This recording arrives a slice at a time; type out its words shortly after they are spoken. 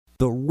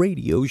The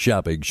Radio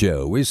Shopping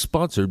Show is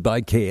sponsored by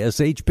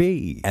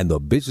KSHP and the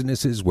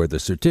businesses where the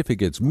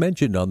certificates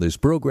mentioned on this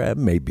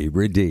program may be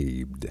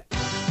redeemed.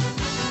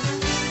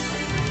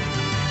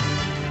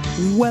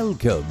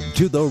 Welcome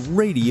to the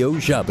Radio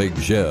Shopping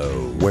Show,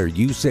 where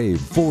you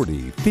save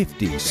 40,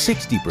 50,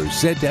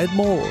 60% and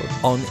more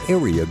on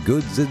area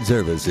goods and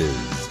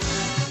services.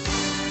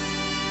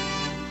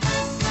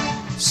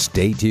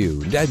 Stay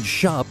tuned and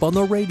shop on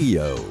the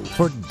radio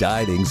for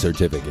dining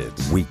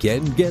certificates,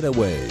 weekend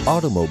getaway,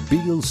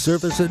 automobile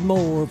service, and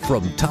more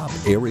from top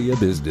area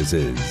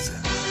businesses.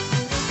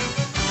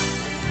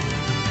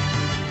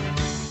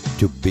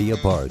 To be a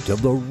part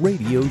of the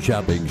Radio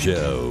Shopping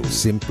Show,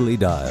 simply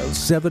dial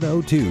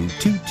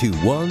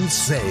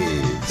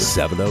 702-221-SAVE,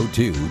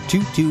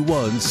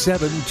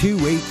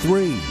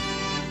 702-221-7283.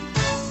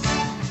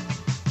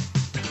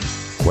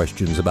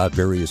 Questions about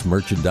various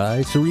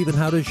merchandise or even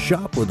how to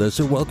shop with us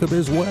are welcome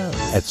as well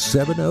at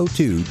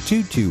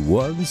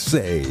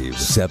 702-221-SAVE,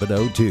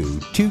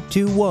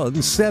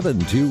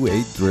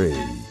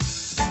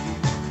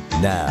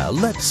 702-221-7283. Now,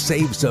 let's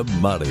save some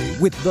money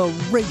with the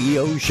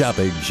Radio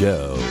Shopping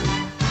Show.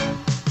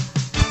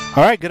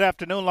 All right, good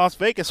afternoon, Las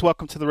Vegas.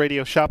 Welcome to the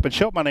Radio Shopping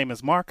Show. My name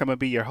is Mark. I'm going to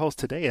be your host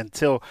today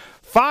until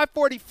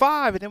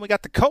 5:45, and then we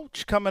got the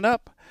coach coming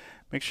up.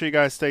 Make sure you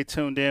guys stay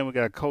tuned in. We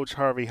got Coach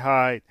Harvey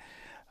Hyde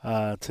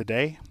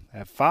today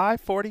at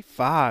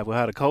 5:45. We'll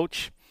have a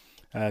coach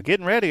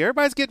getting ready.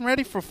 Everybody's getting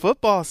ready for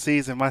football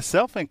season,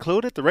 myself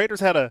included. The Raiders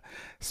had a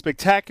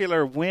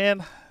spectacular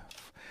win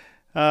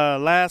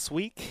last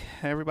week.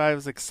 Everybody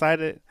was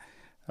excited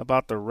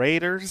about the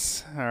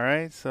Raiders. All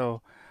right,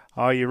 so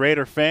all you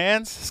Raider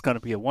fans, it's going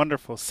to be a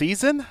wonderful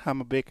season. I'm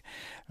a big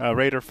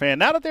Raider fan.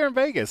 Now that they're in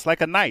Vegas,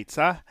 like a Knights.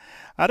 I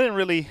didn't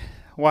really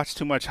watch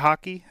too much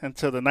hockey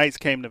until the Knights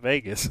came to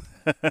Vegas.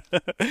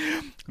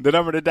 The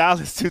number to dial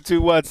is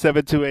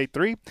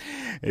 221-7283.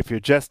 If you're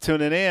just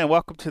tuning in,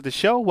 welcome to the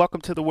show. Welcome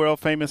to the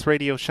world-famous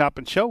Radio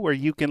Shopping Show, where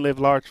you can live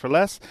large for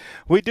less.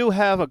 We do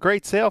have a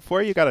great sale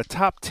for you. Got a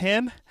top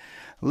 10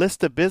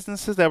 list of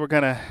businesses that we're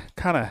going to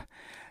kind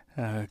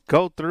of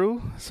go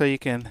through so you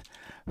can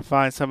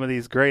find some of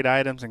these great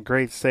items and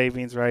great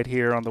savings right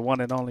here on the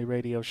one and only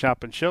Radio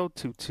Shopping Show,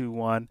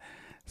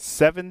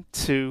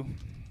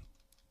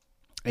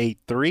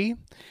 221-7283.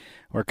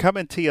 We're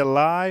coming to you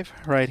live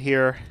right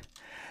here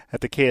at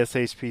the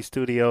KSHP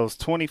Studios,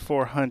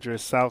 2400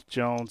 South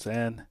Jones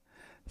and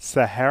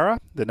Sahara.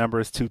 The number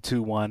is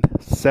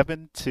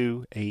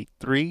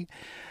 221-7283.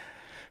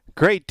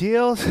 Great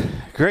deals,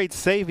 great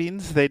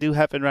savings. They do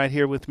happen right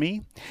here with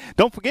me.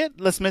 Don't forget,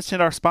 let's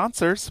mention our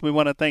sponsors. We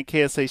want to thank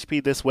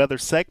KSHP. This weather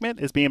segment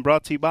is being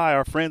brought to you by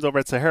our friends over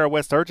at Sahara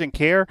West Urgent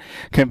Care,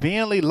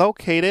 conveniently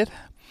located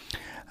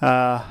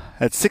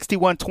at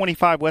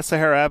 6125 West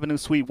Sahara Avenue,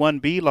 Suite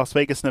 1B, Las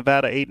Vegas,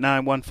 Nevada,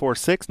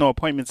 89146. No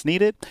appointments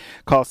needed.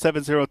 Call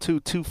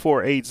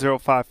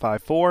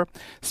 702-248-0554.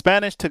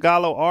 Spanish,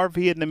 Tagalog, or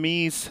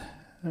Vietnamese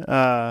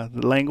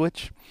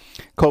language.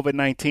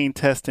 COVID-19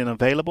 testing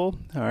available.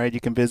 All right,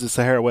 you can visit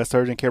Sahara West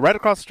Urgent Care right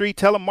across the street.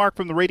 Tell them Mark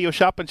from the Radio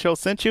Shopping Show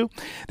sent you.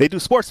 They do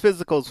sports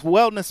physicals,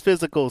 wellness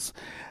physicals,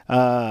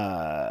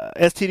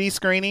 STD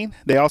screening.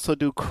 They also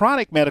do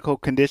chronic medical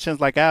conditions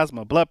like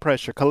asthma, blood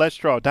pressure,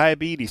 cholesterol,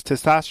 diabetes,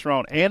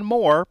 testosterone, and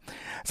more.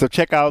 So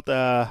check out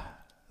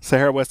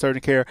Sahara West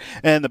Urgent Care.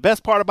 And the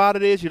best part about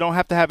it is you don't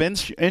have to have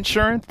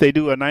insurance. They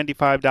do a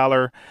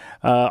 $95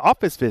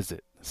 office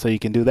visit, so you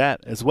can do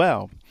that as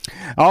well.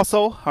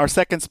 Also, our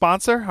second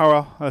sponsor,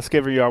 or let's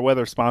give you our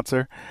weather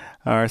sponsor.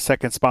 Our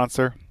second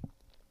sponsor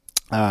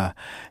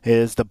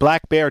is the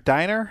Black Bear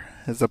Diner.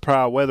 Is a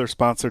proud weather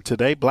sponsor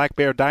today. Black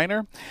Bear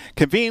Diner,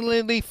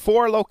 conveniently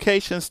 4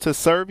 locations to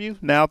serve you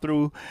now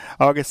through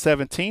August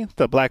 17th.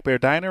 The Black Bear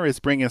Diner is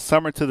bringing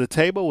summer to the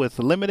table with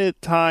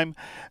limited time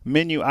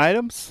menu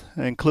items,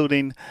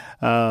 including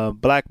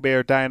Black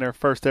Bear Diner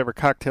first ever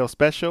cocktail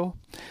special,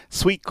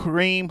 sweet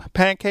cream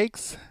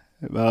pancakes,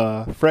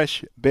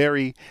 fresh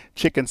berry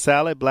chicken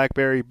salad,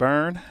 blackberry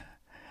burn,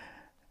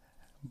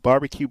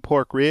 barbecue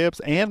pork ribs,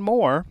 and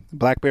more.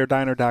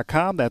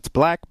 BlackBearDiner.com. That's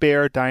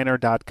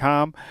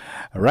BlackBearDiner.com.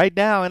 Right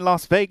now in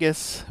Las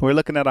Vegas, we're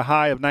looking at a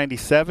high of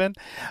 97,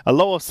 a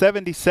low of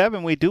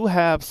 77. We do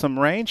have some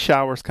rain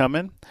showers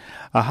coming.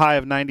 A high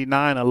of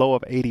 99, a low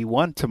of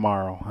 81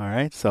 tomorrow. All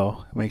right,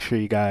 so make sure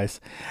you guys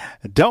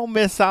don't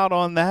miss out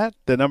on that.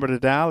 The number to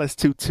dial is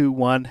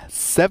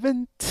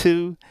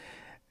 221-7283.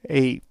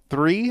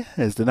 3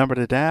 is the number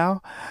to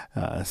dial.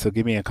 So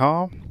give me a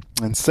call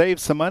and save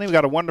some money. We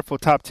got a wonderful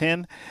top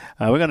 10.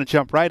 We're going to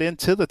jump right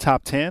into the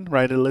top 10,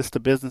 right? A list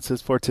of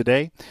businesses for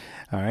today.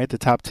 All right, the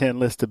top 10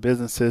 list of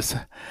businesses.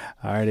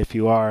 All right, if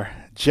you are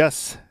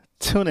just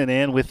tuning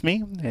in with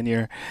me and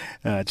you're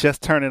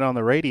just turning on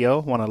the radio,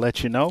 want to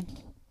let you know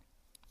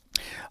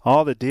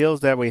all the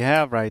deals that we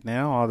have right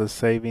now, all the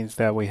savings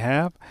that we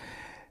have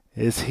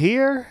is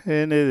here,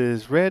 and it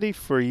is ready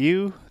for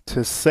you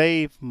to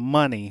save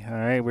money. All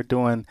right, we're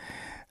doing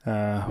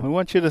we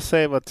want you to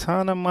save a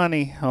ton of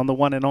money on the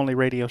one and only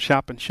Radio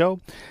Shopping Show.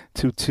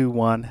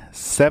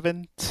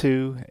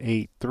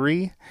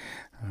 221-7283.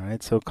 All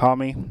right, so call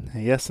me,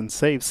 yes, and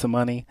save some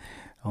money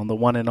on the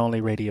one and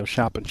only Radio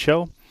Shopping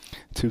Show.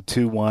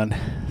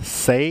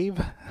 221-SAVE.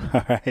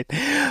 All right.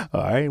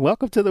 All right.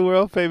 Welcome to the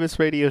world famous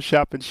Radio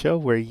Shopping Show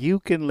where you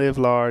can live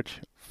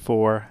large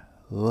for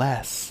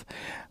less.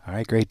 All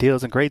right. Great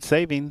deals and great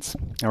savings.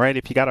 All right.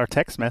 If you got our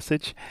text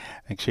message,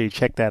 make sure you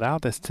check that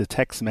out. That's the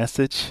text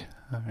message.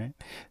 All right.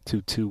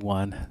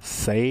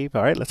 221-SAVE.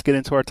 All right. Let's get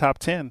into our top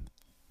 10.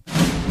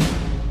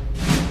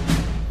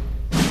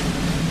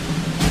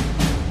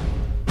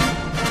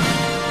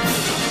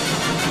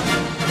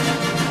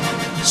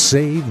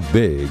 Save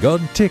big on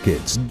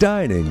tickets,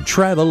 dining,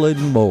 travel,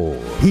 and more.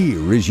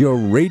 Here is your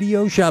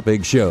Radio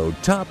Shopping Show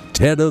Top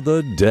 10 of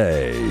the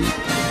day.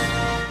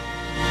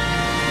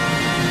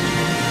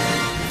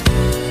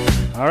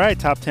 All right,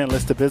 top 10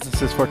 list of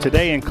businesses for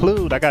today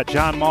include, I got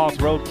John Mull's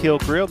Roadkill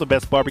Grill, the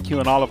best barbecue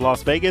in all of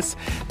Las Vegas.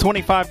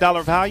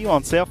 $25 value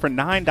on sale for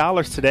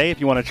 $9 today if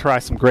you want to try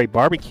some great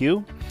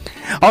barbecue.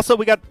 Also,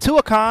 we got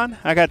Tuacahn.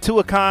 I got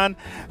Tuacahn,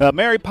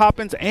 Mary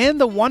Poppins,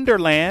 and the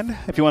Wonderland.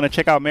 If you want to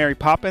check out Mary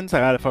Poppins, I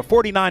got it for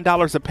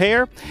 $49 a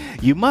pair.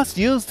 You must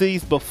use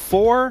these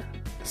before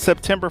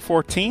September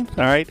 14th.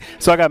 All right.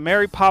 So I got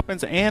Mary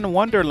Poppins and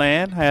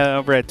Wonderland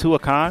over at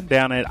Tuacahn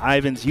down at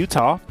Ivins,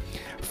 Utah.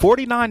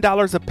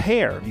 $49 a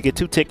pair. You get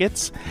 2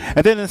 tickets.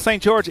 And then in the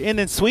St. George Inn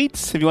and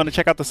Suites, if you want to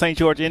check out the St.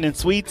 George Inn and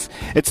Suites,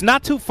 it's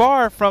not too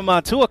far from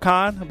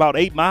Tuacahn, about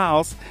 8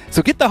 miles.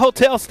 So get the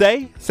hotel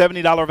stay,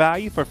 $70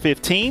 value for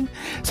 $15.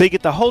 So you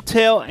get the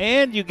hotel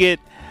and you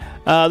get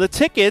the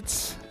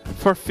tickets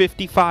for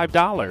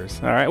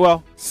 $55. All right,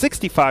 well,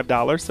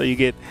 $65. So you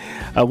get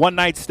a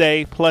one-night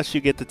stay plus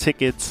you get the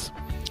tickets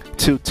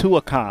to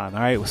Tuacahn. All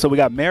right, so we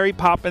got Mary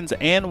Poppins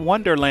and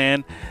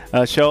Wonderland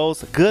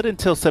shows good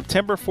until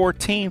September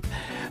 14th.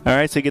 All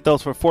right, so you get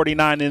those for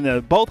 $49,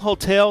 and both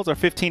hotels are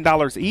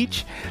 $15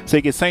 each. So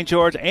you get St.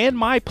 George and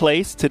My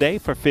Place today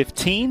for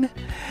 $15.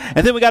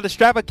 And then we got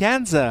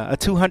Extravaganza, a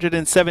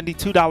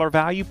 $272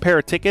 value pair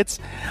of tickets.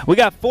 We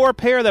got 4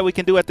 pair that we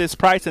can do at this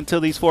price until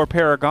these 4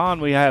 pair are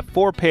gone. We have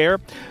 4 pair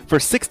for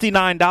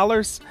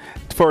 $69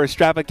 for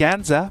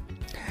Extravaganza.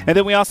 And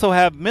then we also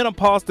have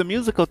Menopause the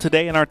Musical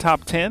today in our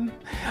top 10,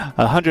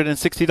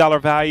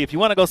 $160 value. If you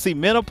want to go see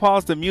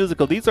Menopause the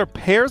Musical, these are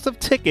pairs of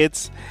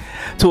tickets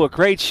to a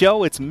great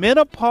show. It's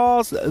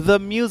Menopause the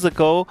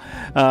Musical.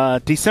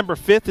 December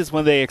 5th is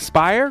when they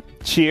expire.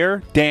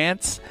 Cheer,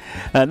 dance,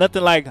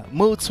 nothing like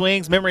mood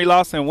swings, memory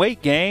loss, and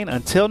weight gain.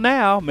 Until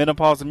now,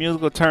 Menopause the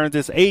Musical turns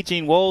its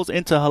aging woes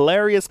into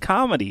hilarious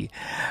comedy.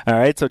 All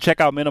right, so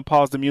check out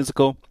Menopause the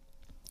Musical.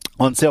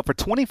 On sale for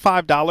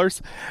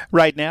 $25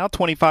 right now,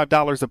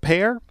 $25 a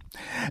pair.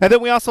 And then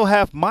we also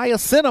have Maya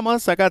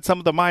Cinemas. I got some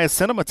of the Maya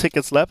Cinema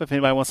tickets left if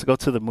anybody wants to go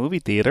to the movie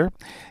theater.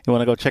 You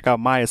want to go check out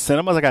Maya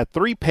Cinemas. I got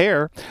 3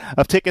 pair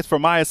of tickets for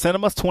Maya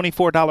Cinemas,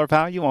 $24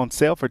 value on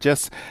sale for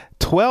just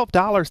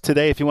 $12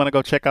 today if you want to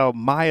go check out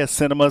Maya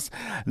Cinemas,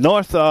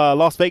 North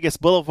Las Vegas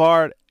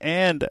Boulevard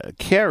and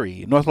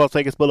Cary. North Las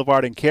Vegas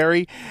Boulevard and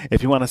Cary.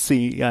 If you want to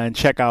see and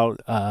check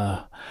out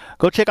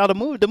go check out the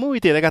movie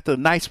theater. They got the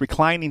nice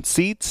reclining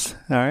seats.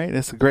 All right,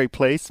 it's a great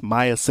place,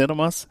 Maya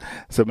Cinemas.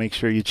 So make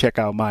sure you check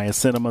out Maya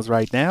Cinemas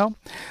right now.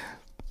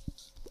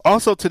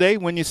 Also today,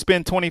 when you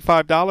spend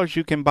 $25,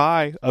 you can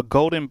buy a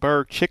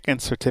Goldenberg chicken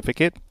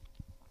certificate.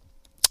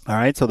 All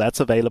right, so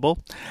that's available.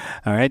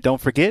 All right, don't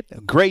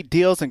forget, great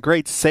deals and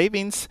great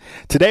savings.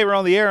 Today we're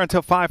on the air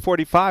until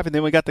 5:45, and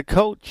then we got the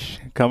coach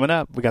coming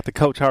up. We got the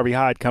coach, Harvey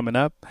Hyde, coming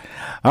up.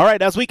 All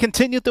right, as we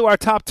continue through our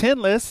top 10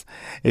 list,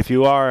 if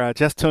you are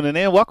just tuning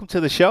in, welcome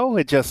to the show.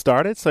 It just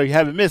started, so you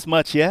haven't missed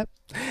much yet.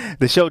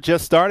 The show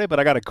just started, but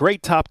I got a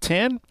great top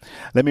 10.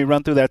 Let me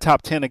run through that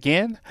top 10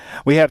 again.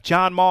 We have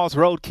John Mull's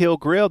Roadkill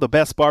Grill, the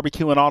best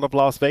barbecue in all of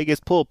Las Vegas,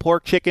 pulled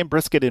pork, chicken,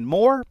 brisket, and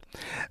more.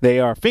 They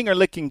are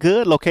finger-licking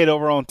good, located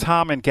over on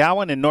Tom and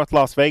Gowan in North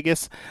Las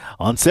Vegas.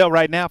 On sale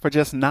right now for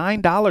just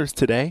 $9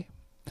 today.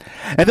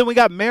 And then we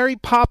got Mary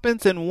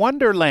Poppins and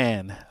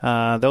Wonderland.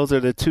 Those are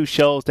the 2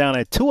 shows down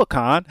at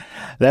Tuacahn.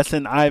 That's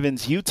in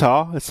Ivins,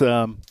 Utah. It's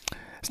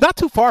not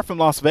too far from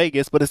Las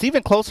Vegas, but it's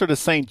even closer to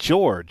St.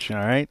 George. All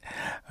right.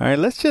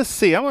 Let's just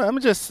see. I'm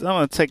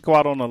gonna go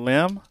out on a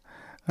limb.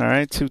 All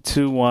right.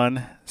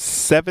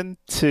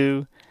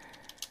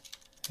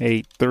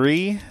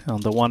 221-7283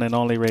 on the one and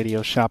only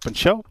Radio Shopping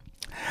Show.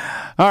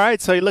 All right.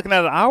 So you're looking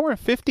at an hour and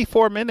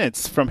 54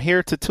 minutes from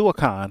here to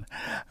Tuacahn.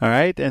 All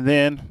right. And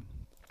then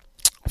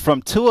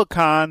from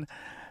Tuacahn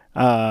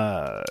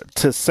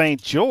to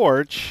St.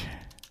 George,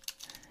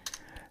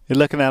 you're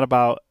looking at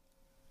about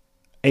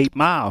 8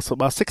 miles, so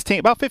about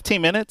 15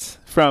 minutes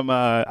from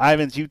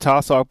Ivins,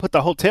 Utah. So I'll put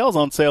the hotels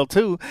on sale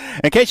too,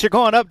 in case you're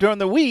going up during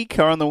the week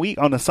or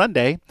on a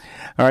Sunday.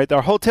 All right,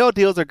 our hotel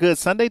deals are good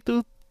Sunday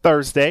through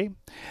Thursday.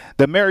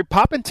 The Mary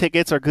Poppins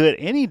tickets are good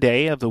any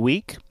day of the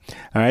week.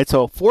 All right,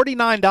 so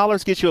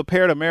 $49 gets you a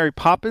pair of Mary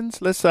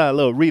Poppins. Let's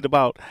read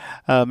about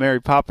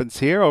Mary Poppins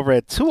here over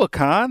at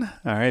Tuacahn.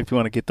 All right, if you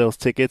want to get those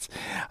tickets.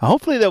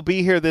 Hopefully they'll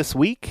be here this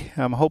week.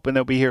 I'm hoping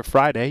they'll be here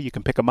Friday. You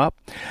can pick them up.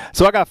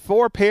 So I got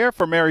 4 pair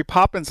for Mary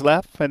Poppins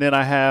left, and then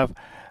I have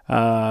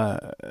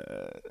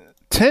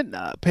tent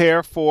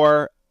pair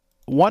for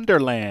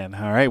Wonderland.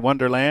 All right,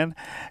 Wonderland.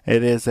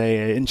 It is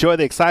enjoy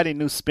the exciting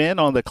new spin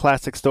on the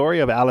classic story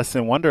of Alice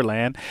in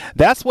Wonderland.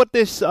 That's what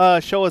this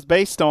show is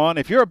based on.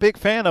 If you're a big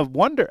fan of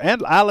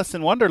Alice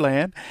in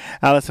Wonderland,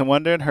 Alice in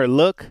Wonderland, her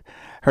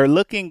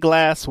Looking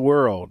Glass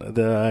World.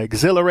 The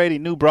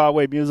exhilarating new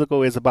Broadway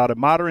musical is about a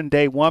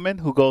modern-day woman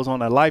who goes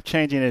on a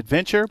life-changing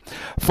adventure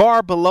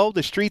far below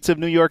the streets of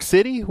New York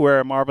City, where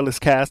a marvelous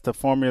cast of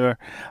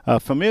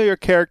familiar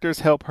characters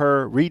help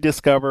her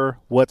rediscover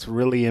what's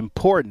really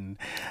important.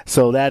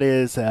 So that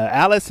is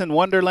Alice in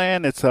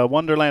Wonderland. It's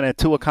Wonderland at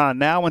Tuacahn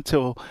now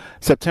until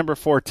September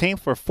 14th.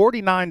 For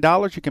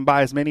 $49, you can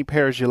buy as many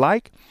pairs as you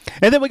like.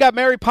 And then we got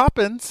Mary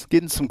Poppins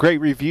getting some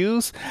great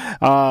reviews.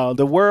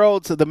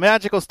 The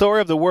magical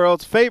story of the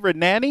world's favorite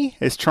nanny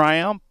is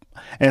triumph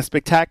and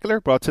spectacular,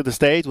 brought to the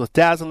stage with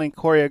dazzling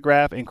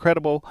choreograph,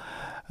 incredible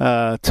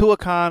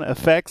Tuacahn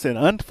effects, and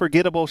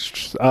unforgettable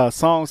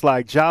songs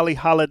like Jolly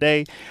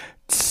Holiday,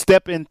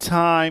 Step in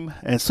Time,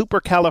 and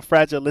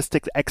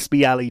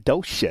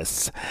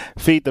Supercalifragilisticexpialidocious,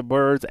 Feed the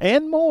Birds,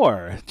 and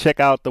more. Check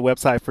out the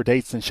website for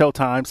dates and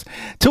showtimes,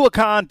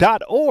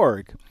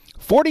 tuacahn.org.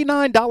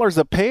 $49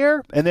 a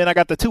pair, and then I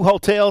got the two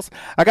hotels.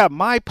 I got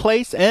My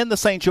Place and the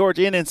St. George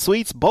Inn and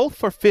Suites, both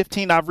for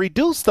 $15. I've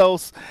reduced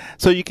those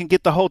so you can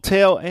get the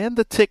hotel and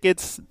the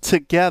tickets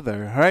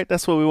together. All right,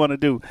 that's what we want to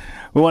do.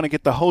 We want to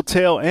get the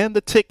hotel and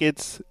the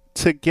tickets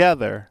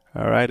together.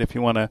 All right, if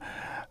you want to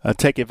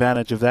take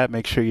advantage of that,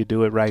 make sure you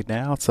do it right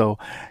now so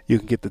you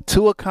can get the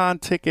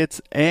Tuacahn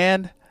tickets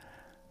and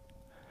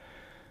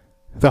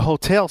the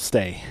hotel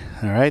stay.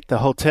 All right. The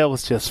hotel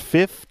was just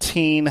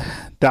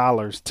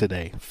 $15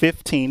 today.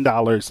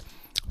 $15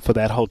 for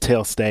that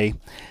hotel stay.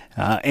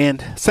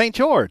 And St.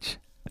 George,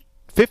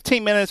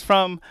 15 minutes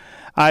from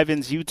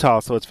Ivins, Utah.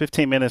 So it's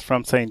 15 minutes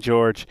from St.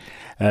 George,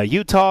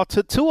 Utah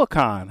to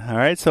Tuacahn. All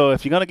right. So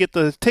if you're going to get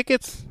the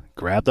tickets,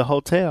 grab the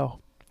hotel.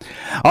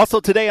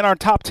 Also today in our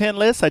top 10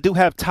 list, I do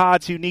have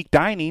Todd's Unique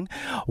Dining.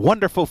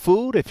 Wonderful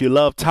food. If you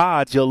love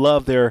Todd's, you'll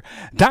love their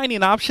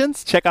dining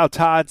options. Check out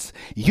Todd's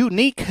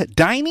Unique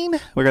Dining.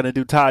 We're going to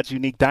do Todd's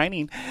Unique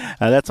Dining.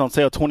 That's on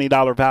sale,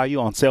 $20 value,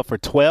 on sale for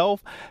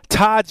 $12.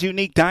 Todd's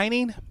Unique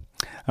Dining.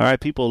 All right,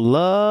 people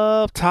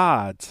love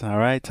Todd's. All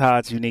right,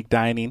 Todd's Unique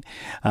Dining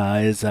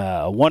is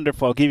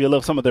wonderful. I'll give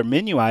you some of their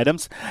menu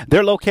items.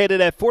 They're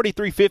located at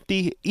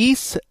 4350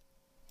 East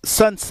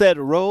Sunset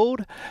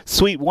Road,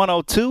 Suite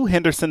 102,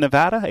 Henderson,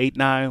 Nevada,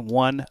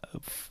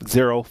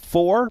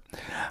 89104.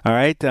 All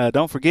right,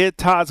 don't forget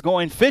Todd's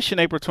Going Fishing,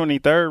 April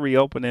 23rd,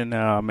 reopening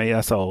May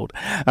that's old.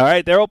 All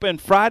right, they're open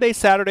Friday,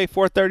 Saturday,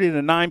 4:30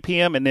 to 9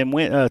 p.m. and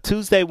then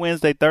Tuesday,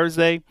 Wednesday,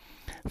 Thursday,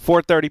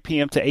 4:30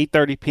 p.m. to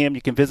 8:30 p.m.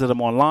 You can visit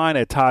them online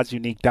at Todd's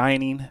Unique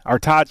Dining or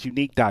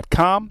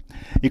ToddsUnique.com.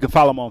 You can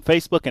follow them on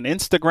Facebook and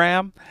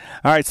Instagram.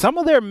 All right, some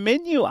of their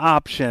menu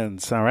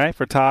options, all right,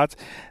 for Todd's.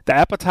 The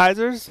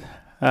appetizers.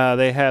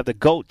 They have the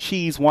goat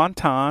cheese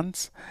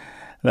wontons.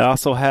 They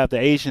also have the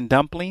Asian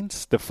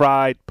dumplings, the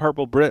fried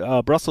purple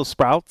Brussels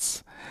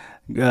sprouts,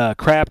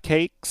 crab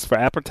cakes for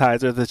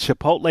appetizer, the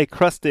chipotle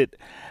crusted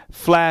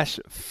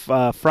flash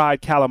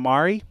fried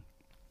calamari,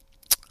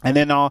 and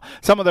then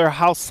some of their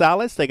house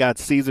salads. They got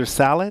Caesar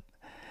salad.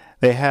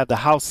 They have the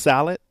house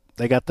salad.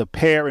 They got the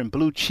pear and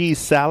blue cheese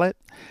salad,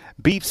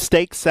 beef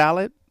steak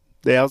salad.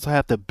 They also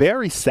have the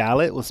berry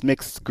salad with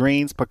mixed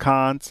greens,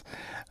 pecans,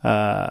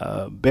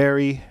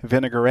 berry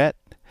vinaigrette.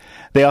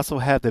 They also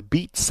have the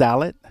beet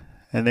salad.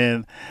 And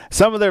then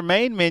some of their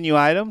main menu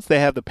items, they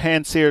have the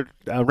pan-seared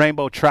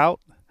rainbow trout.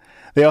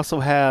 They also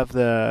have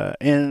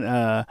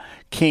the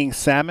king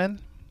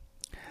salmon.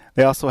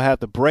 They also have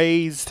the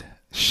braised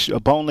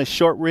boneless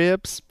short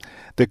ribs,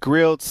 the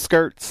grilled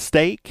skirt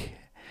steak,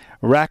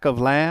 rack of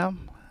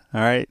lamb,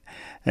 all right,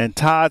 and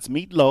Todd's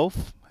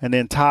meatloaf, and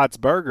then Todd's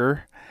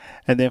burger.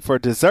 And then for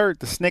dessert,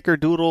 the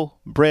snickerdoodle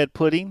bread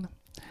pudding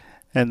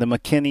and the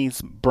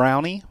McKinney's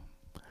brownie,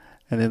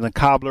 and then the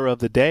cobbler of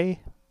the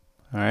day.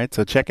 All right,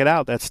 so check it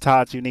out. That's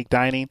Todd's Unique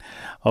Dining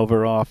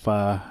over off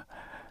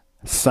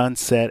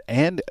Sunset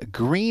and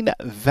Green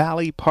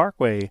Valley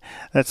Parkway.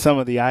 That's some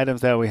of the items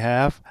that we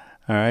have.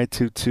 All right,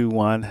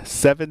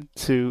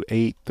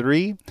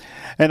 221-7283.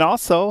 And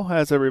also,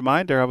 as a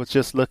reminder, I was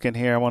just looking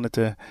here. I wanted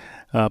to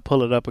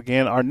pull it up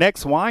again. Our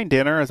next wine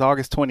dinner is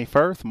August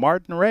 21st.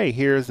 Martin Ray.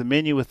 Here's the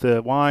menu with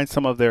the wine,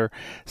 some of their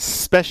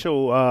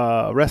special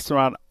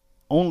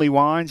restaurant-only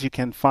wines. You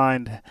can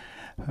find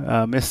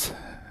Miss...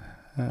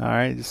 All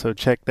right, so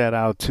check that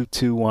out,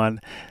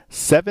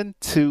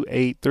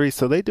 221-7283.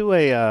 So they do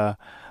a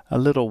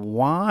little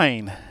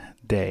wine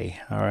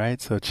day. All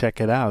right, so check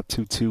it out,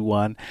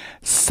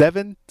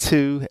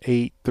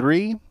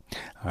 221-7283.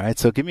 All right,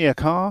 so give me a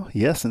call,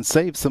 yes, and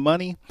save some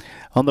money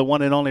on the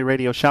one and only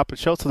Radio Shopping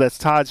Show. So that's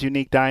Todd's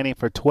Unique Dining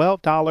for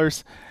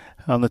 $12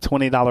 on the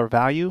 $20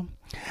 value.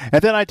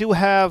 And then I do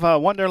have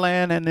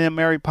Wonderland and then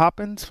Mary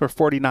Poppins for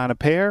 $49 a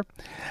pair.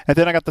 And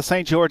then I got the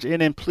St. George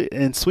Inn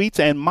and Suites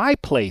and My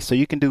Place. So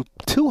you can do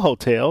 2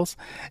 hotels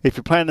if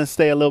you're planning to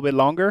stay a little bit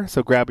longer.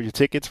 So grab your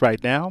tickets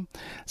right now.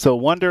 So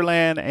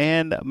Wonderland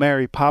and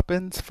Mary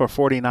Poppins for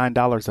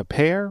 $49 a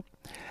pair.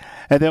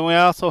 And then we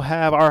also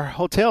have our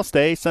hotel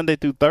stay Sunday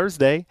through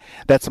Thursday.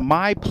 That's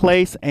My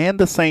Place and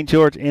the St.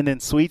 George Inn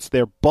and Suites.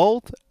 They're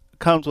both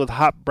comes with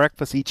hot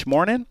breakfast each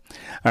morning.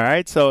 All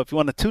right. So if you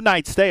want a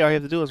 2-night stay, all you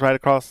have to do is right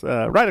across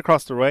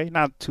the way,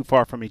 not too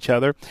far from each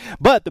other.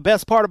 But the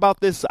best part about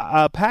this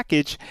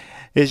package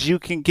is you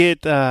can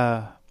get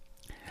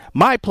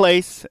My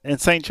Place in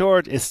St.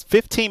 George is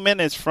 15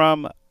 minutes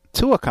from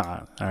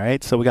Tuacahn. All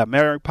right. So we got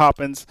Mary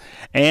Poppins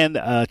and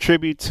a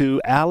tribute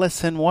to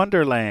Alice in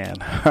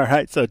Wonderland. All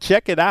right. So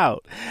check it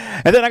out.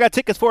 And then I got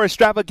tickets for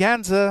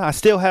Extravaganza. I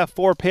still have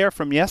 4 pair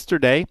from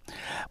yesterday.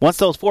 Once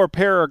those 4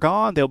 pair are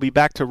gone, they'll be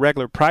back to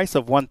regular price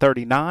of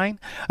 $139,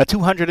 a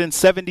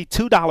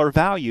 $272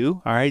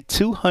 value. All right.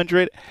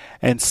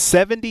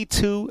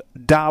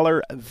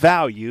 $272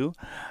 value.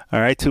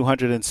 All right.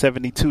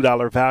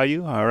 $272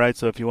 value. All right.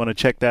 So if you want to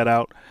check that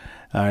out,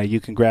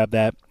 you can grab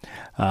that.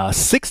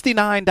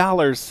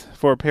 $69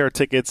 for a pair of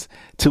tickets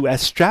to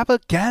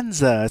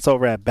Extravaganza. It's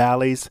over at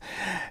Bally's.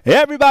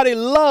 Everybody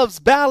loves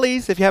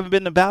Bally's. If you haven't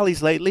been to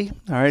Bally's lately,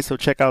 all right, so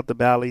check out the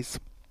Bally's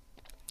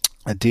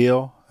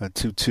deal.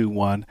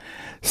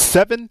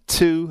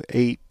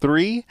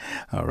 221-7283.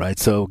 All right,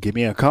 so give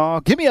me a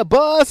call. Give me a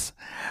buzz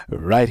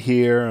right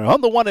here on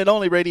the one and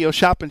only Radio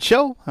Shopping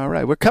Show. All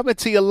right, we're coming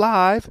to you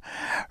live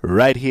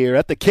right here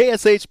at the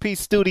KSHP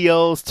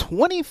Studios,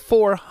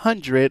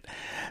 2400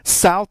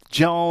 South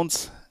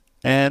Jones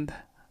and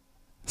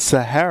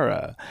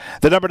Sahara.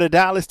 The number to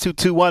dial is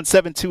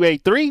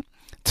 221-7283.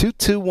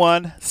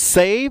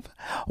 221-SAVE.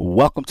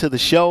 Welcome to the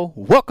show.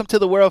 Welcome to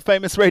the world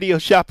famous Radio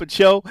Shopping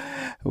Show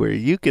where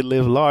you can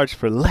live large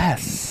for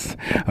less.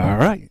 All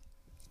right.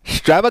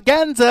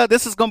 Extravaganza.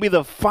 This is going to be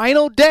the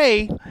final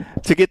day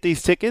to get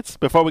these tickets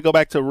before we go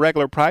back to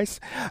regular price.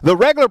 The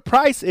regular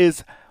price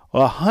is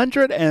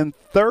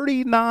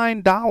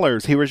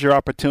 $139. Here is your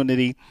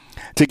opportunity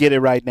to get it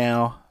right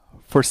now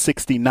for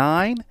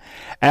 $69.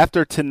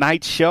 After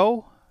tonight's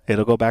show,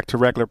 it'll go back to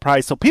regular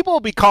price. So people will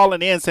be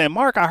calling in saying,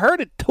 Mark, I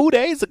heard it 2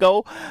 days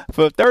ago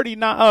for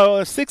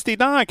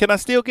 $69. Can I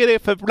still get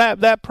it for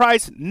that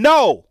price?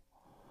 No.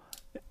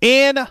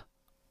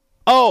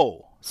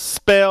 N-O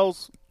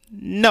spells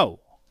no.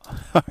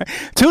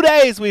 2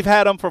 days we've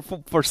had them for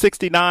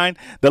 $69,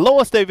 the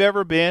lowest they've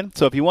ever been.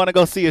 So if you want to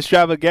go see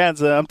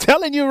Extravaganza, I'm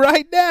telling you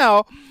right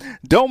now,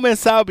 don't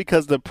miss out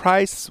because the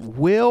price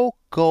will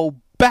go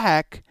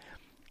back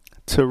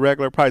to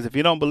regular price. If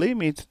you don't believe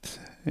me,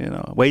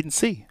 wait and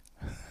see.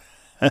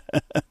 All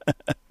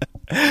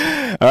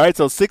right,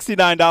 so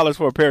 $69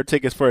 for a pair of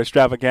tickets for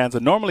Extravaganza.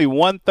 Normally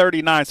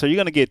 $139, so you're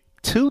going to get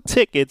 2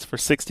 tickets for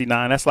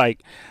 $69. That's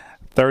like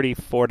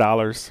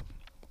 $34.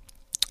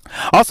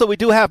 Also, we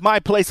do have My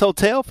Place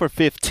Hotel for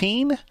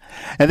 $15.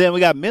 And then we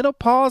got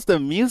Menopause the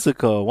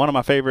Musical, one of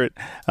my favorite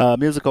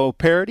musical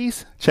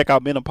parodies. Check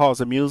out Menopause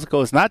the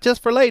Musical. It's not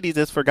just for ladies,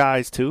 it's for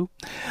guys too.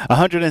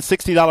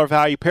 $160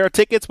 value pair of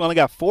tickets. We only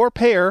got 4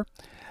 pair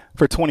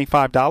for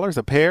 $25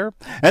 a pair.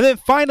 And then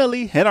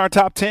finally, in our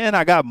top 10,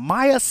 I got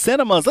Maya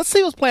Cinemas. Let's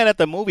see what's playing at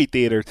the movie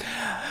theaters.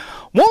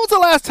 When was the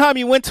last time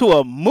you went to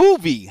a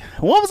movie?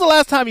 When was the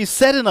last time you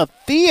sat in a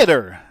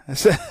theater? I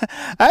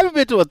haven't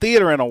been to a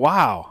theater in a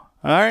while.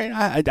 All right,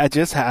 I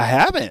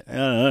haven't.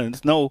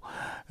 It's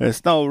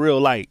no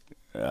real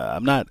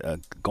I'm not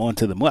going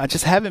to the movie. I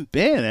just haven't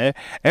been.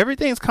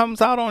 Everything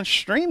comes out on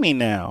streaming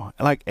now.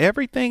 Like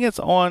everything is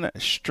on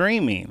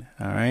streaming.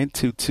 All right,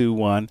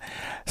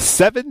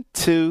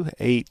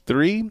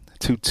 221-7283,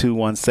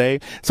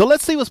 221-SAVE. So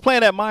let's see what's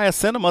playing at Maya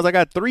Cinemas. I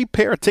got 3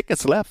 pair of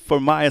tickets left for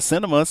Maya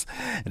Cinemas.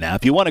 Now,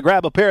 if you want to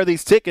grab a pair of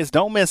these tickets,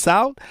 don't miss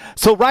out.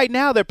 So right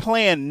now they're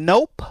playing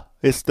Nope.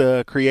 It's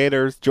the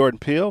creators, Jordan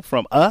Peele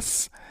from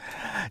Us.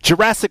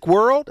 Jurassic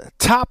World,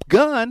 Top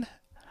Gun.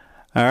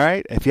 All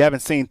right. If you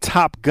haven't seen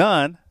Top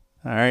Gun,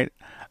 all right.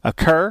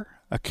 Akir,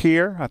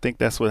 I think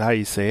that's how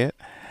you say it.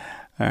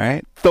 All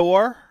right.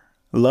 Thor,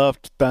 Love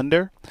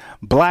Thunder.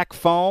 Black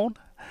Phone.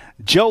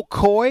 Joe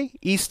Coy,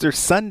 Easter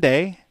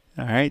Sunday.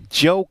 All right.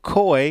 Joe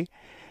Coy,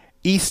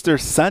 Easter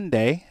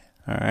Sunday.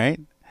 All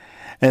right.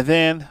 And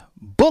then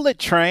Bullet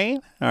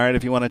Train. All right,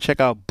 if you want to check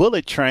out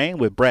Bullet Train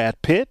with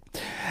Brad Pitt.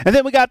 And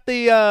then we got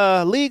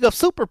the League of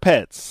Super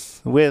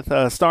Pets with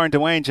starring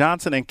Dwayne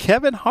Johnson and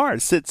Kevin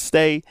Hart. Sit,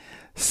 Stay,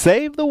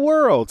 Save the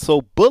World.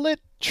 So Bullet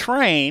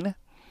Train,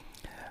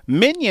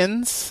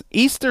 Minions,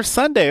 Easter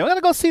Sunday. I'm going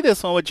to go see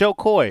this one with Joe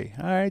Coy.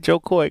 All right, Joe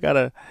Coy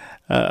got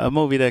a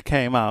movie that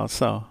came out.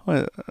 So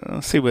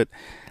let's see what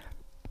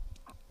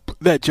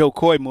that Joe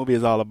Coy movie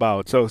is all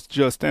about. So it's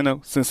just a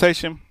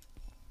sensation.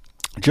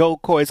 Joe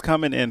Coy's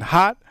coming in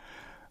hot.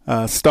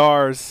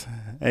 Stars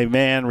a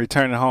man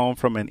returning home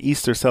from an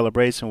Easter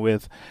celebration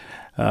with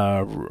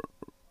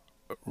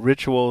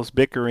rituals,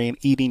 bickering,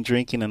 eating,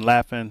 drinking, and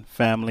laughing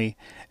family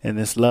in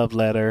this love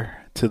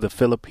letter to the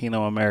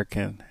Filipino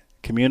American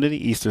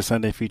community. Easter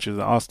Sunday features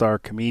an all-star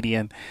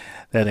comedian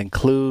that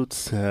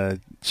includes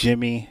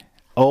Jimmy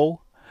O.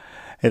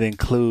 It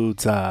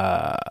includes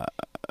a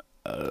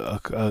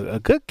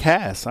good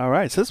cast. All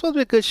right, so this will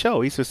be a good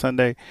show. Easter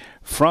Sunday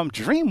from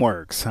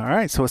DreamWorks. All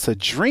right, so it's a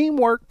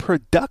DreamWorks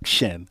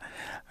production.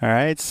 All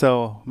right,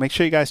 so make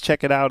sure you guys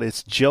check it out.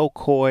 It's Joe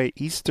Coy,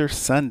 Easter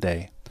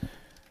Sunday.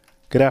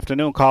 Good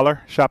afternoon,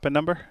 caller. Shopping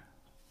number?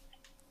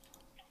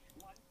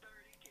 1:30.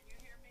 Can you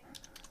hear me?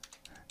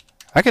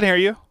 I can hear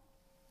you. Okay,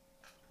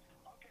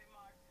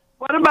 Mark.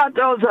 What about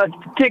those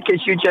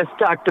tickets you just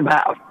talked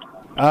about?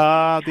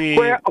 How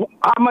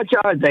much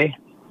are they?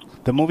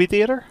 The movie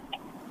theater?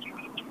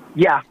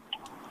 Yeah.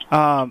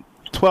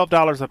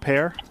 $12 a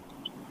pair.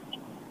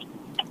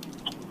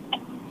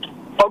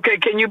 Okay,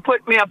 can you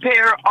put me a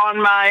pair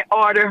on my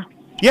order?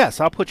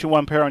 Yes, I'll put you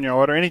one pair on your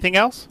order. Anything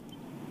else?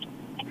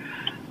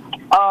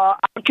 I'll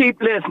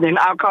keep listening.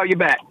 I'll call you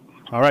back.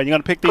 All right, you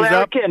going to pick these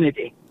Claire up?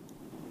 Kennedy.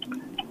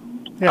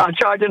 Yeah.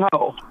 Charge and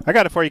hold. I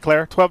got it for you,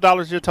 Claire.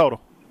 $12 your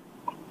total.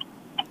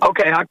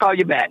 Okay, I'll call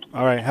you back.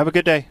 All right, have a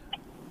good day.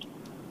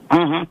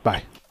 Mm-hmm.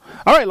 Bye.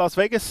 All right, Las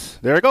Vegas.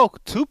 There we go.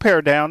 2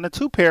 pair down. The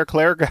 2 pair.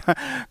 Claire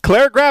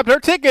grabbed her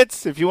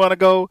tickets. If you want to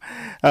go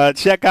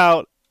check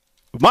out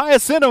Maya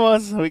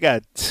Cinemas, we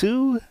got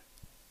 2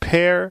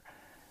 pair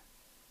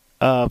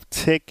of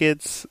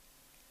tickets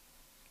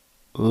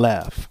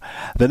left.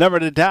 The number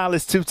to dial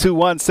is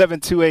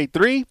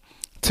 221-7283.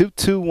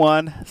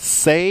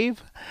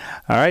 221-SAVE.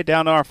 All right,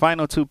 down to our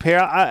final 2 pair.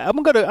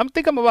 I'm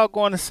thinking about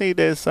going to see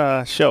this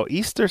show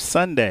Easter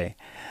Sunday.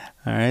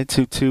 All right,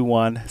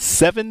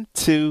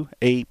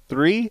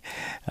 221-7283.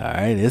 All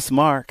right, it's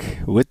Mark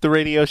with the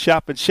Radio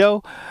Shopping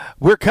Show.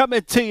 We're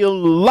coming to you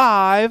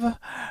live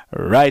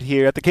right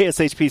here at the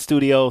KSHP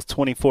Studios,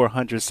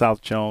 2400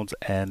 South Jones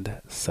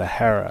and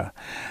Sahara.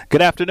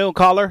 Good afternoon,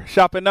 caller.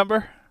 Shopping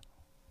number?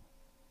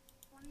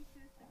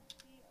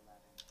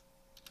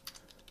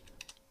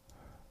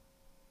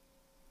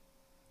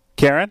 226011.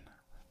 Karen?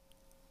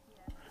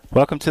 Yes.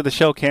 Welcome to the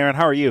show, Karen.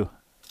 How are you?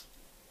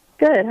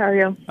 Good. How are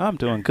you? I'm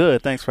doing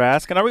good. Thanks for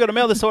asking. Are we going to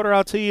mail this order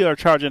out to you or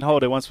charge and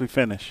hold it once we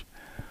finish?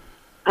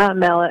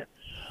 Mail it.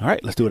 All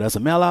right. Let's do it as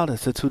a mail out.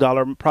 It's a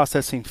 $2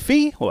 processing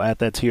fee. We'll add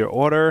that to your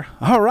order.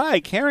 All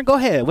right. Karen, go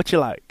ahead. What you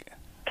like?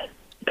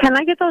 Can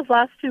I get those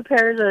last 2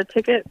 pairs of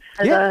tickets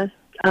for the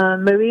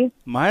movie?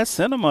 Maya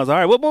Cinemas. All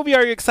right. What movie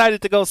are you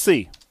excited to go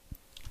see?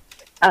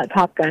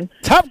 Top Gun.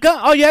 Top Gun.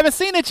 Oh, you haven't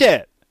seen it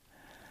yet?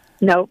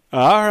 Nope.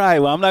 All right.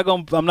 Well, I'm not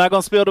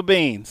gonna spill the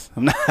beans.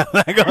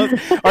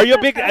 Are you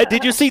a big?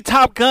 Did you see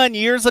Top Gun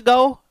years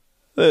ago?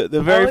 The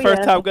very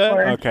first Top Gun.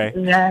 Course. Okay.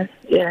 Yes.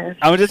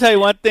 I'm gonna just tell you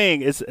one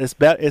thing. It's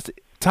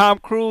Tom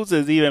Cruise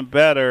is even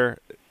better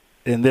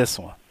in this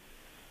one.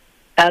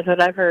 That's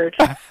what I've heard.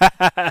 All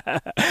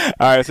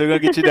right, so we're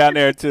going to get you down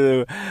there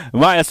to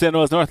Maya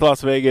Cinemas, North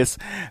Las Vegas.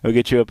 We'll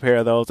get you a pair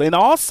of those. And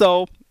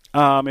also,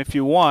 if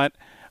you want,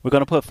 we're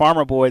going to put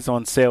Farmer Boys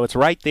on sale. It's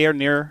right there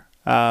near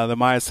the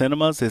Maya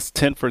Cinemas. It's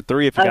 10 for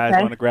 3 if you guys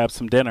want to grab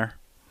some dinner.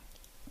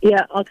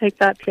 Yeah, I'll take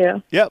that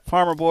too. Yep,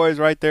 Farmer Boys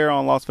right there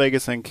on Las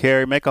Vegas and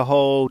Cary. Make a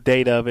whole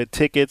date of it.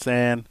 Tickets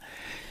and,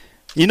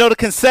 the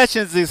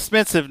concessions is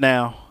expensive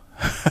now.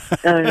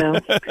 I know.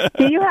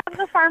 Do you have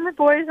the Farmer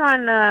Boys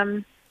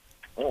on,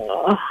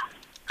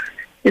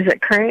 is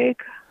it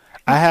Craig?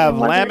 I have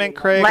Lamb and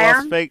Craig.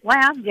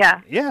 Lamb,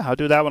 yeah. Yeah, I'll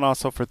do that one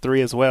also for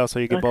 3 as well, so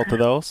you get both of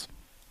those.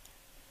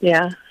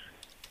 Yeah.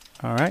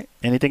 All right.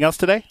 Anything else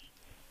today?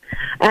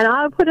 And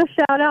I'll put a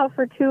shout-out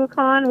for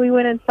Tuacahn. We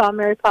went and saw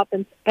Mary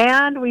Poppins,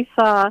 and we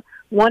saw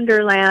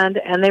Wonderland,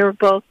 and they were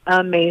both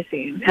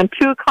amazing. And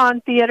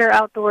Tuacahn Theater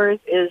Outdoors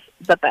is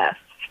the best.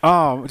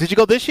 Oh, did you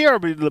go this year or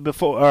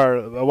before, or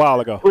a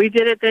while ago? We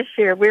did it this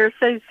year. We're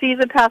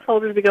season pass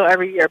holders. We go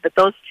every year, but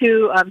those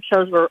 2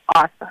 shows were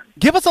awesome.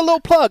 Give us a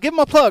little plug. Give them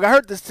a plug. I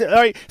heard this. All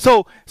right.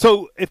 So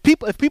if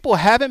people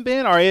haven't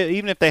been, or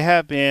even if they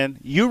have been,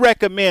 you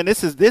recommend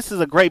this is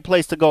a great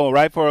place to go,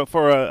 right? For a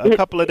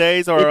couple of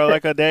days or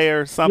like a day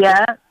or something.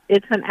 Yeah,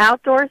 it's an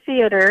outdoor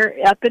theater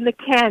up in the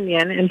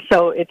canyon, and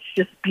so it's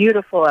just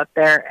beautiful up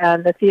there.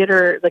 And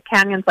the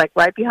canyon's like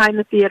right behind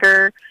the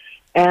theater,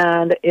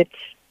 and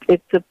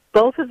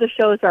both of the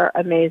shows are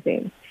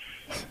amazing.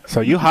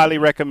 So you highly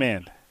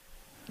recommend?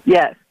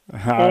 Yes.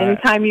 right.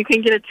 Anytime you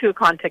can get a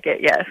Tuacahn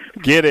ticket, yes.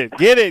 Get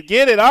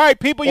it. All right,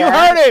 people, you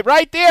heard it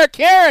right there.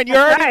 Karen, you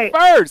heard it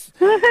first.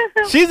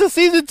 She's a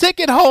season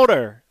ticket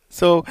holder.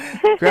 So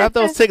grab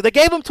those tickets. They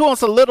gave them to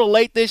us a little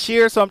late this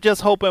year, so I'm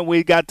just hoping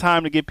we got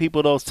time to get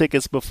people those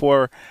tickets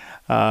before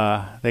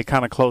they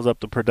kind of close up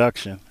the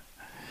production.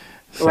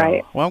 So,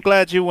 right. Well, I'm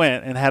glad you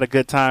went and had a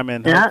good time,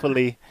 and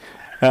hopefully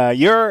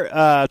your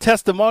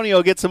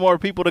testimonial gets some more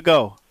people to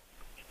go.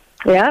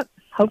 Yep,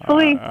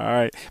 hopefully. All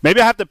right.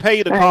 Maybe I have to pay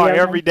you the car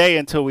every day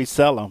until we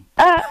sell them.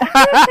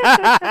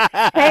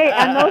 Hey,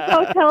 and those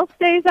hotel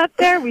stays up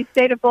there, we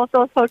stayed at both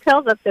those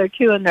hotels up there,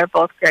 too, and they're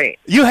both great.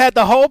 You had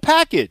the whole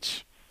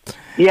package.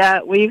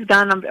 Yeah, we've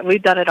done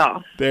it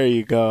all. There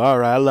you go. All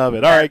right, I love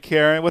it. All right,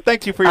 Karen. Well,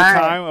 thank you for your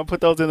time. I'll put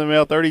those in the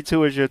mail.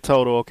 32 is your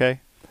total, okay?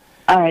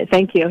 All right,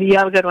 thank you. You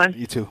have a good one.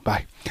 You too.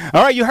 Bye.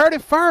 All right, you heard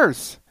it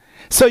first.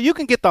 So you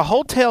can get the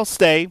hotel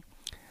stay,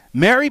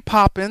 Mary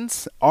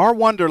Poppins, Our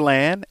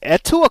Wonderland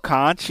at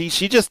Tuacahn.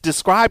 She just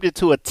described it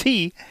to a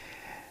T.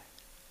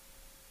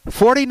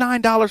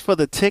 $49 for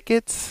the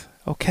tickets,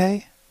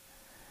 okay?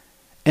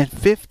 And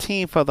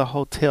 $15 for the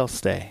hotel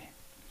stay.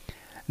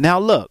 Now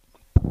look,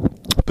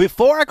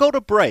 before I go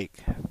to break,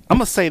 I'm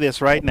going to say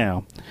this right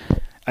now.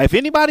 If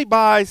anybody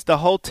buys the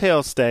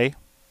hotel stay,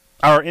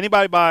 or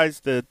anybody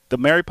buys the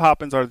Mary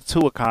Poppins or the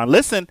Tuacahn,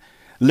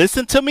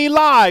 listen to me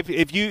live.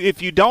 If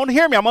you don't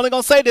hear me, I'm only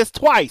going to say this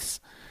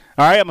twice.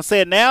 All right, I'm going to say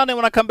it now and then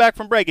when I come back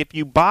from break. If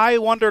you buy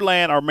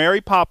Wonderland or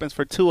Mary Poppins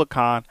for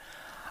Tuacahn,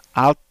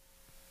 I'll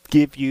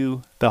give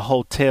you the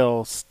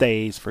hotel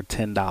stays for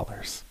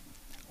 $10.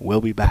 We'll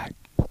be back.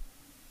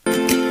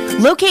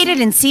 Located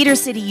in Cedar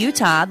City,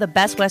 Utah, the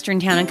Best Western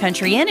Town &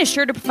 Country Inn is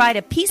sure to provide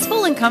a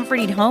peaceful and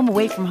comforting home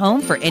away from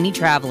home for any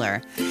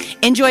traveler.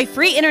 Enjoy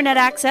free internet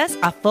access,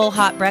 a full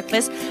hot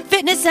breakfast,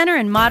 fitness center,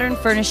 and modern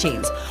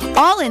furnishings.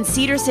 All in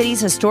Cedar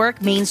City's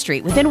historic Main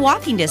Street, within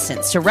walking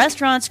distance to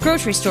restaurants,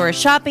 grocery stores,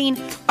 shopping,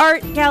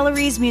 art,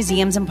 galleries,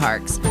 museums, and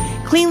parks.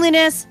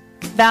 Cleanliness,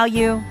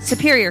 value,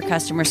 superior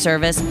customer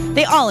service,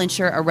 they all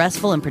ensure a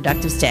restful and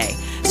productive stay.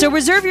 So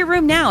reserve your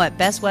room now at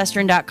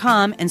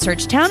bestwestern.com and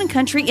search Town &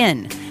 Country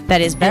Inn. That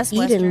is Best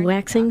Western. Eden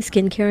Waxing,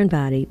 Skincare, and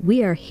Body,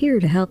 we are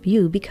here to help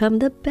you become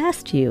the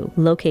best you.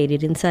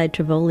 Located inside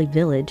Tivoli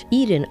Village,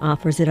 Eden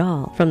offers it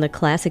all, from the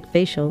classic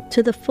facial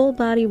to the full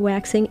body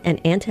waxing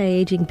and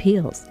anti-aging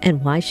peels.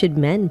 And why should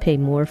men pay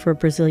more for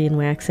Brazilian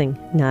waxing?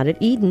 Not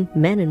at Eden.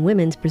 Men and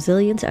women's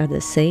Brazilians are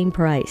the same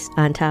price.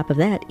 On top of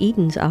that,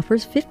 Eden's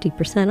offers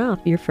 50% off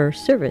your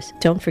first service.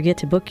 Don't forget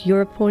to book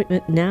your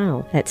appointment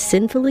now at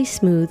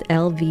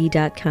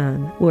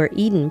sinfullysmoothlv.com, where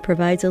Eden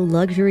provides a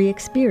luxury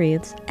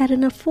experience at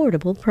an affordable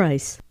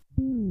price.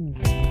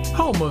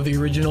 Home of the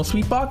original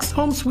Sweet Box,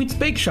 Home Sweets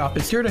Bake Shop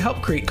is here to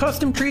help create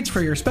custom treats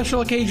for your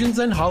special occasions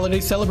and holiday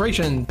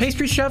celebration.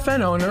 Pastry chef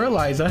and owner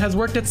Eliza has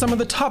worked at some of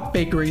the top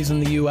bakeries in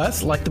the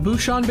U.S., like the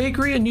Bouchon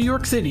Bakery in New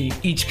York City.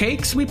 Each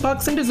cake, Sweet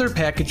Box, and dessert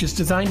package is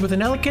designed with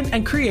an elegant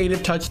and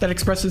creative touch that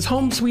expresses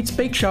Home Sweets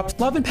Bake Shop's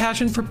love and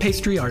passion for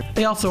pastry art.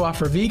 They also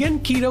offer vegan,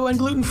 keto, and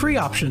gluten-free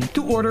options.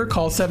 To order,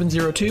 call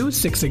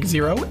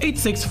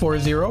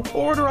 702-660-8640 or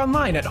order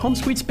online at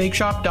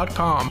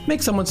homesweetsbakeshop.com.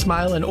 Make someone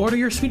smile and order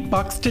your Sweet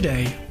Box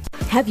today.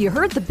 Have you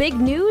heard the big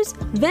news?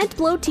 Vent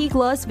Blotique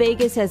Las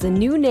Vegas has a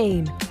new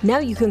name. Now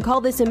you can call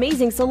this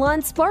amazing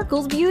salon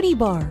Sparkles Beauty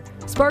Bar.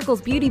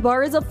 Sparkles Beauty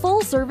Bar is a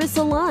full-service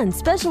salon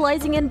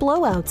specializing in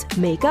blowouts,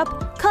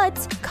 makeup,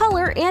 cuts,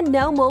 color, and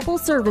now mobile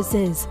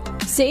services.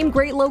 Same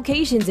great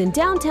locations in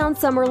downtown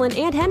Summerlin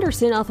and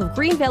Henderson off of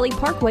Green Valley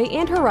Parkway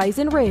and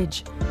Horizon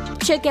Ridge.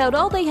 Check out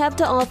all they have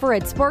to offer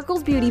at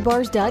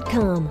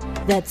sparklesbeautybars.com.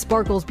 That's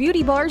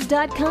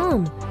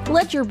sparklesbeautybars.com.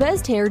 Let your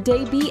best hair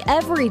day be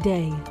every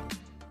day.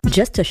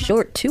 Just a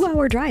short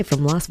 2-hour drive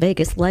from Las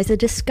Vegas lies a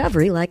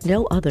discovery like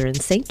no other in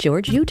St.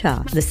 George,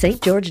 Utah. The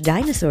St. George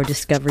Dinosaur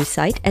Discovery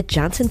Site at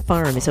Johnson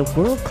Farm is a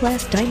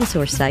world-class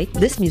dinosaur site.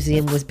 This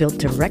museum was built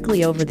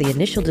directly over the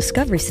initial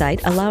discovery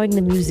site, allowing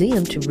the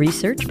museum to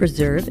research,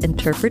 preserve,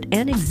 interpret,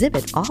 and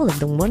exhibit all of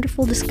the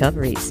wonderful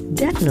discoveries.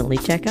 Definitely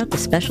check out the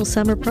special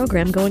summer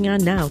program going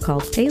on now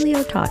called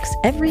Paleo Talks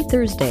every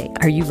Thursday.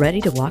 Are you ready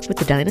to walk with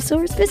the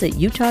dinosaurs? Visit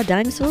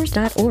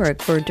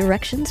utah.dinosaurs.org for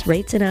directions,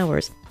 rates, and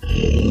hours.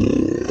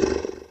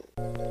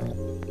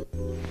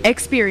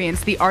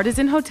 Experience the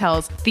Artisan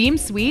Hotel's themed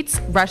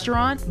suites,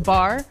 restaurant,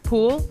 bar,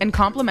 pool, and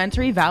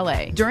complimentary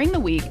valet. During the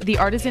week, the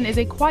Artisan is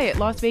a quiet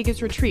Las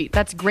Vegas retreat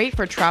that's great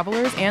for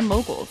travelers and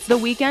locals. The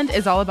weekend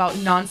is all about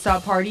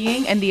nonstop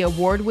partying and the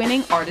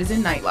award-winning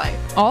Artisan nightlife.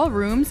 All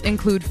rooms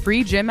include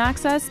free gym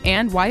access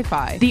and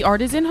Wi-Fi. The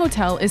Artisan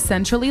Hotel is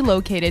centrally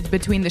located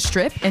between the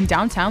Strip and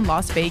downtown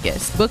Las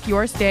Vegas. Book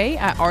your stay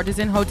at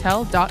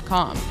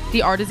artisanhotel.com.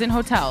 The Artisan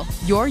Hotel,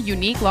 your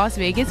unique Las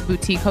Vegas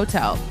boutique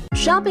hotel.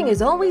 Shopping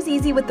is always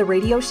easy with the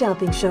Radio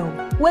Shopping Show.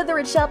 Whether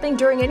it's shopping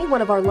during any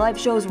one of our live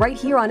shows right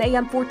here on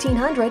AM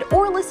 1400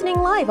 or listening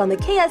live on the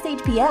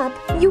KSHP app,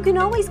 you can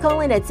always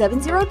call in at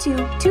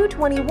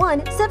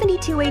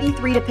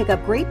 702-221-7283 to pick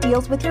up great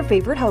deals with your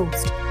favorite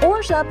host.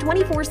 Or shop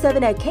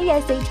 24/7 at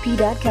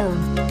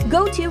kshp.com.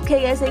 Go to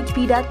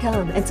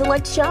kshp.com and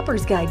select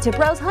Shopper's Guide to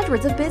browse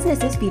hundreds of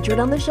businesses featured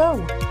on the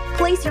show.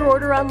 Place your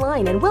order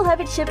online and we'll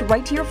have it shipped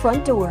right to your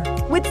front door.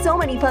 With so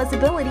many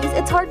possibilities,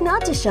 it's hard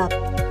not to shop.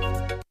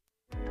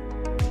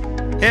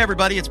 Hey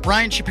everybody, it's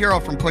Brian Shapiro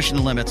from Pushing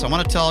the Limits. I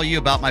want to tell you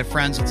about my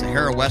friends at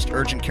Sahara West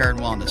Urgent Care and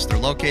Wellness. They're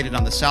located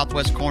on the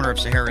southwest corner of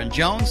Sahara and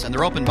Jones, and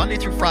they're open Monday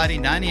through Friday,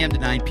 9 a.m. to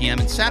 9 p.m.,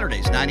 and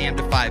Saturdays, 9 a.m.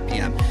 to 5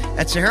 p.m.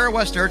 At Sahara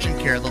West Urgent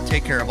Care, they'll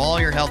take care of all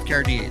your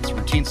healthcare needs,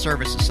 routine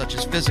services such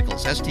as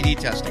physicals, STD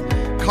testing,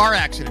 car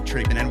accident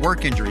treatment, and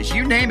work injuries.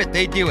 You name it,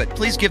 they do it.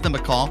 Please give them a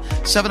call,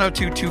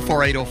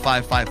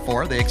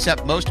 702-248-0554. They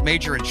accept most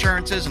major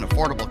insurances and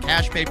affordable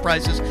cash pay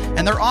prices,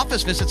 and their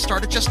office visits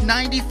start at just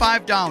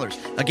 $95.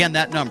 Again,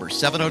 that number,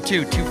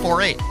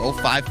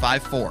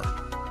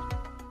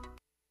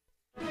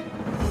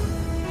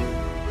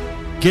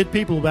 702-248-0554. Get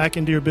people back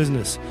into your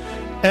business.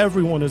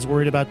 Everyone is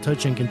worried about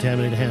touching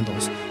contaminated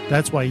handles.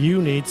 That's why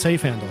you need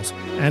Safe Handles,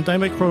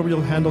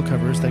 antimicrobial handle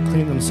covers that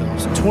clean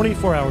themselves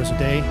 24 hours a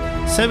day,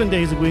 7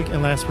 days a week,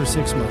 and last for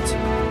 6 months.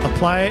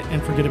 Apply it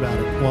and forget about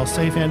it, while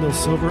Safe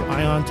Handles Silver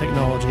Ion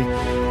technology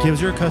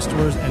gives your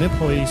customers and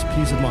employees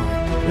peace of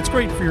mind. It's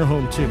great for your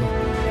home, too.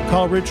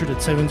 Call Richard at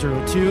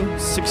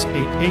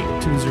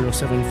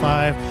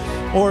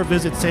 702-688-2075 or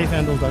visit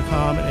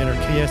safehandles.com and enter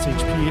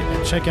KSHP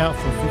at checkout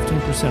for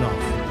 15%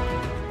 off.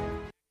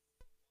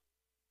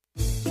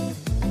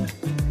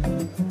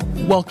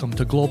 Welcome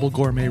to Global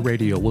Gourmet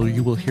Radio, where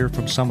you will hear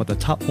from some of the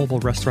top mobile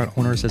restaurant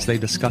owners as they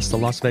discuss the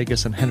Las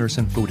Vegas and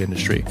Henderson food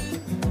industry.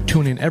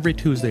 Tune in every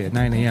Tuesday at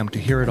 9 a.m. to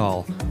hear it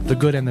all, the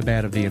good and the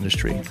bad of the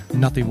industry.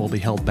 Nothing will be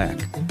held back.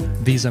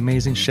 These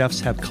amazing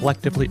chefs have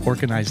collectively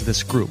organized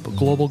this group,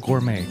 Global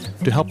Gourmet,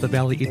 to help the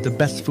Valley eat the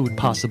best food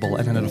possible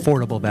at an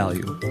affordable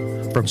value.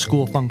 From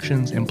school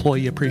functions,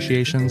 employee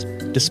appreciations,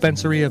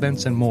 dispensary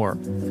events, and more,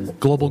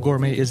 Global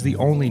Gourmet is the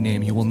only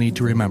name you will need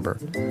to remember.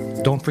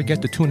 Don't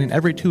forget to tune in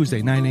every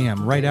Tuesday, 9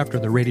 a.m., right after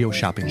the radio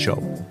shopping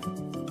show.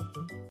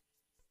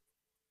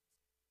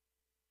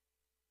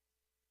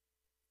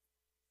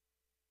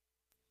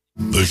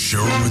 The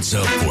showroom at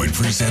South Point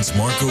presents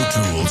Mark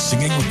O'Toole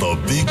singing with the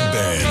big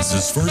bands.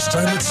 His first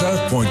time at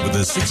South Point with a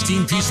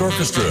 16-piece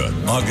orchestra,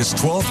 August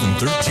 12th and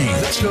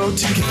 13th. Let's go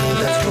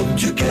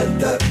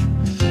together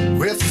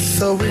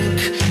with a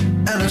wink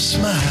and a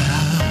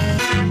smile.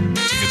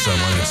 Tickets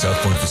online at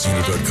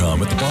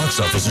southpointcasino.com, at the box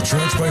office, or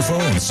charged by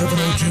phone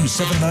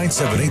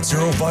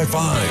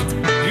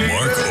 702-797-8055.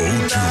 Mark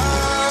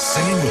O'Toole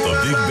singing with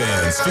the big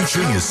bands,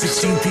 featuring his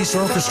 16-piece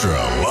orchestra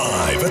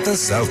live at the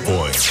South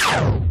Point.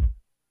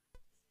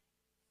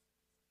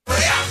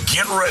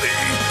 Get ready,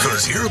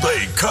 because here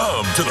they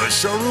come to the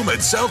showroom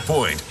at South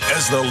Point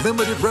as the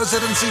limited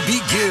residency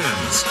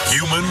begins.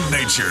 Human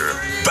Nature,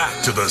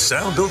 back to the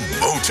sound of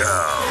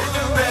Motown.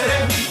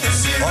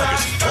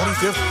 August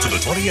 25th to the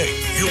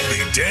 28th, you'll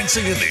be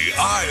dancing in the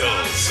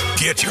aisles.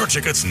 Get your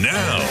tickets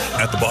now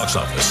at the box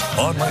office,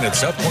 online at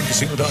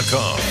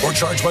southpointcasino.com, or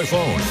charge by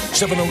phone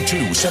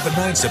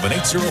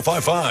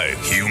 702-797-8055.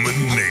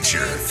 Human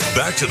Nature,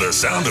 back to the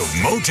sound of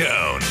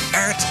Motown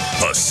at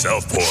the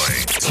South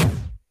Point.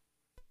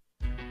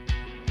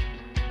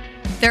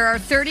 There are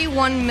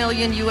 31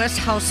 million U.S.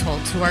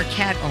 households who are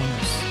cat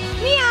owners.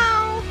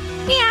 Meow,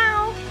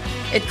 meow.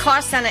 It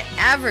costs on an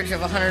average of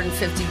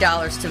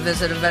 $150 to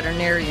visit a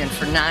veterinarian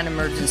for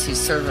non-emergency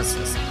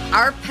services.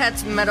 Our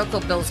pets' medical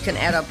bills can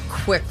add up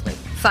quickly.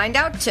 Find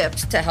out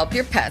tips to help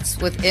your pets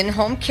with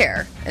in-home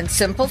care and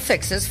simple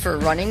fixes for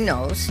running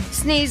nose,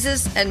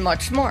 sneezes, and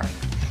much more.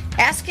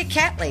 Ask a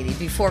cat lady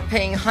before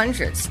paying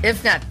hundreds,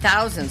 if not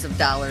thousands of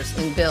dollars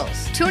in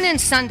bills. Tune in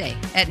Sunday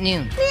at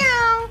noon.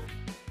 Meow.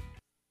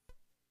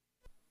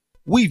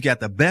 We've got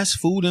the best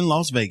food in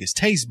Las Vegas.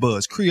 Taste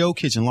Buds Creole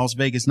Kitchen, Las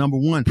Vegas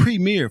 #1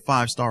 premier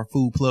 5-star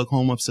food plug,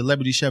 home of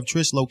celebrity chef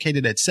Trish,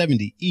 located at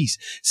 70 East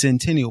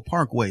Centennial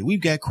Parkway.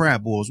 We've got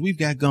crab boils, we've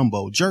got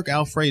gumbo, jerk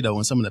Alfredo,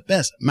 and some of the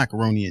best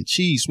macaroni and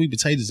cheese, sweet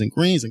potatoes and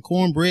greens, and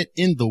cornbread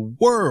in the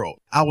world.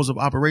 Hours of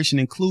operation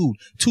include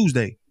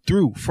Tuesday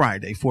through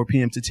Friday, 4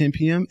 p.m. to 10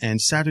 p.m., and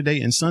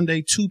Saturday and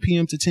Sunday, 2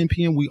 p.m. to 10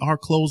 p.m. We are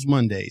closed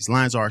Mondays.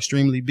 Lines are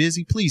extremely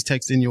busy. Please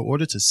text in your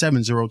order to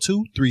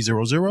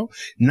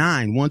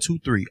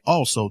 702-300-9123.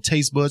 Also,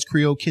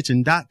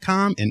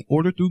 TasteBudsCreoleKitchen.com and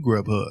order through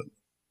Grubhub.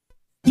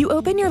 You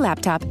open your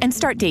laptop and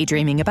start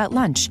daydreaming about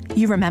lunch.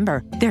 You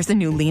remember, there's a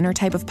new leaner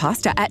type of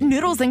pasta at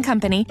Noodles &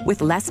 Company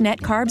with less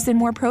net carbs and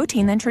more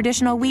protein than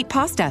traditional wheat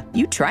pasta.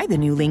 You try the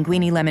new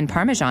Linguine Lemon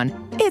Parmesan.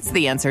 It's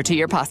the answer to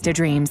your pasta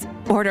dreams.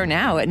 Order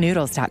now at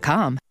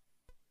noodles.com.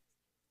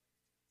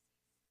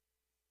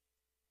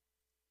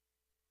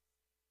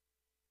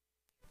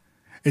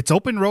 It's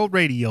Open Road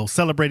Radio,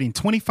 celebrating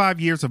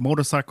 25 years of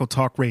motorcycle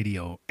talk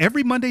radio.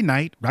 Every Monday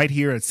night, right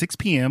here at 6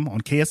 p.m.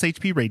 on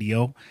KSHP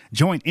Radio,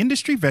 join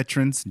industry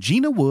veterans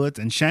Gina Woods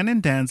and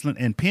Shannon Danslin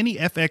and Penny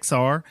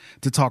FXR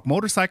to talk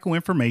motorcycle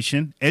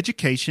information,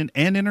 education,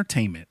 and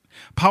entertainment.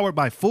 Powered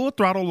by Full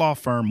Throttle Law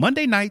Firm,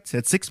 Monday nights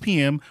at 6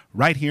 p.m.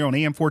 right here on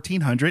AM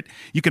 1400.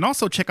 You can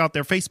also check out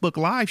their Facebook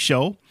Live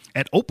show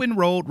at Open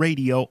Road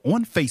Radio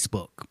on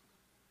Facebook.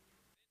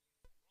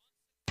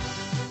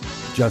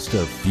 Just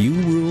a few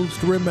rules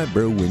to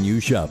remember when you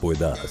shop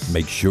with us.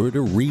 Make sure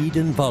to read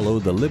and follow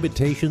the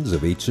limitations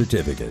of each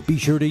certificate. Be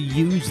sure to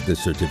use the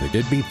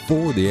certificate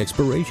before the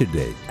expiration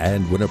date.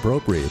 And when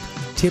appropriate,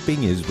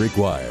 tipping is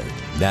required.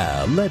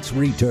 Now, let's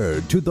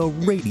return to the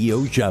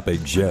Radio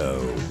Shopping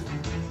Show.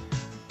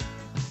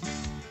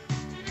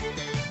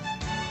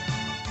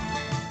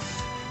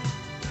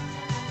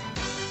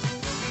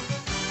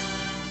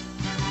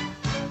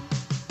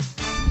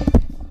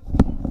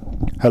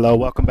 Hello,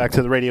 welcome back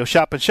to the Radio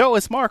Shopping Show.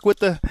 It's Mark with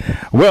the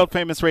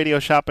world-famous Radio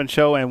Shopping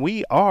Show, and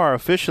we are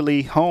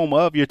officially home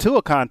of your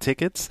Tuacahn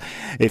tickets.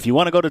 If you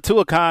want to go to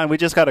Tuacahn, we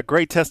just got a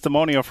great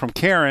testimonial from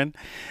Karen.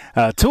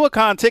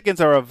 Tuacahn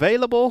tickets are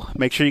available.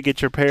 Make sure you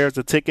get your pairs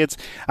of tickets.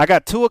 I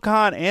got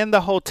Tuacahn and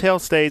the hotel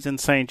stays in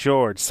St.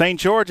 George. St.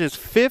 George is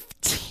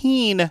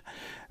 $15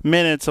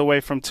 minutes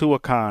away from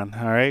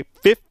Tuacahn. All right,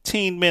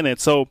 15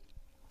 minutes. So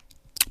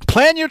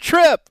plan your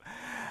trip.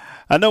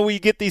 I know we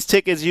get these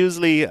tickets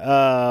usually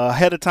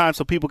ahead of time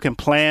so people can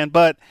plan,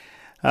 but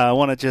I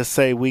want to just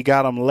say we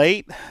got them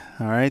late.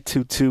 All right,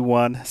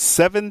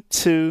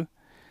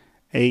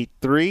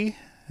 221-7283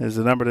 is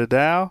the number to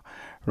dial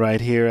right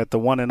here at the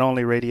one and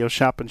only Radio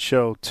Shopping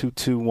Show,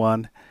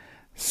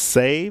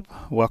 221-SAVE.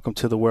 Welcome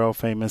to the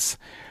world-famous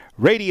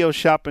Radio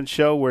Shopping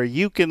Show where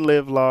you can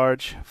live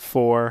large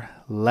for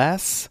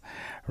less.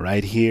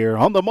 Right here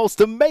on the most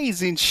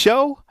amazing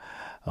show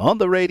on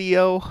the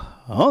radio,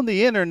 on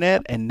the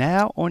internet, and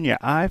now on your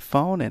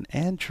iPhone and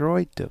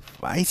Android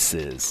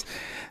devices.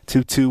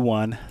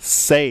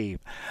 221-SAVE.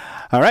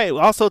 All right.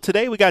 Also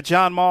today we got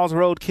John Mull's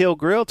Roadkill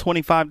Grill,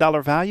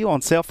 $25 value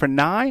on sale for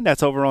 $9.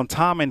 That's over on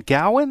Tom and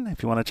Gowan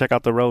if you want to check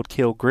out the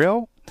Roadkill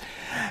Grill.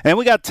 And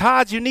we got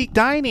Todd's Unique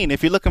Dining.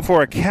 If you're looking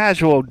for a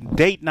casual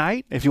date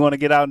night, if you want to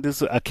get out and do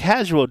a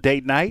casual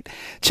date night,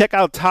 check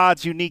out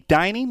Todd's Unique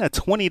Dining, a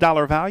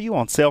 $20 value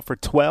on sale for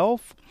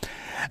 $12.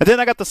 And then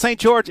I got the St.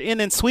 George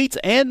Inn and Suites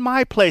and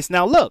My Place.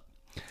 Now look,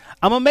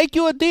 I'm going to make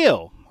you a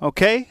deal,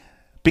 okay?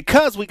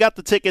 Because we got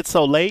the tickets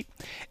so late.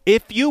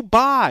 If you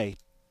buy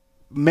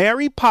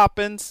Mary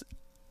Poppins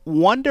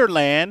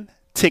Wonderland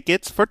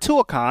tickets for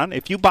Tuacahn,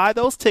 if you buy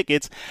those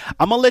tickets,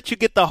 I'm going to let you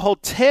get the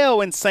hotel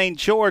in St.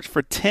 George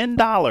for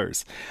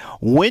 $10.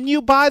 When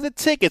you buy the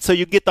ticket, so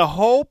you get the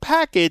whole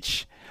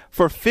package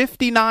for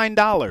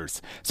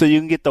 $59. So you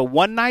can get the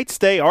one-night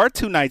stay or a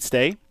two-night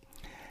stay,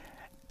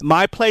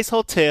 My Place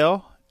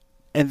Hotel,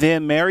 and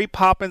then Mary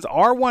Poppins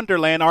or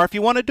Wonderland, or if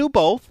you want to do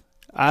both,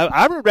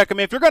 I would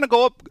recommend if you're going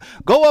to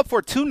go up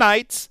for 2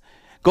 nights,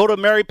 go to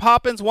Mary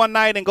Poppins one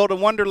night and go to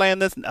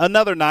Wonderland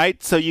another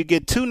night. So you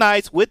get 2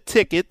 nights with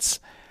tickets,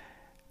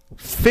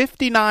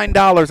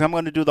 $59. I'm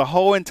going to do the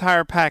whole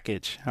entire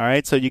package. All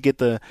right. So you get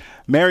the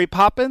Mary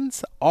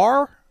Poppins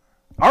or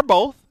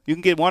both. You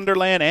can get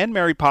Wonderland and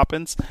Mary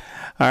Poppins.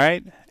 All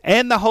right.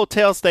 And the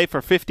hotel stay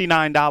for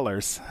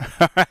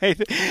 $59. All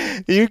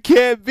right. You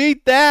can't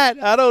beat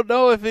that. I don't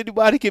know if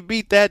anybody can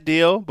beat that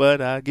deal,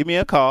 but give me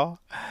a call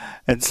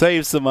and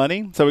save some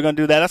money. So we're going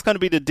to do that. That's going to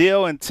be the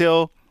deal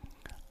until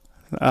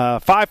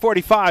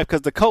 5:45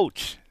 because the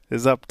coach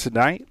is up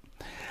tonight.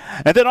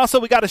 And then also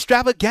we got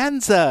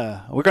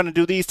Extravaganza. We're going to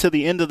do these to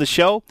the end of the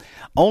show.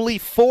 Only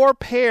 4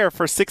 pair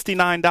for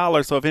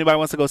 $69. So if anybody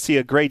wants to go see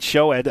a great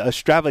show at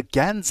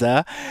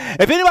Extravaganza,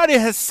 if anybody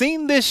has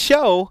seen this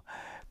show,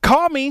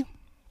 call me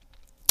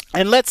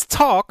and let's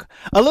talk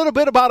a little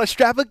bit about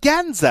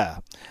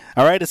Extravaganza.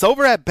 All right, it's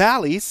over at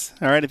Bally's.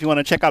 All right, if you want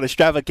to check out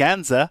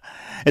Extravaganza,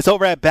 it's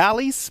over at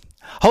Bally's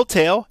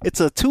Hotel. It's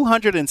a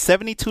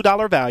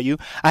 $272 value.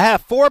 I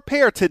have 4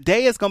 pair.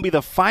 Today is going to be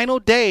the final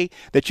day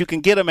that you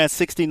can get them at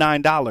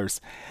 $69.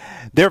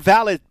 They're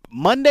valid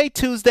Monday,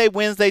 Tuesday,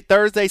 Wednesday,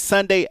 Thursday,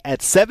 Sunday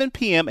at 7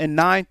 p.m. and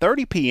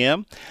 9:30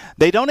 p.m.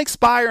 They don't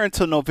expire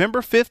until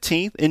November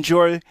 15th.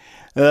 Enjoy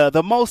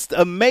the most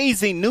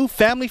amazing new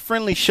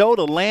family-friendly show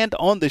to land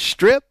on the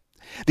Strip.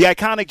 The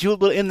iconic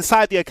Jubilee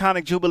inside the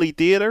iconic Jubilee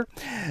Theater.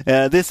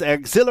 This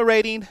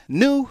exhilarating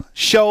new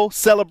show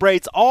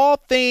celebrates all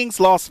things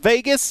Las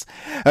Vegas,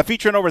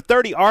 featuring over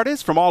 30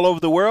 artists from all over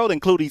the world,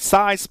 including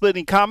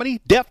side-splitting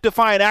comedy,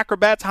 death-defying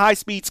acrobats,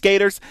 high-speed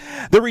skaters,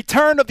 the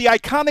return of the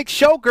iconic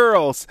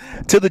showgirls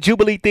to the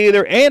Jubilee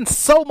Theater, and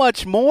so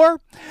much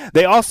more.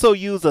 They also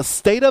use a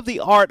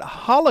state-of-the-art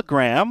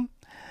hologram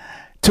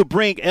to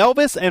bring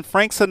Elvis and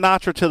Frank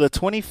Sinatra to the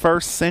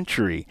 21st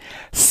century.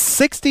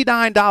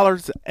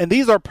 $69, and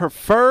these are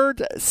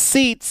preferred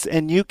seats,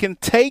 and you can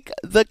take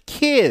the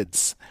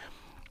kids.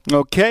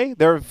 Okay,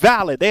 they're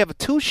valid. They have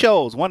 2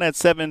 shows, one at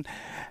 7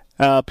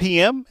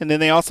 p.m., and then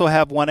they also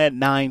have one at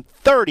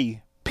 9:30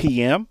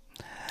 p.m.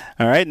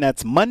 All right, and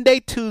that's Monday,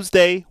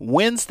 Tuesday,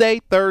 Wednesday,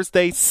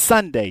 Thursday,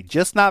 Sunday,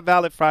 just not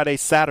valid Friday,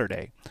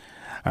 Saturday.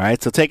 All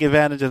right, so take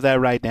advantage of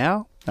that right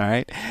now. All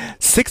right,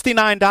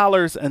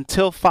 $69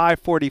 until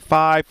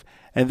 5:45,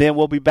 and then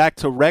we'll be back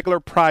to regular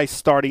price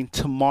starting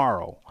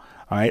tomorrow.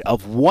 All right,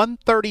 of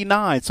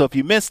 $139. So if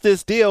you missed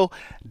this deal,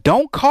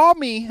 don't call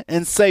me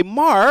and say,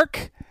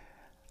 Mark,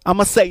 I'm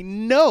gonna say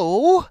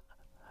no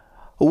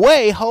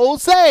way,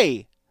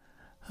 Jose.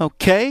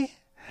 Okay,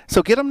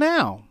 so get them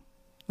now.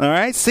 All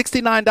right,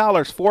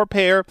 $69, 4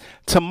 pair.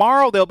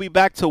 Tomorrow they'll be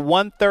back to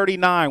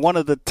 $139. One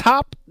of the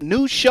top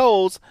new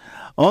shows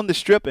on the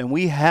Strip, and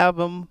we have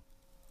them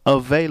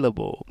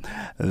available.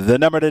 The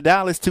number to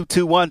dial is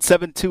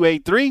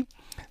 221-7283,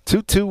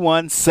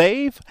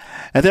 221-SAVE.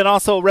 And then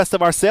also rest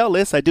of our sale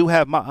list, I do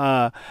have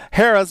my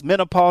Harrah's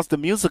Menopause the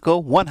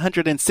Musical,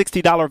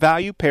 $160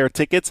 value, pair of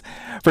tickets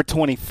for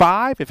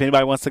 $25. If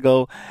anybody wants to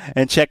go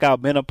and check out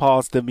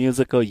Menopause the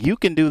Musical, you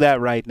can do that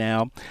right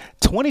now.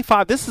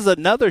 $25. This is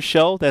another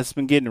show that's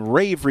been getting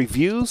rave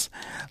reviews.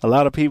 A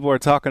lot of people are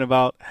talking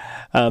about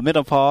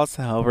Menopause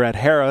over at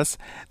Harrah's.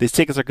 These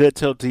tickets are good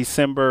till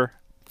December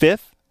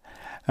 5th.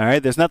 All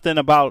right, there's nothing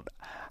about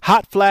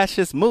hot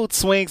flashes, mood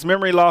swings,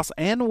 memory loss,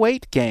 and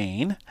weight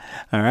gain.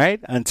 All right.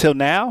 Until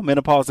now,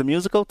 Menopause the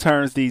Musical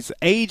turns these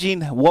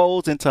aging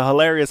woes into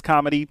hilarious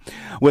comedy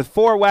with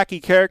 4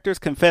 wacky characters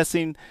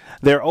confessing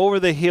their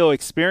over-the-hill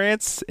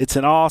experience. It's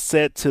an all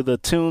set to the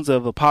tunes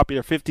of the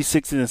popular 50s,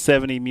 60s,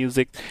 and 70s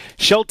music.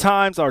 Show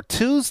times are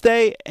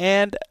Tuesday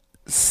and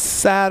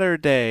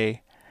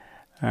Saturday.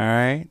 All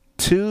right.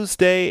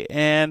 Tuesday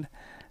and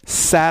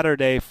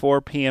Saturday,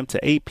 4 p.m. to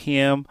 8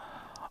 p.m.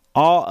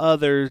 All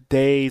other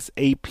days,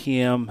 8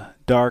 p.m.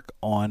 dark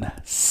on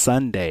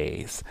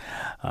Sundays.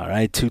 All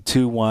right,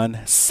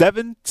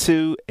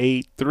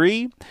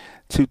 221-7283,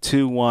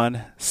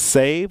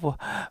 221-SAVE.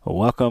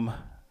 Welcome.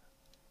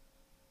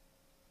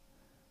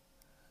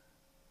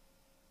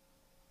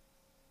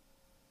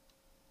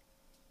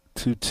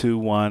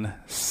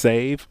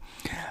 (221-SAVE).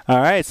 All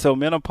right, so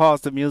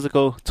Menopause the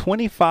Musical,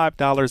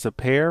 $25 a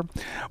pair.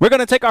 We're going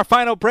to take our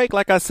final break.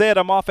 Like I said,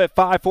 I'm off at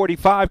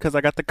 5:45 because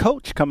I got the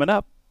coach coming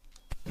up.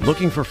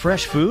 Looking for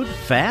fresh food?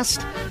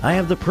 Fast? I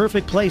have the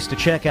perfect place to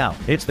check out.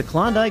 It's the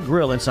Klondike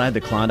Grill inside the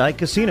Klondike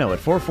Casino at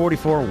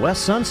 444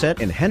 West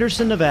Sunset in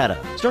Henderson,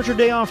 Nevada. Start your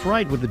day off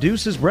right with the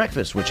Deuce's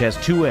Breakfast, which has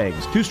 2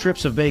 eggs, 2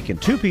 strips of bacon,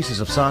 2 pieces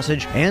of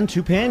sausage, and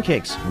 2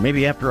 pancakes. Or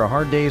maybe after a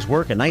hard day's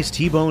work, a nice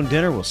T-bone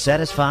dinner will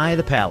satisfy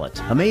the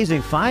palate.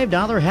 Amazing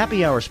 $5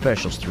 happy hour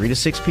specials, 3 to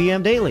 6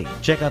 p.m. daily.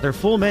 Check out their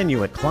full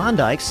menu at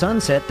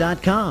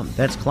KlondikeSunset.com.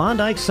 That's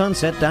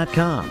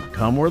KlondikeSunset.com.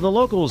 Come where the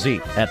locals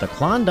eat at the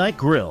Klondike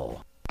Grill.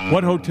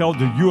 What hotel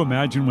do you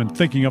imagine when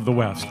thinking of the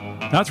West?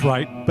 That's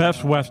right,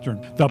 Best Western.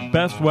 The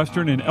Best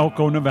Western in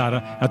Elko,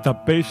 Nevada, at the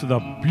base of the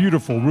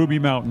beautiful Ruby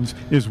Mountains,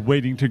 is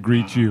waiting to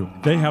greet you.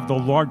 They have the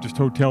largest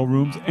hotel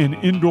rooms and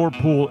indoor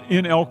pool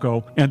in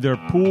Elko, and their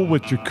pool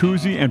with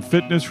jacuzzi and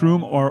fitness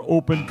room are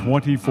open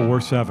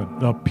 24/7.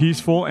 The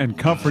peaceful and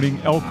comforting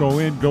Elko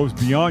Inn goes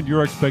beyond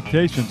your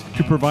expectations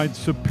to provide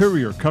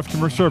superior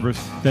customer service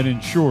that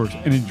ensures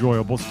an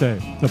enjoyable stay.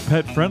 The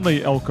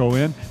pet-friendly Elko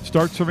Inn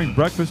starts serving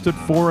breakfast at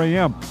 4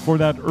 a.m. for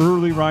that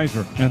early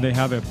riser, and they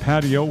have a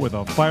patio with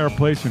a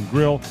fireplace and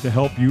grill to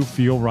help you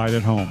feel right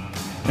at home.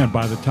 And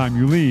by the time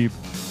you leave,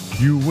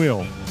 you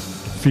will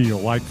feel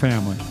like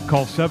family.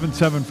 Call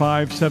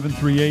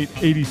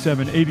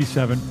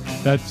 775-738-8787.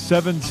 That's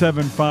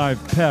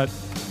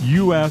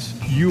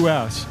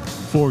 775-PET-US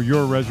for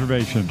your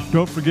reservation.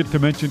 Don't forget to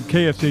mention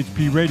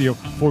KSHP Radio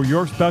for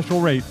your special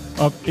rate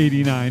of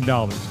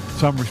 $89.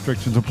 Some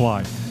restrictions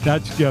apply.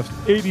 That's just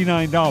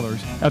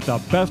 $89 at the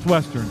Best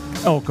Western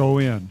Elko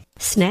Inn.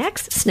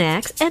 Snacks,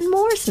 snacks, and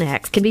more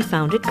snacks can be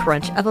found at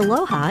Crunch of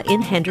Aloha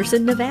in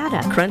Henderson,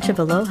 Nevada. Crunch of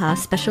Aloha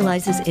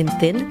specializes in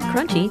thin,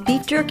 crunchy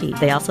beef jerky.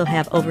 They also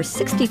have over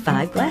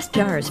 65 glass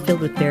jars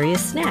filled with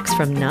various snacks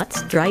from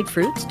nuts, dried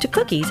fruits, to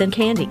cookies and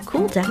candy.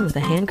 Cool down with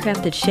a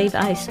handcrafted shave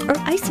ice or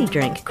icy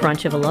drink.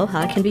 Crunch of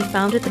Aloha can be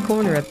found at the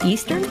corner of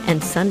Eastern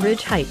and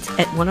Sunridge Heights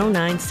at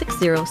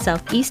 10960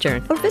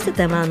 Southeastern, or visit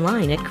them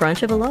online at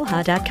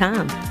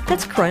crunchofaloha.com.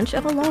 That's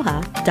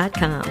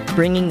crunchofaloha.com,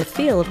 bringing the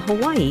feel of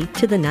Hawaii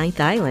to the Ninth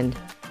Island.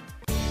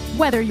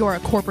 Whether you're a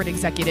corporate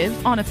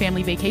executive, on a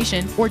family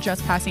vacation, or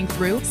just passing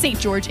through, St.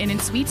 George Inn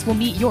 & Suites will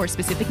meet your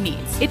specific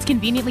needs. It's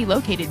conveniently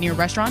located near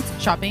restaurants,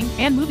 shopping,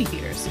 and movie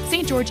theaters.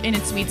 St. George Inn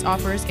 & Suites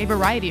offers a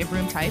variety of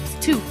room types,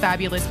 2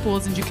 fabulous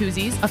pools and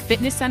jacuzzis, a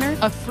fitness center,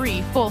 a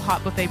free full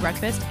hot buffet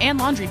breakfast, and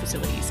laundry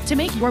facilities. To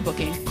make your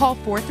booking, call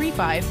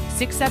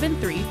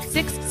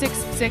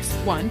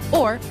 435-673-6661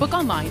 or book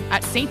online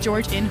at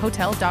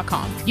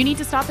stgeorgeinnhotel.com. You need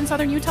to stop in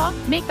Southern Utah?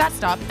 Make that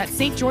stop at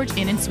St. George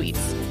Inn &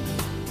 Suites.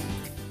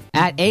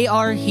 At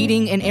AR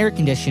Heating and Air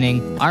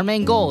Conditioning, our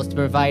main goal is to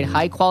provide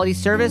high-quality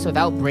service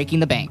without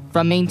breaking the bank.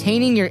 From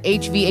maintaining your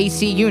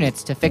HVAC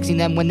units to fixing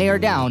them when they are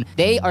down,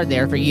 they are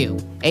there for you.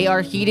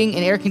 AR Heating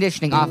and Air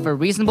Conditioning offer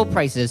reasonable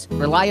prices,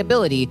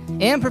 reliability,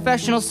 and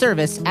professional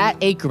service at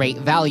a great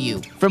value.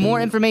 For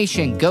more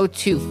information, go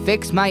to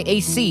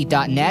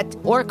fixmyac.net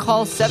or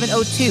call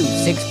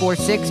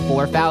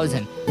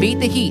 702-646-4000. Beat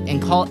the heat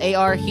and call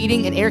AR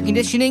Heating and Air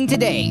Conditioning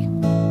today.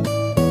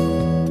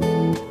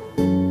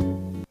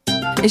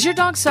 Is your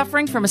dog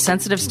suffering from a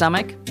sensitive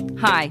stomach?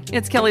 Hi,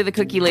 it's Kelly the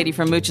Cookie Lady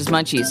from Mooch's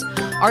Munchies.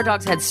 Our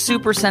dogs had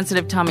super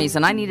sensitive tummies,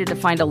 and I needed to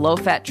find a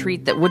low-fat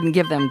treat that wouldn't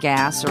give them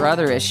gas or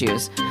other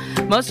issues.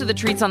 Most of the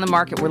treats on the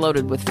market were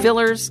loaded with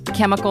fillers,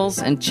 chemicals,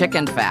 and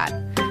chicken fat.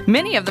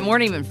 Many of them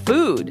weren't even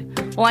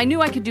food. Well, I knew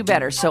I could do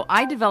better, so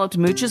I developed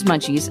Mooch's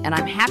Munchies, and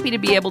I'm happy to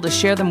be able to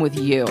share them with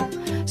you.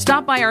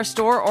 Stop by our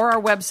store or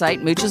our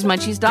website,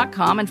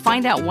 moochesmunchies.com, and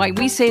find out why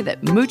we say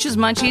that Mooch's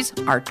Munchies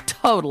are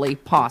totally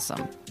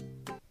pawsome.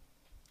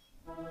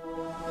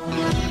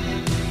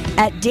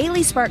 At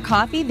Daily Spark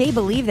Coffee, they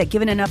believe that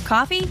given enough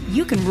coffee,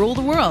 you can rule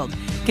the world.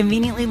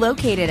 Conveniently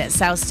located at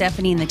South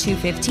Stephanie in the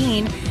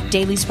 215,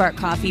 Daily Spark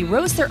Coffee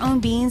roasts their own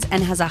beans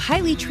and has a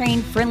highly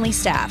trained, friendly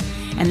staff.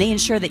 And they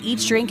ensure that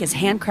each drink is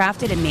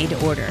handcrafted and made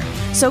to order.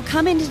 So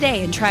come in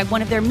today and try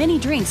one of their many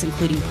drinks,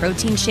 including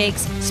protein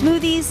shakes,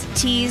 smoothies,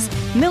 teas,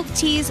 milk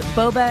teas,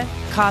 boba,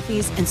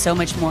 coffees, and so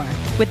much more.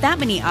 With that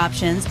many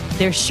options,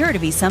 there's sure to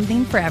be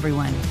something for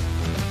everyone.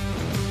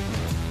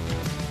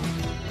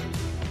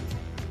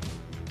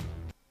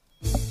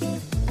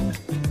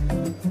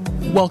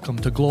 Welcome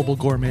to Global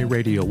Gourmet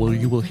Radio, where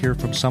you will hear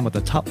from some of the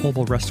top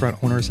mobile restaurant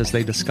owners as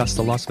they discuss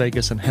the Las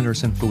Vegas and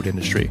Henderson food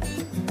industry.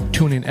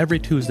 Tune in every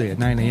Tuesday at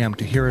 9 a.m.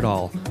 to hear it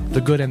all,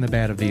 the good and the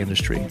bad of the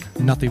industry.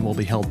 Nothing will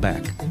be held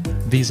back.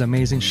 These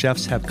amazing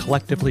chefs have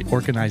collectively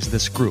organized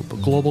this group,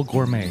 Global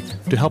Gourmet,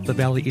 to help the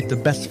Valley eat the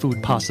best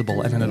food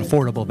possible at an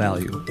affordable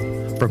value.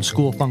 From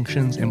school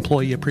functions,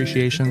 employee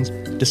appreciations,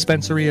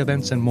 dispensary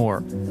events, and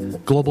more,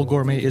 Global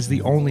Gourmet is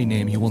the only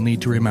name you will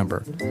need to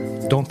remember.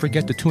 Don't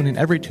forget to tune in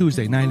every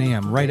Tuesday, 9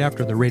 a.m., right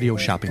after the radio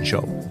shopping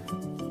show.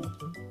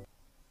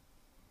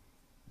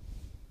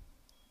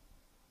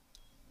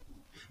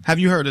 Have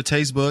you heard of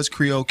Taste Buds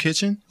Creole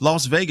Kitchen?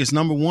 Las Vegas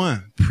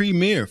 #1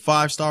 premier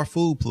 5-star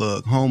food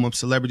plug, home of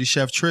celebrity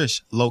chef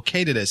Trish,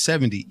 located at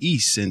 70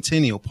 East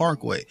Centennial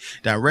Parkway,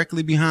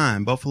 directly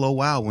behind Buffalo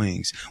Wild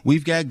Wings.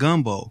 We've got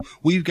gumbo,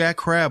 we've got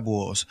crab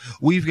balls,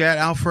 we've got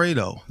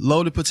Alfredo,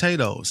 loaded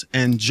potatoes,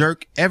 and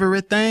jerk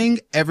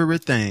everything.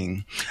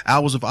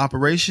 Hours of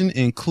operation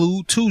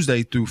include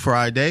Tuesday through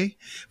Friday,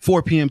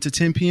 4 p.m. to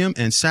 10 p.m.,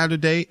 and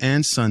Saturday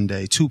and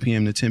Sunday, 2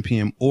 p.m. to 10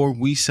 p.m., or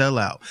we sell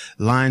out.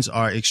 Lines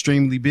are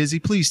extremely busy.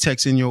 Please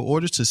text in your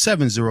orders to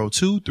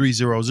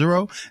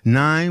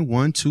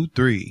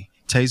 702-300-9123.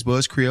 Taste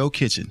Buds Creole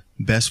Kitchen.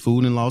 Best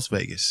food in Las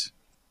Vegas.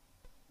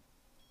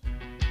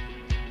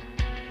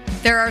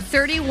 There are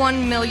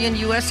 31 million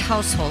U.S.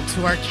 households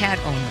who are cat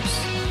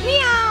owners.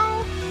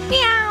 Meow,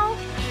 meow.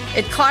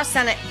 It costs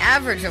on an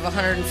average of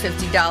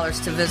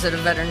 $150 to visit a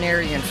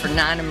veterinarian for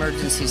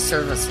non-emergency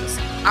services.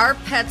 Our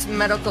pets'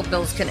 medical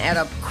bills can add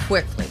up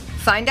quickly.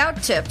 Find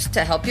out tips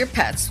to help your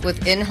pets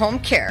with in-home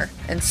care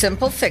and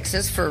simple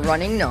fixes for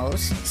running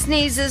nose,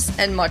 sneezes,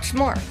 and much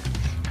more.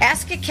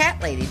 Ask a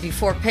cat lady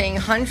before paying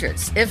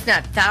hundreds, if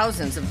not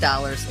thousands of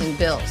dollars in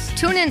bills.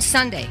 Tune in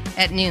Sunday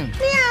at noon.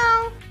 Meow.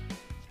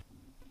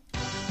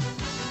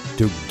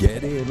 To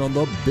get in on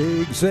the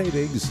big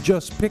savings,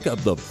 just pick up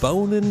the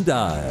phone and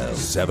dial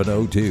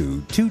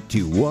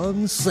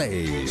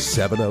 702-221-SAVE,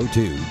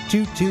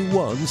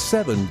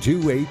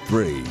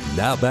 702-221-7283.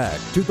 Now back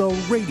to the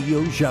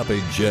Radio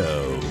Shopping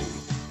Show.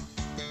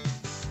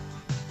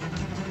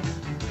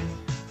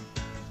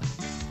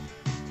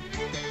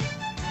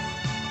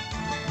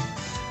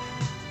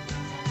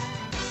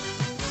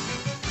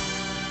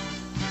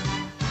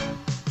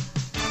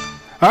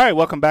 All right,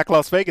 welcome back,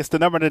 Las Vegas. The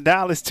number to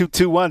dial is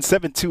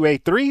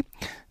 221-7283,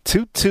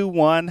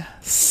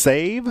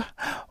 221-SAVE.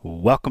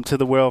 Welcome to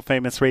the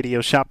world-famous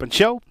Radio Shopping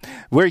Show,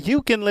 where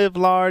you can live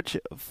large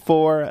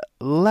for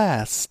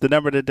less. The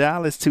number to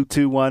dial is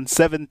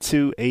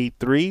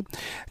 221-7283.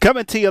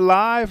 Coming to you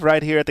live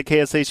right here at the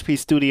KSHP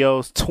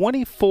Studios,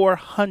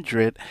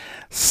 2400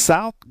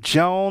 South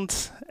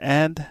Jones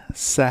and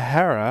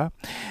Sahara.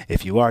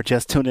 If you are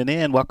just tuning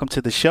in, welcome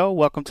to the show.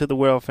 Welcome to the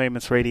world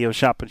famous Radio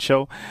Shopping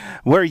Show,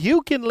 where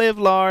you can live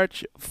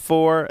large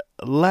for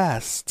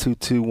less.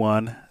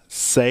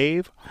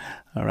 221-SAVE.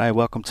 All right,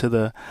 welcome to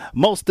the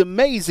most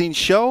amazing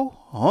show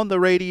on the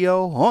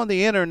radio, on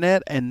the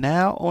internet, and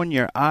now on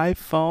your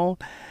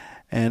iPhone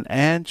and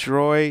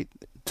Android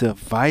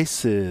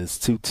devices.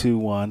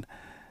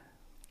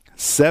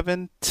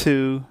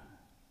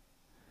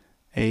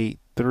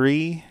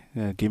 221-7283.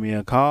 Give me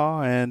a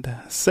call and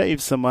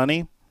save some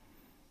money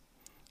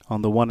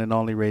on the one and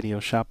only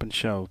Radio Shopping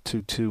Show.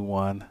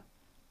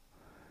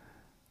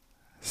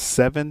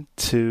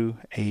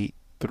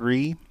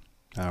 221-7283.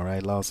 All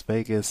right, Las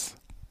Vegas.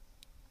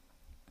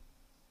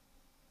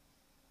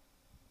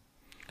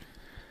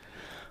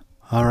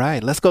 All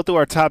right, let's go through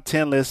our top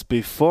 10 list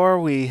before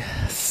we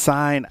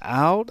sign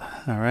out.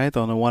 All right,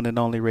 on the one and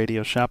only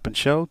Radio Shopping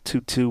Show.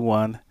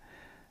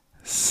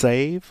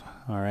 221-SAVE.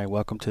 All right,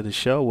 welcome to the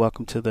show.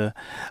 Welcome to the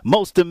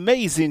most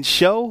amazing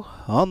show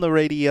on the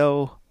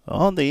radio,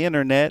 on the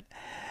internet,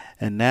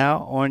 and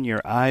now on your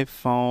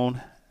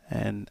iPhone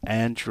and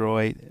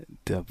Android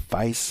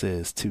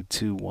devices.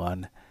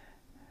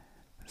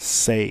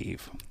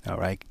 221-SAVE. All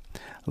right,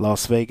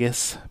 Las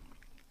Vegas.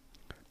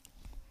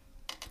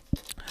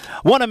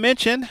 Want to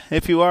mention,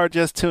 if you are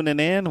just tuning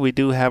in, we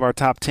do have our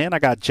top 10. I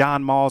got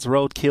John Mull's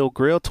Roadkill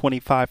Grill,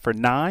 25 for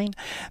 $9.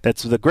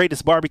 That's the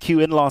greatest barbecue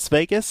in Las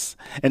Vegas,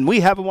 and we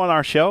have them on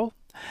our show.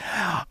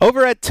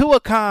 Over at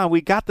Tuacahn,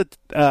 we got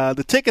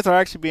the tickets are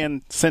actually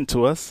being sent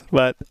to us,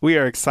 but we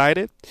are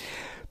excited.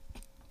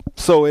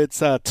 So it's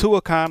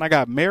Tuacahn. I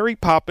got Mary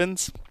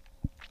Poppins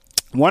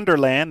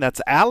Wonderland. That's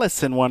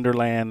Alice in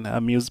Wonderland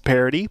music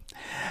parody.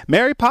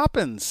 Mary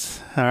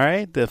Poppins, all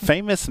right, the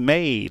famous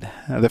maid,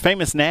 the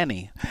famous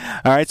nanny.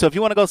 All right, so if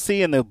you want to go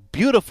see in the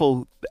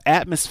beautiful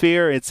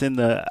atmosphere, it's in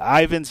the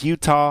Ivins,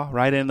 Utah,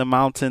 right in the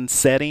mountain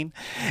setting.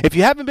 If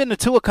you haven't been to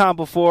Tuacahn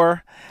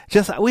before,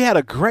 we had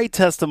a great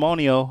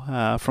testimonial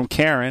from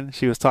Karen.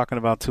 She was talking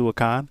about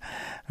Tuacahn.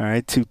 All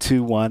right,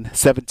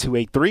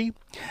 221-7283.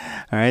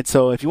 All right,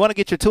 so if you want to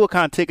get your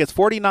Tuacahn tickets,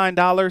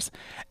 $49,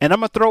 and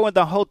I'm going to throw in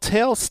the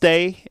hotel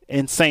stay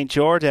in St.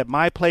 George at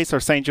my place or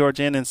St. George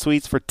Inn and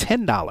Suites for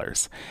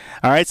 $10.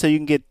 All right, so you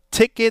can get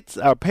tickets,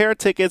 a pair of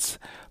tickets,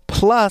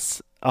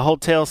 plus a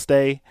hotel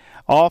stay,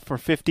 all for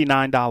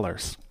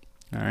 $59.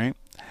 All right.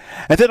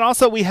 And then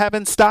also we have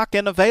in stock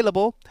and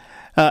available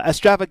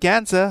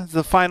Extravaganza,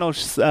 the final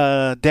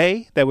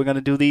day that we're going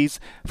to do these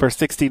for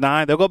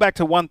 $69. They'll go back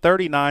to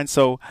 $139.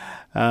 So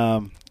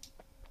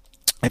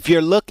if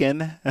you're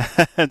looking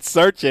and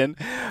searching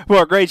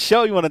for a great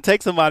show, you want to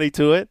take somebody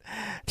to it,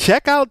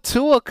 check out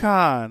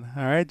Tuacahn.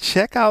 All right,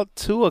 check out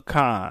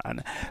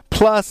Tuacahn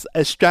plus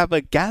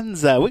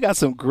Extravaganza. We got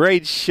some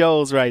great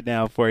shows right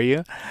now for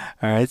you.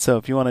 All right, so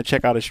if you want to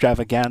check out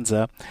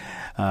Extravaganza,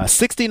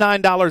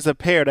 $69 a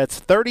pair.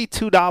 That's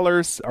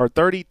 $32 or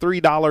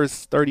 $33,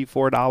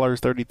 $34,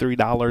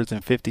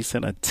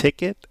 $33.50 a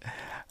ticket.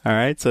 All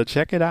right, so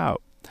check it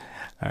out.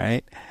 All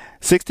right.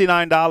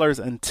 $69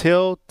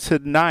 until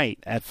tonight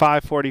at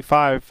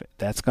 5:45.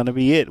 That's going to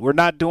be it. We're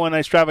not doing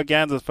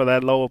extravaganzas for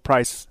that lower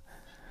price.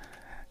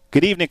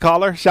 Good evening,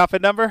 caller.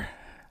 Shopping number?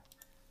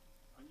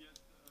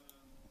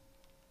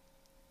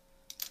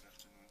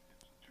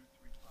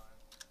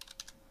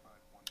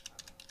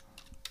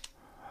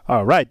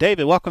 All right,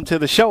 David, welcome to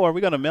the show. Are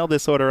we going to mail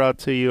this order out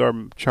to you or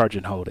charge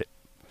and hold it?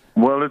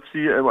 Well, let's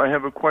see. I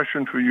have a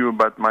question for you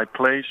about my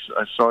place.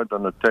 I saw it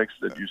on the text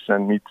that you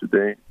sent me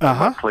today.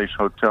 My place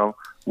hotel.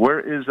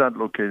 Where is that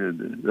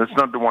located? That's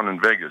not the one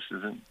in Vegas,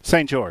 is it?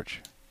 St.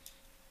 George.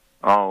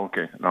 Oh,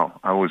 okay. No,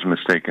 I was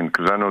mistaken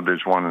because I know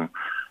there's one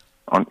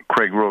on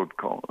Craig Road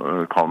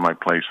called my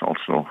place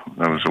also.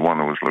 That was the one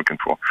I was looking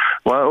for.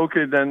 Well,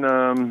 okay, then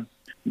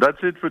that's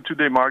it for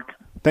today, Mark.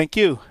 Thank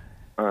you.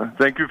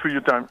 Thank you for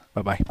your time.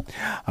 Bye-bye.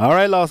 All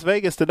right, Las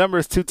Vegas, the number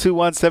is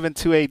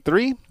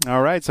 221-7283.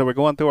 All right, so we're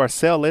going through our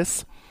sale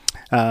list.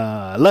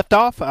 Left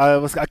off,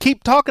 I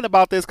keep talking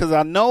about this because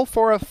I know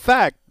for a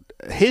fact,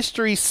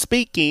 history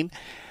speaking,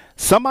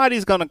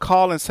 somebody's going to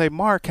call and say,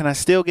 Mark, can I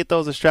still get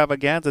those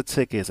extravaganza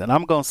tickets? And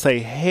I'm going to say,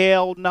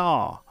 hell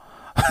no.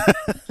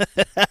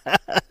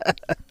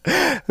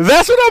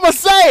 That's what I'm going to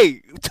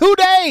say. 2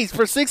 days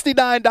for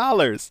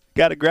 $69.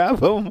 Got to grab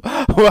them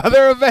while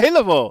they're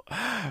available.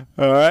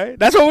 All right.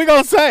 That's what we're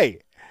going to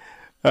say.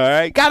 All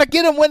right. Got to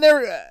get them when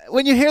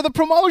you hear the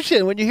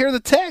promotion, when you hear the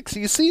text,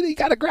 you see, you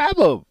got to grab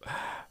them.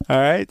 All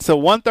right. So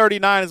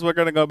 139 is what we're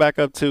going to go back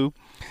up to.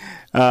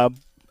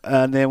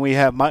 And then we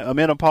have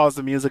Menopause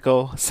the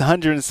Musical. It's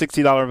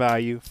 $160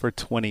 value for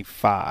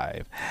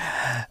 $25.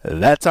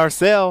 That's our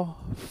sale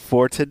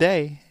for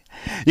today.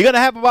 You're going to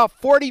have about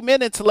 40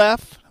 minutes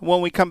left when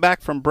we come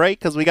back from break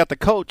because we got the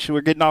coach. We're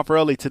getting off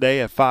early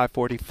today at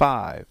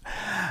 5:45.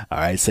 All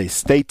right,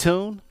 stay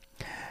tuned.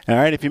 All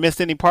right, if you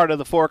missed any part of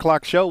the 4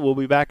 o'clock show, we'll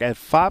be back at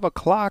 5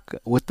 o'clock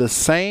with the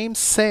same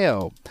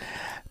sale.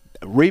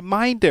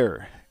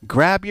 Reminder,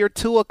 grab your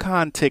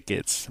Tuacahn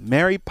tickets.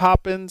 Mary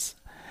Poppins,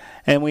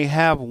 and we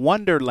have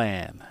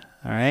Wonderland.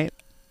 All right,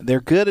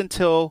 they're good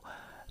until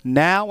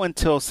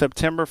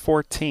September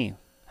 14th.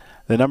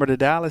 The number to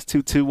dial is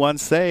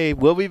 221-SAVE.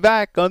 We'll be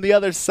back on the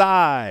other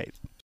side.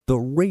 The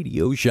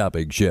Radio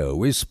Shopping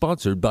Show is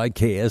sponsored by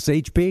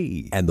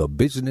KSHP and the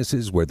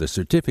businesses where the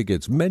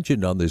certificates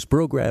mentioned on this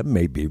program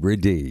may be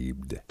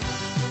redeemed.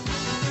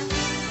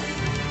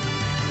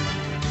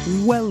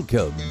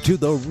 Welcome to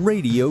the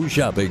Radio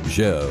Shopping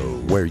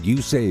Show, where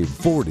you save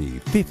 40,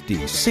 50,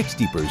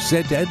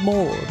 60% and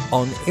more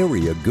on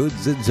area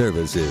goods and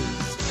services.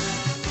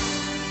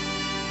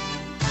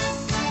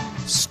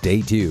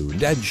 Stay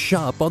tuned and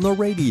shop on the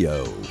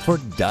radio for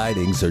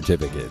dining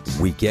certificates,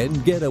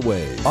 weekend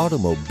getaway,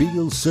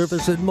 automobile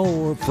service, and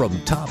more from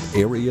top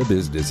area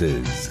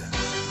businesses.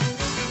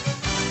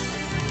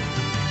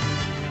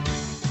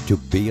 To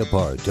be a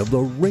part of the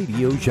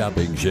Radio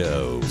Shopping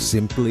Show,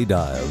 simply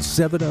dial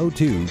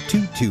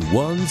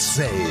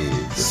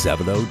 702-221-SAVE,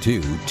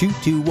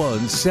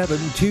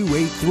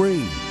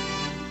 702-221-7283.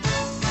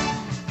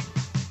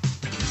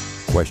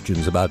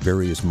 Questions about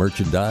various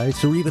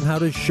merchandise or even how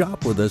to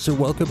shop with us are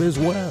welcome as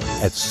well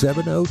at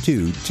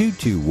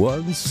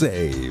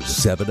 702-221-SAVE,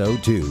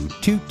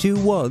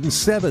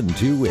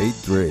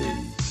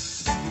 702-221-7283.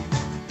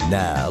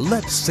 Now,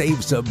 let's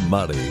save some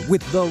money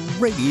with the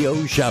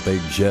Radio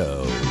Shopping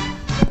Show.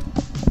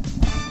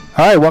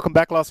 All right, welcome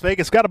back, Las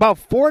Vegas. Got about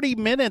 40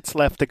 minutes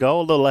left to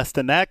go, a little less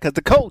than that, because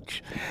the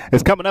coach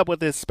is coming up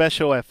with his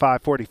special at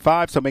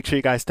 5:45, so make sure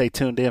you guys stay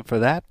tuned in for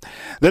that.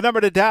 The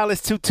number to dial is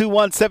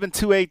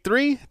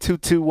 221-7283,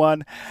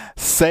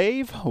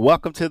 221-SAVE.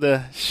 Welcome to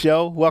the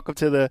show. Welcome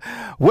to the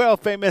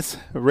world-famous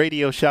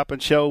Radio Shopping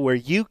Show, where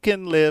you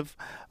can live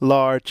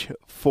large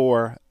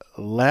for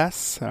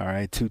less. All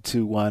right,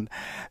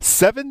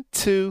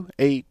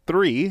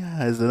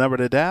 221-7283 is the number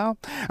to dial.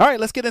 All right,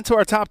 let's get into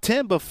our top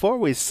 10 before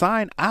we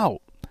sign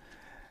out.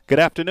 Good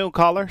afternoon,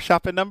 caller.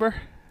 Shopping number?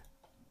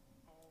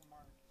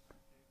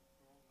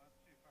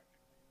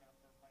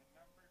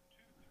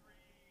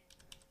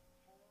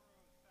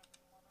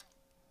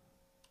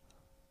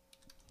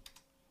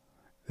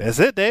 That's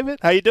it, David.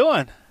 How you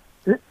doing?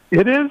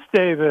 It is,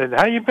 David.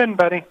 How you been,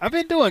 buddy? I've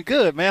been doing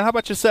good, man. How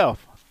about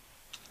yourself?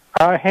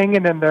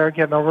 Hanging in there,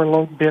 getting over a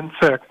little, being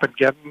sick, but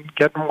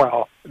getting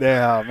well.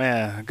 Yeah,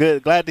 man.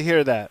 Good. Glad to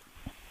hear that.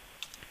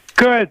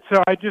 Good.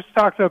 So I just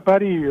talked to a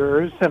buddy of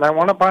yours, and I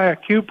want to buy a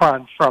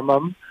coupon from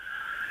him.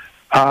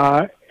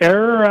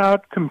 Air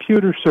Out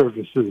Computer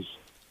Services.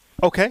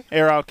 Okay,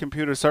 Air Out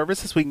Computer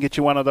Services. We can get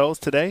you one of those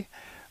today.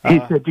 He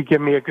said you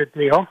give me a good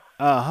deal.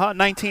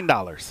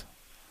 $19.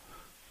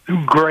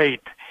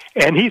 Great.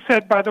 And he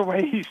said, by the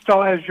way, he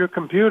still has your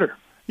computer.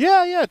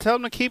 Yeah. Tell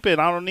him to keep it.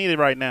 I don't need it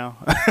right now.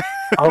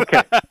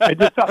 Okay. I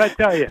just thought I'd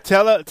tell you.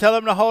 Tell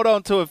him to hold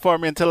on to it for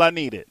me until I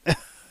need it.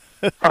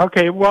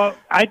 Okay. Well,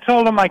 I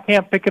told him I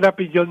can't pick it up.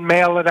 He'll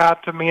mail it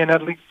out to me, and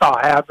at least I'll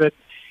have it.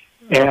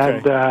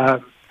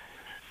 And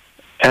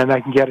and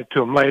I can get it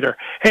to him later.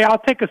 Hey, I'll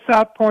take a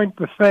South Point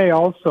buffet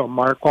also,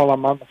 Mark, while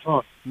I'm on the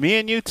phone. Me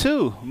and you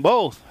too,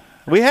 both.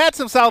 We had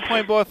some South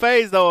Point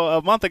buffets, though,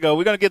 a month ago.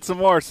 We're going to get some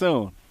more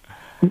soon.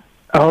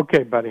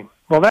 Okay, buddy.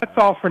 Well, that's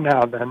all for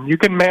now, then. You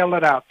can mail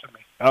it out to me.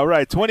 All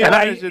right,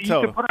 $20 is your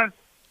total.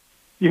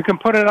 You can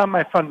put it on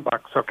my fun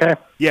bucks, okay?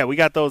 Yeah, we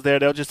got those there.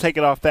 They'll just take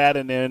it off that,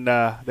 and then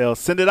they'll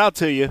send it out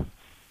to you.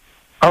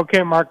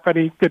 Okay, Mark,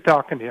 buddy. Good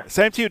talking to you.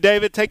 Same to you,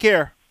 David. Take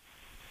care.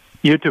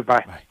 You too.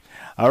 Bye.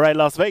 All right,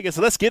 Las Vegas.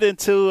 Let's get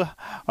into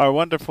our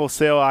wonderful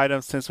sale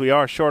items since we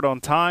are short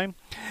on time.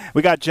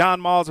 We got John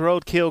Mall's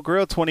Roadkill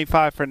Grill,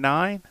 25 for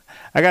 $9.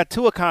 I got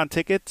Tuacahn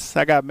tickets.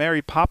 I got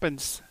Mary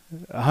Poppins,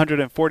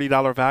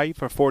 $140 value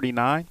for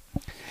 $49.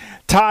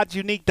 Todd's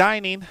Unique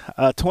Dining,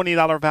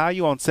 $20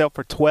 value on sale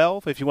for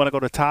 $12 if you want to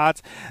go to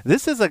Todd's.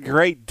 This is a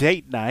great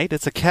date night.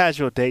 It's a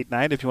casual date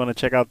night. If you want to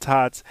check out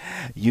Todd's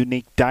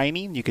Unique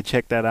Dining, you can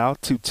check that out,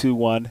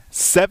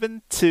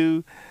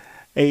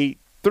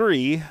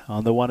 221-7283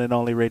 on the one and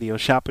only Radio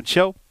Shopping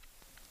Show,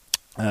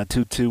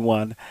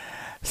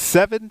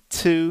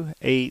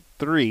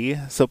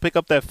 221-7283. So pick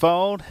up that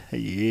phone.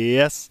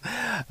 Yes,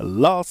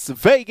 Las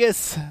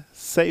Vegas.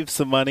 Save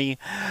some money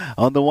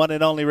on the one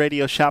and only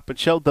Radio Shopping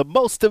Show, the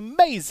most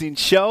amazing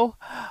show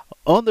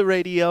on the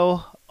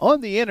radio,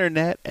 on the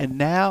internet, and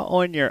now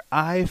on your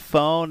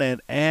iPhone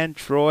and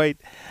Android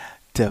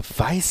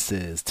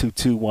devices.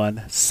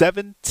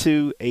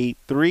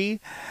 221-7283.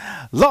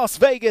 Las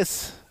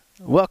Vegas.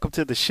 Welcome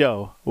to the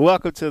show.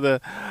 Welcome to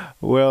the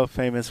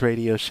world-famous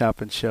Radio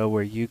Shopping Show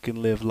where you can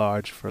live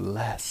large for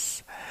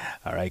less.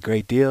 All right,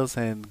 great deals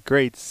and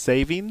great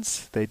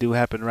savings. They do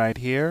happen right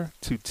here.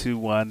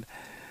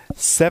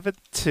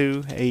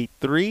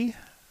 221-7283.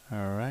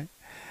 All right.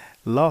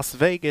 Las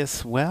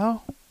Vegas,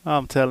 well,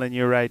 I'm telling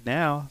you right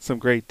now, some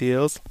great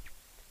deals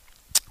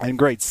and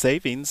great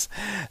savings.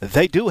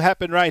 They do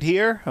happen right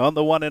here on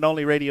the one and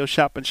only Radio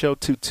Shopping Show,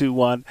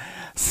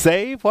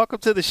 221-SAVE. Welcome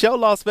to the show,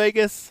 Las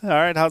Vegas. All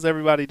right, how's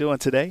everybody doing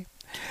today?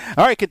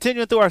 All right,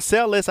 continuing through our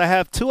sale list, I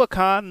have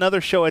Tuacahn,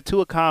 another show at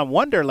Tuacahn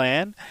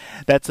Wonderland.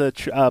 That's a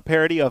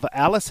parody of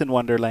Alice in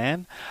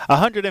Wonderland.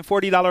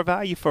 $140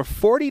 value for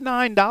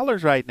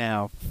 $49 right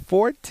now.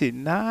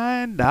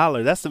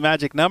 $49. That's the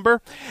magic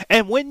number.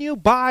 And when you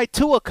buy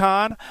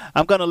Tuacahn,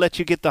 I'm going to let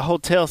you get the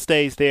hotel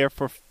stays there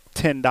for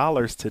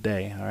 $10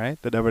 today. All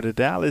right. The number to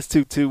dial is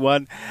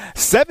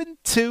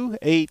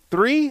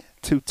 221-7283.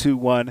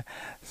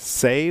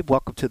 221-SAVE.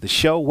 Welcome to the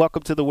show.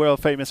 Welcome to the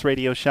world famous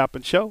Radio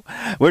Shopping Show.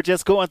 We're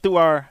just going through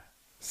our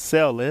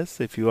sale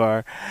list. If you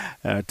are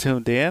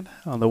tuned in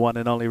on the one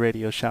and only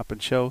Radio Shopping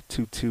Show,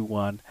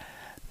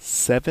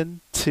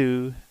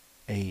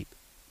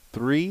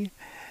 221-7283.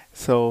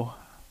 So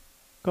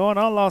going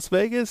on, Las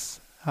Vegas.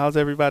 How's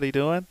everybody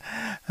doing?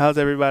 How's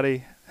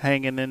everybody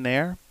hanging in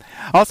there?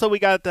 Also, we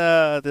got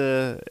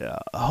the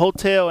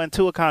hotel and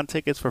Tuacahn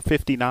tickets for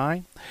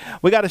 $59.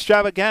 We got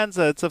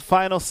Extravaganza. It's a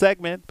final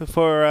segment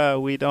before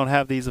we don't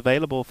have these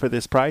available for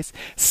this price.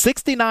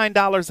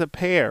 $69 a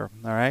pair.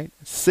 All right,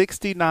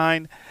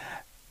 $69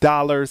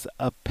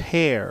 a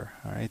pair.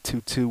 All right,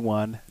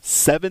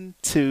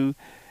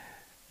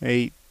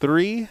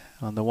 221-7283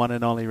 on the one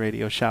and only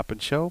Radio Shopping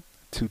Show.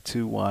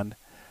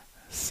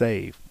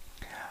 221-SAVE.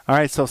 All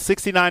right, so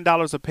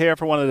 $69 a pair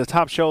for one of the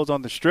top shows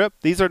on the Strip.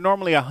 These are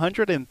normally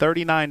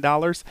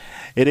 $139.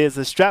 It is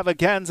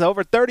Extravaganza.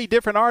 Over 30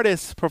 different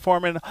artists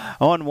performing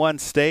on one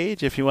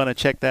stage. If you want to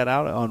check that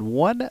out, on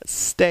one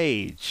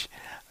stage.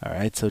 All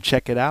right, so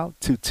check it out.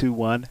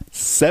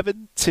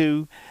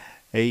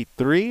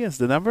 221-7283 is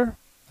the number.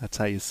 That's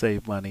how you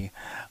save money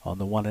on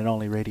the one and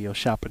only Radio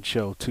Shopping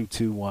Show,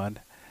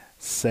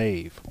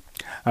 221-SAVE.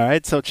 All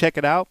right, so check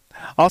it out.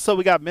 Also,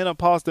 we got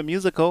Menopause the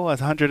Musical, a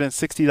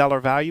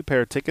 $160 value,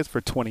 pair of tickets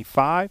for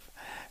 $25. If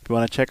you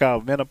want to check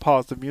out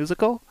Menopause the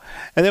Musical.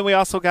 And then we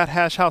also got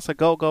Hash House A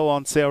Go-Go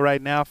on sale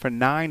right now for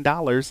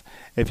 $9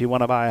 if you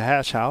want to buy a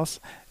Hash House.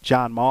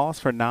 John Mall's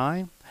for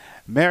 $9.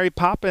 Mary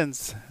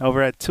Poppins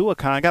over at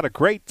Tuacahn. Got a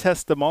great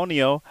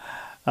testimonial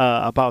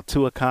about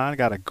Tuacahn.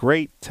 Got a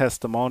great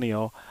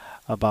testimonial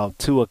about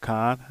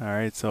Tuacahn. All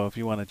right, so if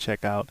you want to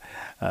check out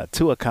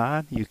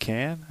Tuacahn, you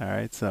can. All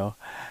right, so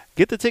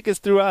get the tickets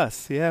through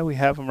us. Yeah, we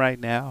have them right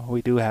now.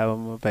 We do have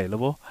them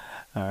available.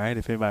 All right,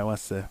 if anybody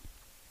wants to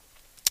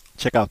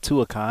check out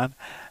Tuacahn,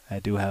 I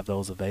do have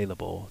those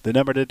available. The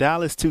number to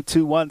dial is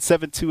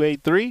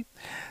 221-7283.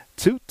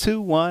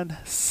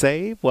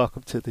 221-SAVE.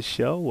 Welcome to the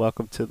show.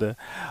 Welcome to the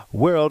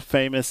world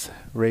famous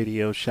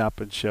Radio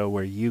Shopping Show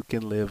where you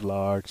can live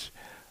large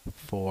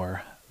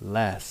for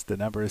less. The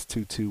number is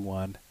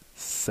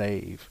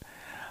 221-SAVE.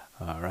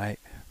 All right.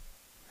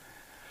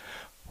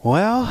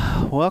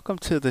 Well, welcome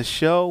to the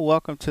show.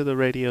 Welcome to the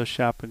Radio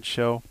Shopping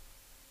Show,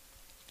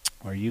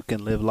 where you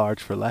can live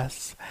large for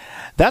less.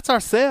 That's our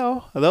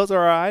sale. Those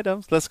are our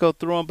items. Let's go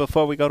through them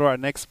before we go to our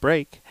next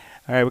break.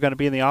 All right, we're going to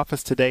be in the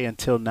office today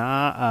until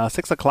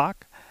 6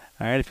 o'clock.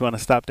 All right, if you want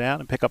to stop down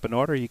and pick up an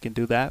order, you can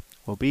do that.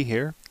 We'll be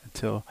here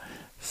until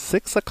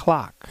 6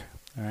 o'clock.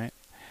 All right.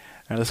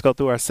 And let's go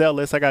through our sale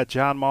list. I got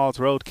John Mall's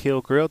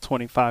Roadkill Grill,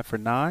 25 for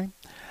 $9.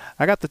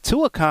 I got the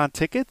Tuacahn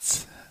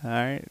tickets. All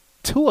right,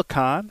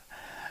 Tuacahn.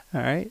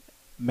 All right,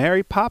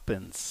 Mary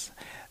Poppins.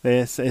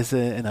 This is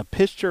in a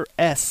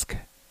picturesque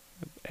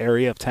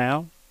area of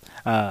town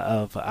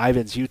of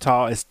Ivins,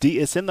 Utah.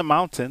 It's in the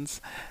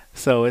mountains,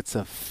 so it's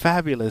a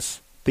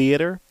fabulous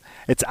theater.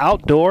 It's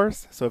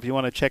outdoors, so if you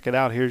want to check it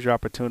out, here's your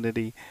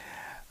opportunity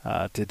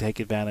to take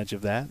advantage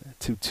of that.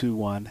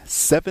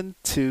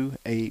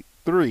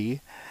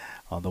 221-7283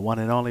 on the one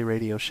and only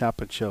Radio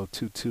Shopping Show.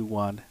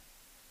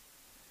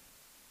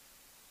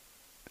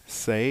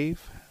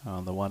 221-SAVE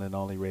on the one and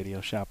only Radio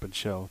Shopping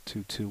Show.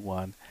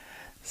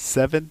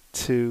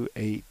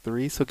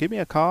 221-7283. So give me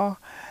a call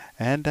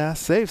and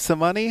save some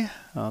money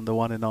on the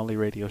one and only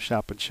Radio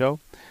Shopping Show.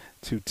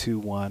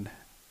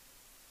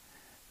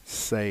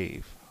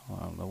 221-SAVE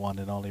on the one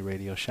and only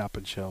Radio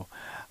Shopping Show.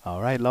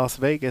 All right, Las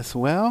Vegas.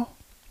 Well,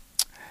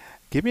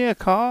 give me a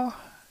call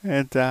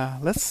and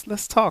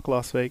let's talk,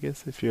 Las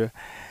Vegas.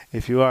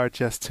 If you are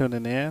just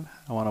tuning in,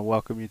 I want to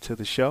welcome you to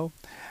the show.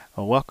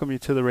 I'll welcome you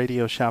to the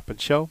Radio Shopping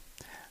Show.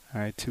 All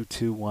right,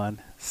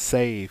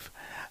 221-SAVE.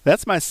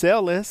 That's my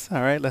sale list.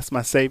 All right, that's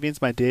my savings,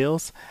 my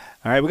deals.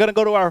 All right, we're going to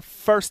go to our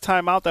first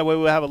time out. That way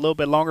we'll have a little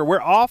bit longer.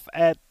 We're off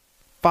at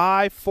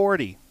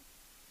 5:40.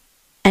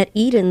 At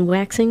Eden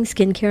Waxing,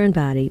 Skincare and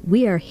Body,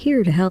 we are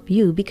here to help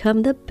you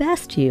become the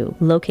best you.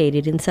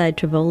 Located inside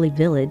Tivoli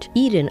Village,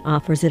 Eden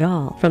offers it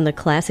all, from the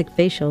classic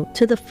facial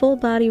to the full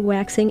body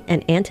waxing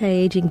and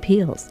anti-aging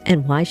peels.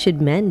 And why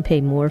should men pay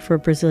more for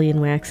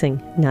Brazilian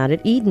waxing? Not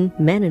at Eden.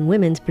 Men and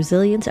women's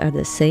Brazilians are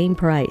the same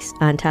price.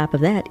 On top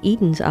of that,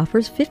 Eden's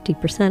offers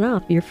 50%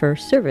 off your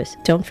first service.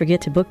 Don't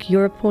forget to book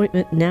your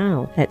appointment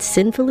now at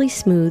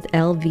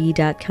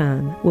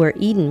sinfullysmoothlv.com, where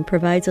Eden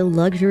provides a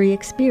luxury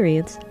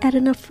experience at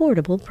an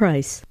affordable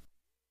price.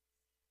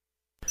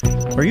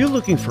 Are you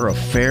looking for a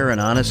fair and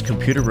honest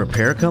computer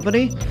repair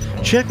company?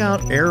 Check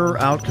out Error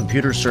Out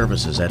Computer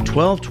Services at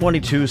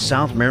 1222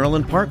 South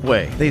Maryland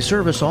Parkway. They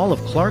service all of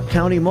Clark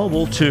County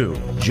Mobile, too.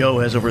 Joe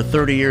has over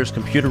 30 years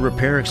computer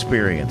repair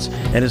experience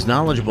and is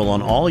knowledgeable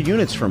on all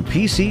units from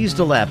PCs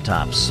to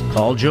laptops.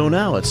 Call Joe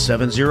now at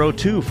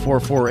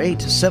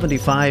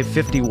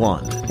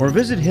 702-448-7551 or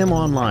visit him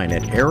online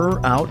at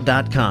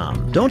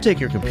errorout.com. Don't take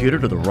your computer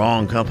to the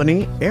wrong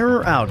company.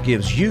 Error Out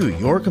gives you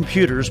your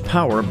computer's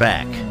power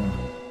back.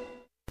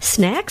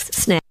 Snacks?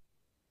 Snacks.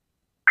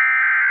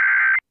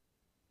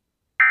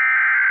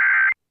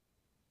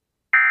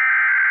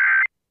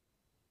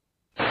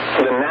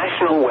 The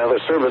National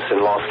Weather Service in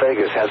Las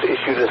Vegas has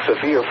issued a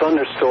severe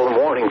thunderstorm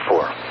warning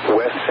for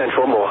west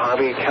central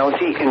Mojave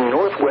County in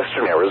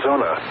northwestern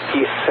Arizona,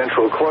 east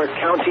central Clark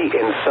County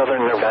in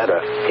southern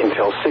Nevada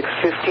until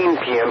 6:15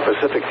 p.m.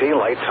 Pacific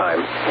Daylight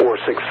Time or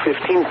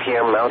 6:15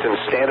 p.m. Mountain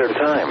Standard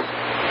Time.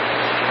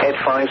 At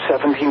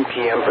 5:17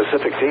 p.m.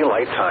 Pacific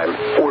Daylight Time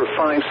or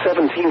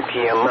 5:17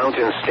 p.m.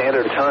 Mountain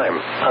Standard Time,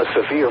 a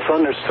severe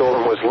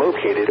thunderstorm was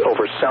located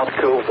over South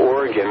Cove,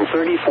 Oregon,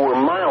 34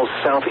 miles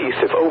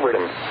southeast of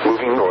Overton,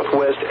 moving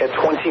northwest at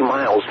 20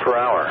 miles per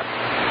hour.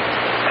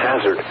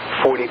 Hazard,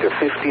 40 to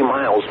 50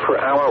 miles per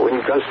hour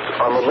wind gusts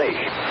on the lake.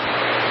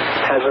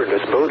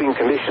 Hazardous boating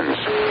conditions.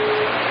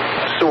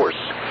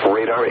 Source,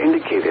 radar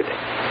indicated.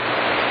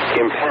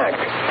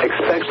 Impact,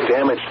 expects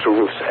damage to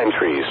roofs and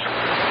trees.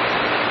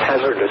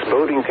 Hazardous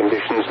boating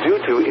conditions due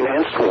to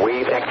enhanced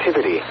wave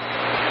activity.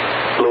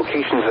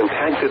 Locations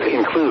impacted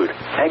include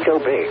Echo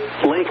Bay,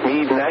 Lake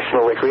Mead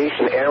National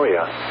Recreation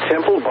Area,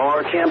 Temple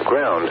Bar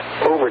Campground,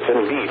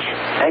 Overton Beach,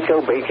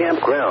 Echo Bay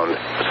Campground,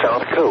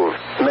 South Cove,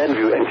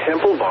 Medview, and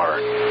Temple Bar.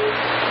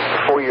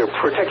 For your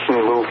protection,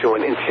 move to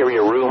an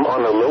interior room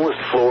on the lowest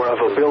floor of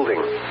a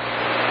building.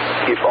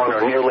 If on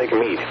or near Lake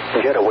Mead,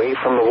 get away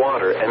from the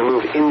water and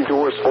move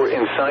indoors or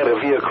inside a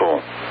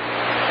vehicle.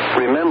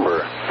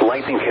 Remember,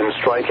 lightning can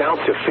strike out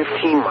to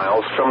 15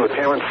 miles from the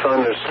parent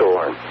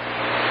thunderstorm.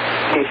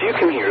 If you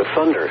can hear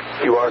thunder,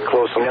 you are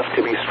close enough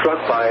to be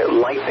struck by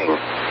lightning.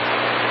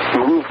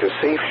 Move to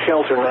safe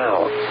shelter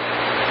now.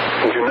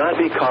 Do not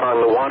be caught on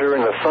the water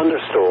in the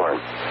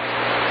thunderstorm.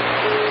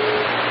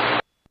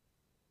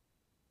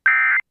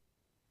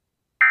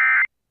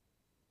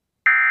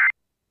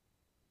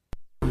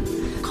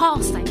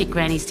 Call Psychic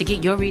Grannies to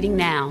get your reading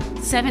now,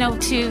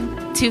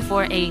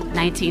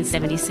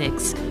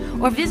 702-248-1976,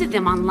 or visit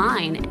them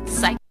online at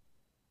Psychic.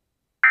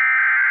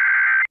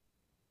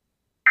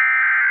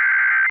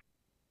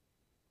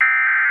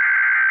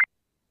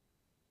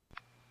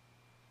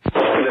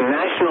 The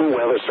National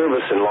National Weather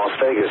Service in Las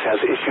Vegas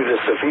has issued a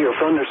severe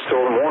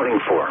thunderstorm warning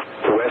for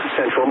west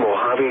central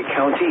Mojave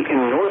County in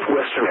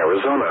northwestern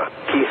Arizona,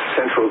 east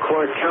central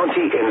Clark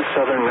County in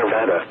southern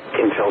Nevada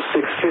until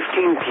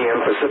 6:15 p.m.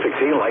 Pacific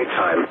Daylight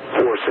Time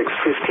or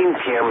 6:15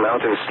 p.m.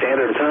 Mountain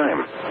Standard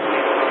Time.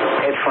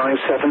 At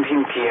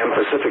 5:17 p.m.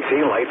 Pacific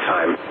Daylight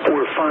Time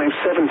or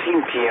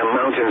 5:17 p.m.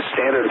 Mountain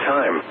Standard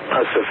Time,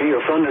 a severe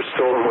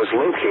thunderstorm was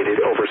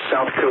located over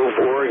South Cove,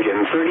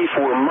 Oregon,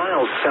 34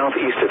 miles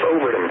southeast of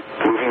Overton,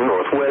 moving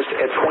northwest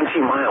at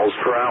 20 miles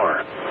per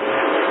hour.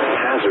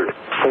 Hazard,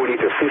 40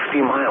 to 50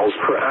 miles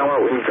per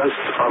hour wind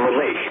gusts on the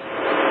lake.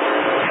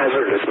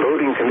 Hazardous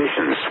boating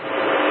conditions.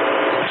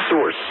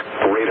 Source,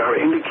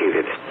 radar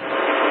indicated.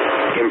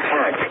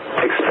 Impact,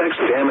 expects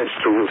damage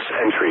to roofs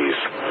and trees.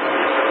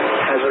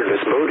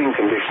 Hazardous boating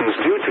conditions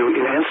due to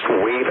enhanced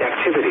wave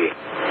activity.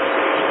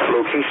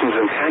 Locations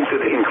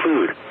impacted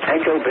include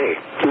Echo Bay,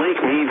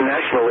 Lake Mead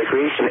National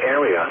Recreation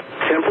Area,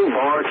 Temple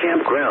Bar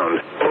Campground,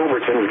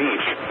 Overton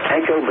Beach,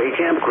 Echo Bay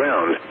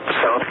Campground,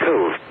 South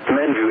Cove,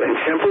 Menview, and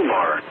Temple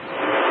Bar.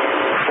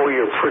 For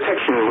your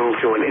protection, move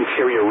to an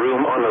interior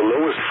room on the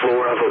lowest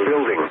floor of a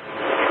building.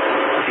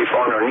 If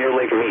on or near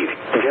Lake Mead,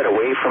 get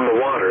away from the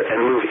water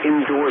and move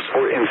indoors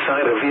or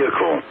inside a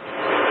vehicle.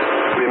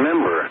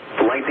 Remember,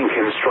 lightning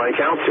can strike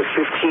out to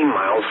 15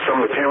 miles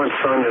from the parent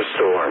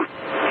thunderstorm.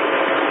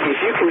 If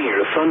you can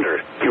hear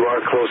thunder, you are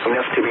close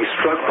enough to be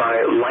struck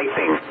by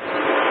lightning.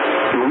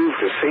 Move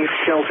to safe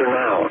shelter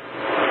now.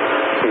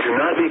 Do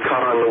not be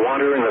caught on the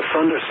water in the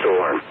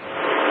thunderstorm.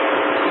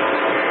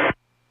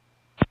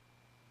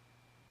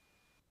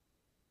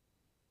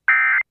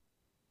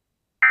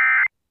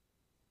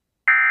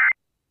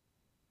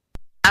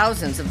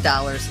 Thousands of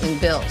dollars in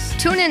bills.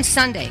 Tune in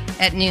Sunday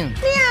at noon.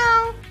 Meow.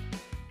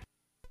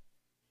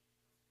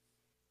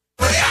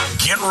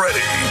 Get ready,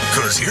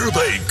 because here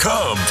they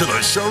come to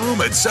the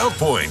showroom at South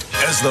Point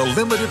as the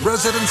limited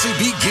residency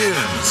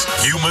begins.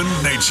 Human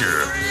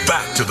Nature,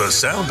 back to the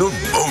sound of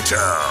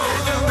Motown.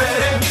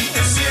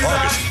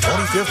 August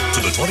 25th to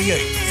the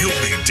 28th, you'll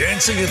be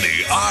dancing in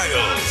the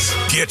aisles.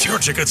 Get your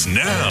tickets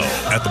now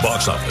at the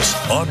box office,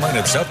 online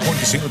at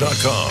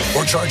southpointcasino.com,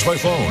 or charge by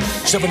phone,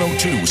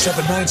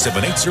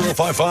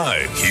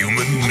 702-797-8055.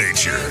 Human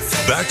Nature,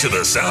 back to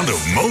the sound of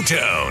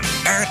Motown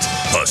at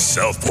the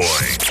South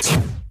Point.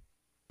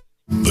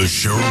 The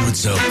showroom at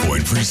South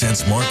Point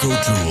presents Mark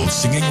O'Toole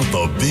singing with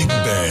the big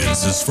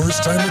bands his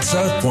first time at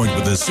South Point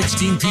with a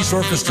 16-piece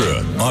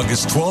orchestra,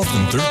 August 12th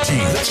and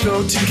 13th. Let's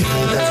go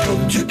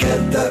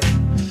together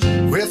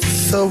with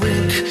a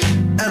wink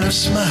and a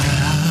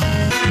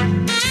smile.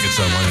 Tickets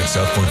online at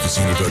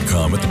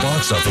southpointcasino.com, at the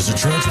box office, or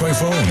charge by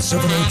phone,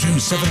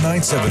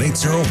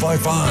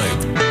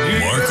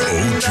 702-797-8055. Mark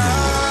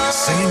O'Toole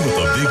singing with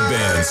the big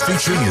bands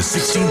featuring his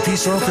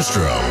 16-piece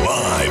orchestra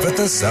live at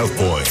the South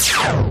Point.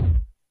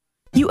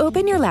 You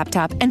open your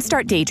laptop and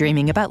start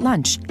daydreaming about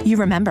lunch. You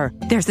remember,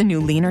 there's a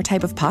new leaner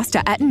type of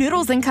pasta at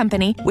Noodles &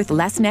 Company with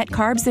less net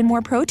carbs and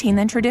more protein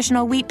than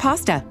traditional wheat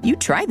pasta. You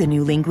try the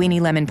new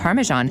Linguine Lemon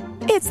Parmesan.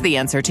 It's the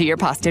answer to your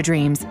pasta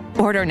dreams.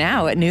 Order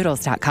now at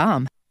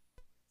noodles.com.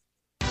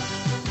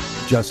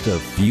 Just a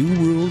few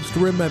rules to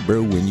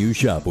remember when you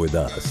shop with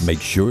us. Make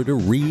sure to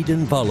read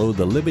and follow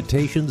the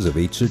limitations of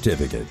each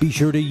certificate. Be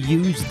sure to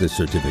use the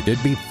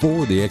certificate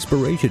before the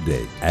expiration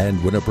date.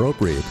 And when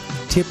appropriate,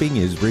 tipping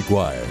is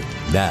required.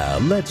 Now,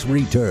 let's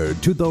return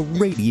to the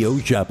Radio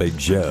Shopping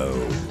Show.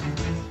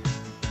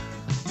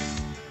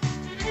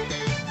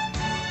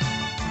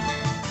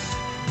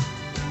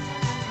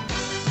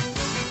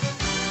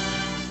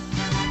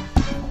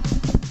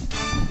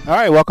 All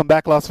right, welcome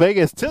back, Las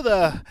Vegas, to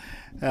the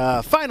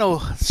final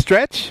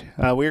stretch.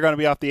 We're going to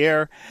be off the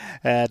air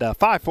at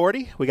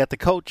 5:40. We got the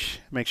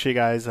coach. Make sure you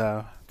guys,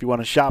 if you want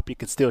to shop, you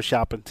can still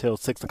shop until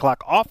 6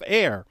 o'clock off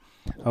air.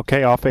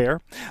 Okay, off air.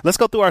 Let's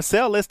go through our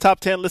sale list. Top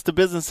 10 list of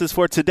businesses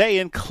for today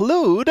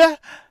include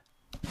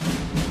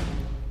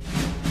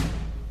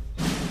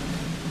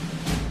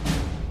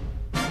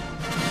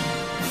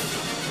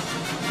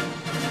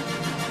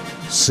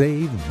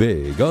Save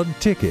big on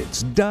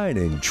tickets,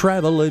 dining,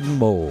 travel, and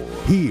more.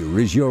 Here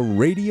is your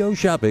Radio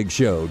Shopping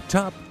Show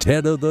Top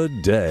 10 of the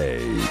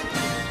day.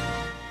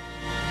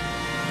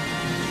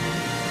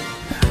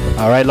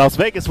 All right, Las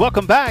Vegas,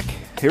 welcome back.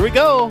 Here we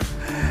go.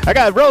 I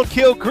got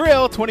Roadkill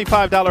Grill,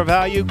 $25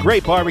 value.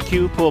 Great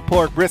barbecue, pulled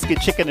pork, brisket,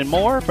 chicken, and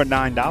more for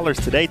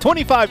 $9 today.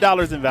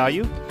 $25 in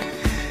value.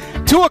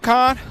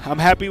 Tuacahn, I'm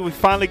happy we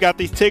finally got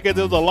these tickets.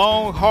 It was a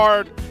long,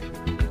 hard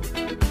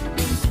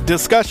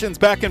discussions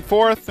back and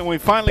forth, and we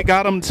finally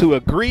got them to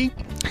agree.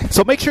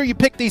 So make sure you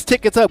pick these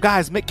tickets up,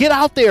 guys. Get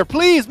out there,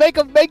 please. Make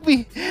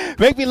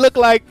me look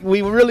like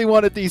we really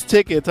wanted these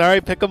tickets. All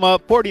right, pick them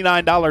up.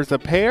 $49 a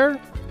pair.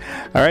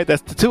 All right,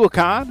 that's the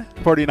Tuacahn,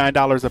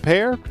 $49 a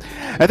pair.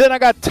 And then I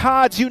got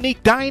Todd's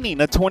Unique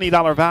Dining, a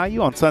 $20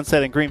 value on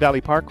Sunset and Green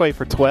Valley Parkway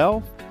for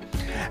 $12.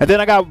 And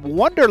then I got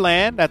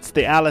Wonderland, that's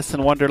the Alice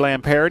in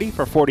Wonderland parody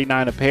for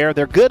 $49 a pair.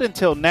 They're good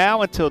until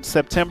now, until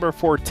September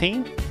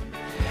 14th.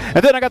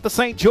 And then I got the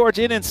St. George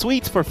Inn and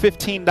Suites for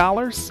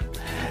 $15.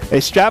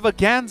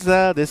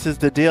 Extravaganza. This is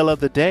the deal of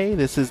the day.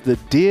 This is the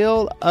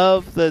deal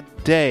of the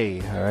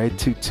day. All right,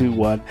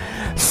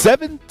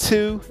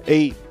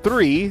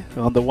 221-7283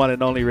 on the one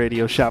and only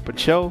Radio Shopping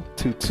Show.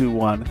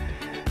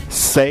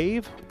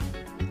 221-SAVE.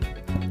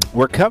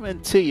 We're coming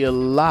to you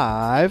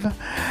live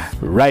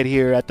right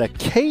here at the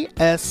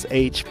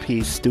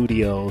KSHP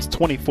Studios,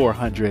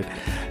 2400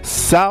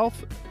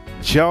 South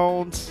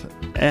Jones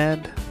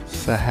and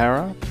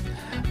Sahara.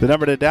 The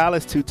number to dial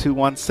is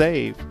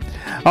 221-SAVE.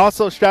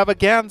 Also,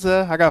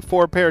 Extravaganza, I got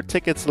 4 pair of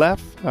tickets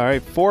left. All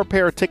right, 4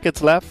 pair of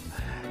tickets left.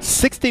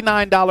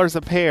 $69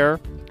 a pair.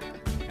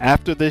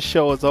 After this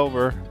show is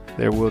over,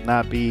 there will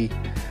not be...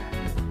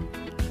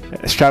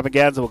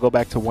 Extravaganza will go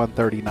back to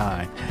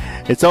 $139.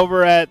 It's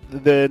over at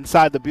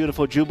inside the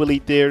beautiful Jubilee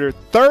Theater.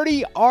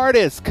 30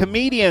 artists,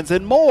 comedians,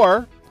 and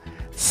more.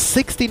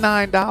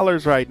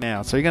 $69 right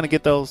now. So you're going to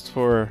get those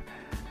for...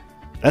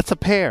 That's a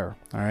pair.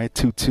 All right,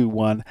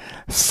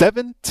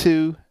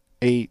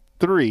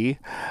 221-7283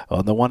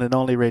 on the one and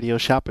only Radio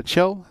Shopping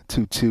Show.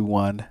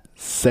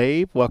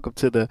 221-SAVE. Welcome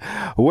to the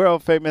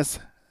world famous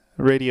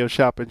Radio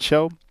Shopping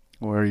Show,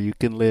 where you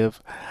can live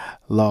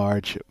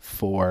large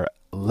for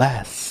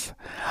less.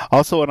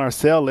 Also on our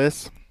sale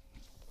list,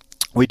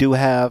 we do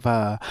have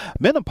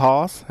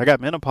menopause. I got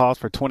menopause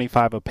for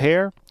 $25 a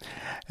pair.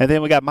 And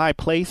then we got My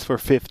Place for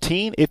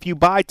 $15. If you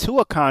buy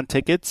Tuacahn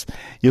tickets,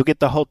 you'll get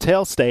the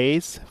hotel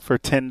stays for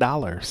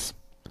 $10.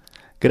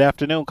 Good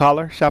afternoon,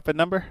 caller. Shopping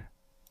number?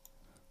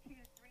 2350559.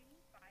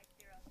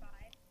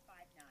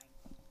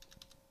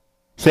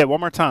 Say it one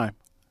more time.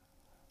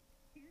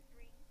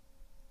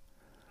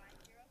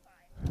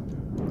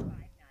 2350559.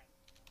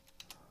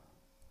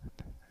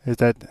 Is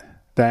that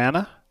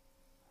Diana?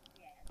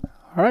 Yes.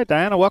 All right,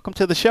 Diana, welcome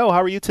to the show.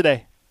 How are you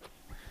today?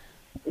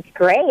 It's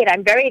great.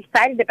 I'm very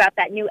excited about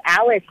that new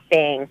Alice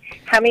thing.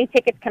 How many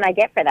tickets can I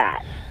get for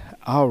that?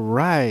 All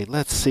right,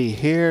 let's see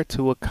here.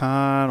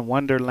 Tuacahn,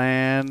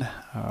 Wonderland.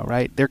 All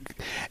right, there.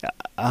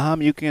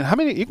 You can. How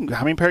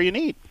many pair you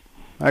need?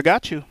 I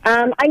got you.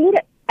 I need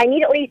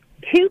at least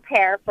 2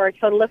 pair for a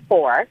total of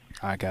 4.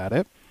 I got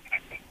it.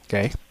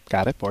 Okay,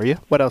 got it for you.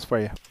 What else for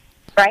you?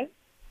 Right.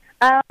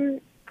 I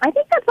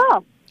think that's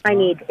all I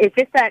need. It's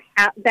just that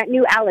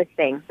new Alice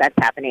thing that's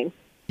happening.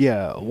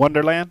 Yeah,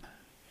 Wonderland.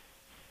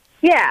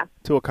 Yeah.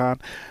 Tuacahn.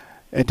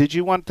 And did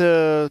you want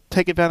to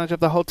take advantage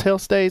of the hotel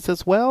stays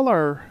as well,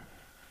 or?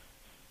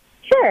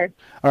 Sure.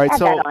 All right. Add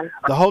So that on.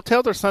 the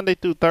hotels are Sunday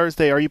through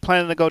Thursday. Are you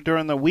planning to go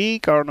during the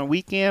week or on the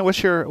weekend?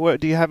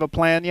 Do you have a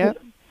plan yet?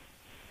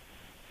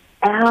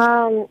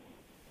 Yeah.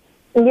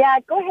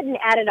 Go ahead and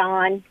add it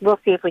on. We'll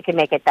see if we can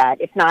make it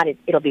that. If not,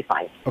 it'll be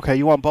fine. Okay.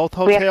 You want both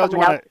We have hotels?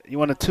 someone You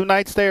want a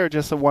 2-night stay or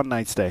just a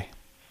 1-night stay?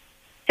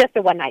 Just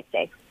a 1-night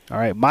stay. All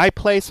right. My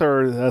Place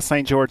or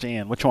St. George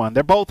Inn? Which one?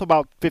 They're both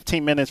about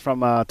 15 minutes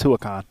from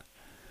Tuacahn.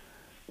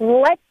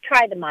 Let's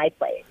try the My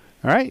Place.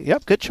 All right.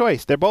 Yep. Good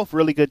choice. They're both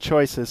really good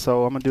choices.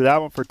 So I'm gonna do that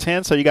one for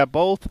 10. So you got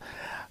both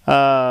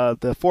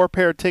the 4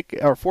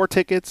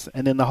 tickets,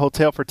 and then the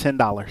hotel for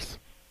 $10.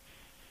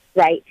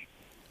 Right.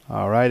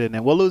 All right, and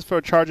then we'll lose for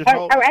a charge at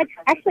home.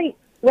 Actually,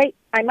 wait.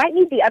 I might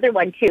need the other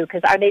one too,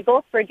 because are they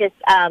both for just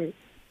a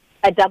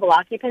double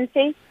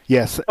occupancy?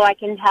 Yes. So I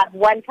can have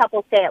one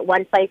couple stay at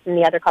one place and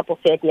the other couple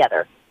stay at the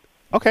other.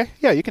 Okay.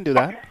 Yeah, you can do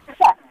that.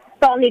 Yeah.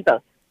 So I'll need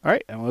both. All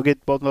right, and we'll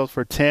get both of those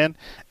for 10.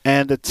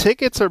 And the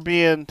tickets are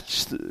being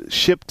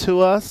shipped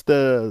to us.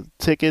 The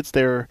tickets,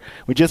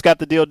 we just got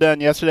the deal done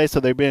yesterday, so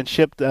they're being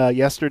shipped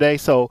yesterday.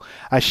 So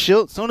as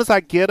soon as I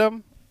get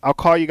them, I'll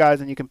call you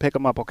guys and you can pick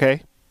them up.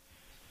 Okay?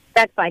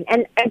 That's fine.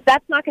 And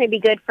that's not going to be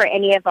good for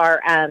any of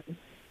our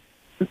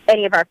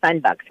fun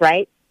bucks,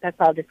 right? That's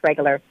all just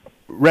regular.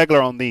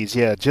 Regular on these,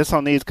 yeah, just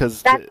on these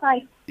because that's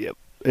fine. Yep,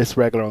 it's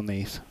regular on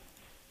these.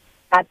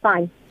 That's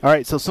fine. All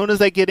right, so as soon as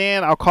they get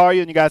in, I'll call you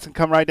and you guys can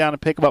come right down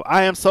and pick them up.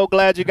 I am so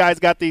glad you guys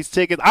got these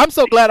tickets. I'm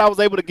so glad I was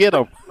able to get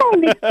them.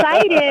 I'm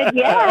excited,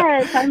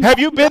 yes. Have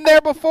you been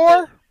there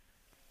before?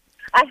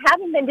 I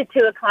haven't been to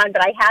Tuacahn,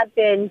 but I have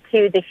been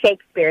to the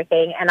Shakespeare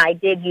thing, and I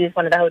did use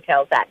one of the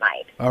hotels that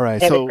night. All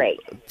right, it so was great.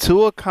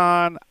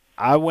 Tuacahn,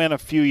 I went a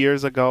few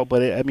years ago,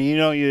 but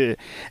it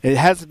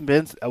hasn't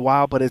been a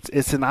while, but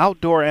it's an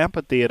outdoor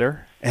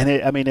amphitheater, and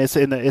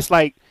it's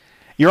like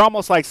you're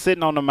almost like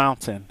sitting on the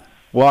mountain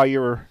while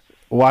you're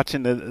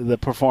watching the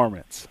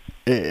performance.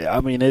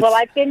 Well,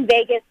 I've been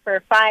Vegas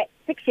for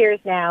 6 years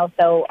now,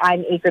 so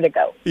I'm eager to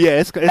go. Yeah,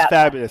 it's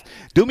fabulous.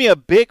 Do me a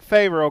big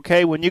favor,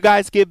 okay? When you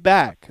guys get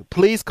back,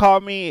 please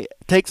call me,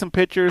 take some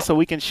pictures so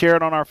we can share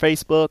it on our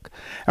Facebook,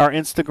 our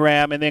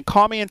Instagram, and then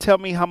call me and tell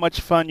me how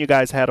much fun you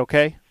guys had,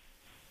 okay?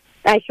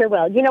 I sure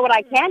will. You know what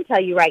I can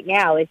tell you right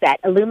now is that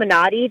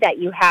Illuminati that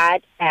you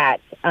had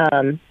at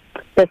the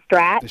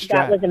Strat,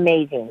 that was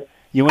amazing.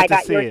 I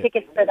got your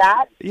tickets for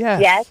that.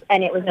 Yes. Yes,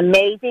 and it was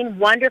amazing.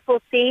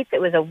 Wonderful seats.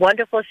 It was a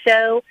wonderful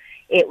show.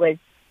 It was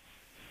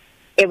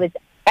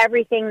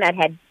everything that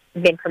had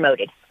been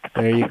promoted.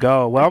 There you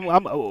go.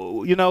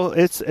 Well,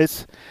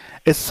 it's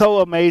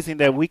so amazing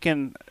that we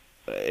can,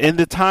 in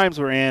the times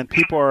we're in,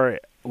 people are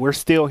we're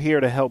still here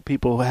to help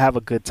people have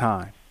a good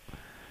time.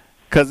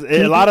 Because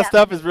a lot of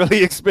stuff is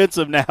really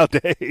expensive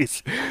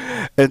nowadays.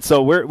 And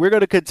so we're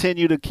going to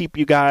continue to keep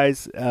you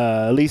guys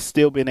at least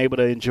still being able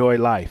to enjoy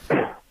life.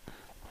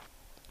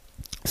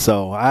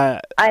 So I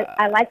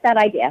like that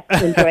idea,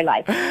 to enjoy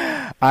life.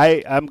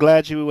 I'm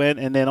glad you went.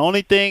 And then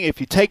only thing,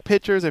 if you take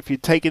pictures, if you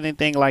take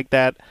anything like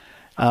that,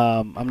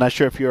 I'm not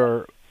sure if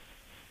you're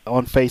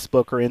on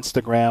Facebook or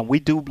Instagram. We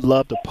do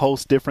love to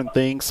post different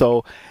things.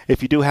 So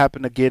if you do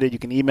happen to get it, you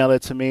can email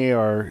it to me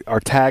or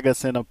tag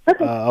us in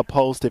a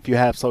post if you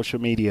have social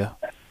media.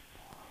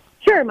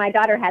 Sure, my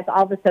daughter has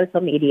all the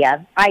social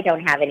media. I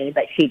don't have any,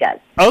 but she does.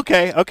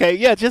 Okay.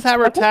 Yeah, just have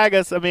her tag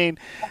us. I mean,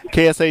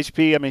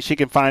 KSHP, I mean, she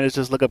can find us.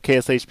 Just look up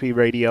KSHP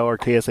Radio or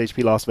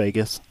KSHP Las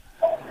Vegas.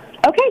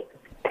 Okay.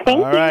 Thank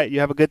you. All right, you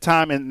have a good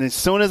time. And as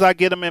soon as I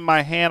get them in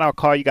my hand, I'll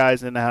call you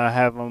guys and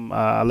have them,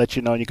 I'll let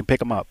you know, and you can pick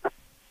them up.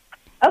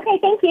 Okay,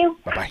 thank you.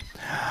 Bye-bye.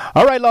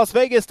 All right, Las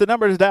Vegas, the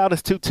number is dialed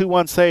is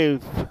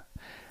 221-SAVE.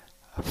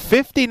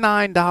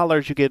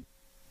 $59, you get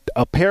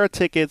a pair of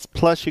tickets,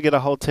 plus you get a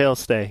hotel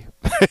stay.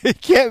 You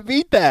can't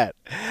beat that.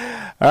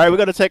 All right, we're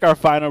going to take our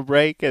final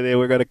break, and then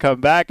we're going to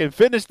come back and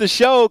finish the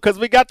show because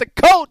we got the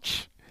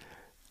coach,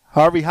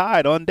 Harvey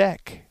Hyde, on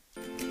deck.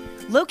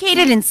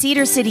 Located in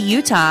Cedar City,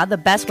 Utah, the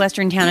Best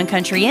Western Town and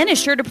Country Inn is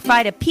sure to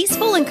provide a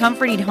peaceful and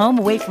comforting home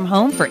away from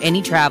home for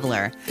any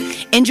traveler.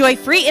 Enjoy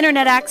free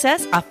internet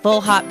access, a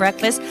full hot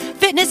breakfast,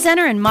 fitness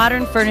center, and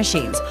modern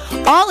furnishings.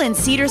 All in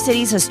Cedar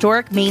City's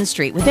historic Main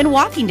Street, within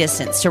walking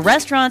distance to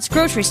restaurants,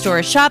 grocery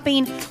stores,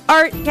 shopping,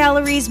 art,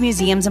 galleries,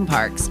 museums, and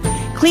parks.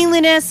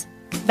 Cleanliness,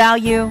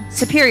 value,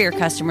 superior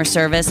customer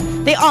service,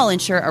 they all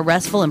ensure a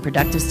restful and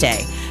productive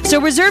stay.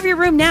 So reserve your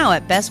room now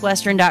at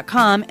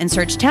bestwestern.com and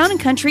search Town and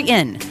Country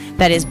Inn.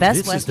 That is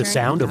Best Western. This is the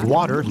sound of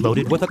water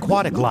loaded with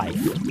aquatic life.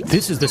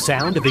 This is the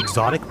sound of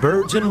exotic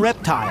birds and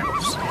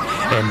reptiles.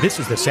 And this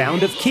is the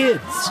sound of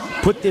kids.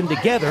 Put them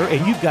together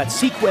and you've got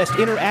Sequest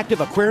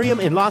Interactive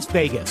Aquarium in Las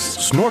Vegas.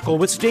 Snorkel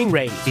with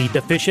stingrays, feed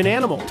the fish and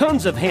animal,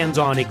 tons of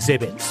hands-on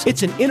exhibits.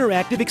 It's an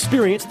interactive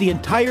experience the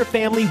entire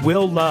family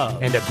will love.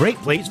 And a great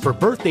place for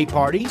birthday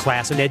parties,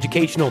 class and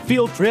educational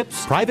field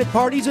trips, private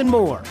parties, and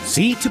more.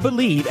 See to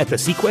believe at the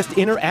Sequest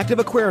Interactive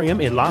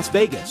Aquarium in Las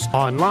Vegas.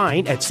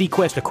 Online at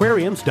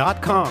sequestaquariums.com.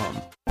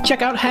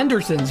 Check out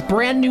Henderson's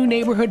brand new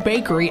neighborhood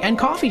bakery and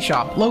coffee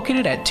shop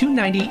located at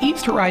 290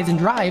 East Horizon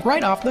Drive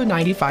right off the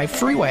 95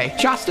 freeway.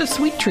 Shasta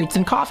Sweet Treats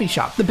and Coffee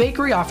Shop. The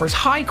bakery offers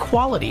high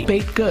quality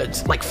baked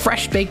goods like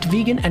fresh baked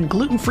vegan and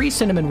gluten-free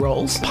cinnamon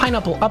rolls,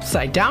 pineapple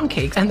upside down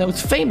cakes, and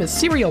those famous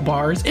cereal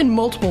bars in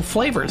multiple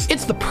flavors.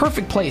 It's the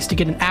perfect place to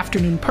get an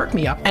afternoon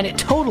perk-me-up, and it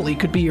totally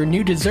could be your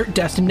new dessert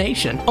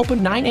destination.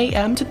 Open 9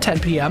 a.m. to 10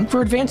 p.m.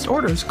 For advanced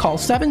orders, call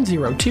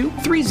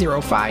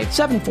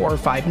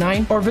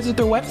 702-305-7459 or visit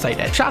their website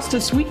at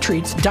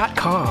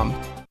ShastaSweetTreats.com.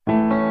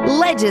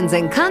 Legends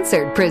in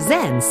Concert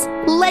presents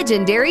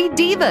Legendary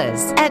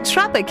Divas at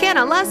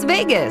Tropicana Las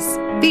Vegas,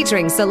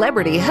 featuring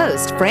celebrity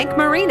host Frank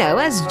Marino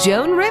as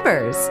Joan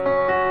Rivers,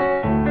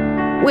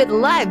 with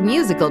live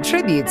musical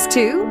tributes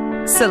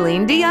to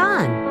Celine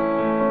Dion,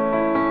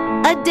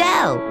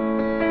 Adele,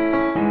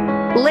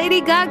 Lady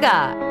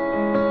Gaga,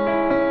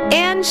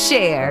 and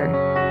Cher.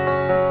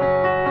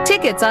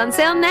 Tickets on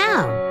sale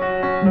now.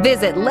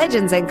 Visit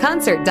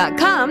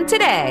legendsandconcert.com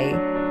today.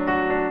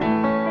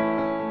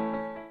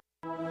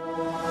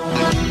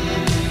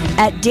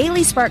 At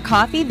Daily Spark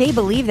Coffee, they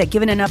believe that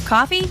given enough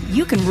coffee,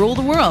 you can rule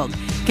the world.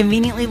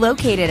 Conveniently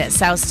located at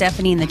South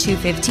Stephanie in the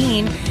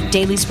 215,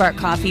 Daily Spark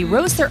Coffee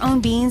roasts their own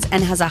beans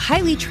and has a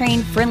highly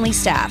trained, friendly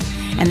staff.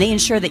 And they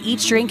ensure that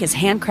each drink is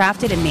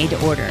handcrafted and made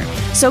to order.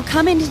 So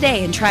come in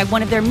today and try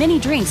one of their many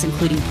drinks,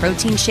 including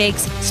protein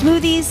shakes,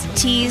 smoothies,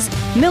 teas,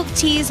 milk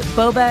teas,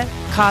 boba,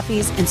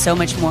 coffees, and so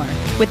much more.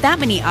 With that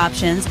many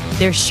options,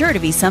 there's sure to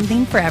be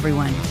something for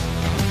everyone.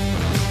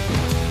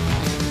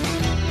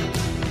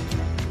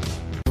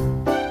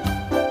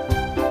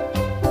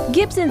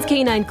 Gibson's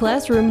Canine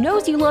Classroom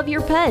knows you love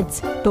your pets,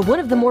 but one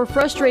of the more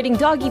frustrating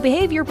doggy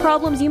behavior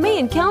problems you may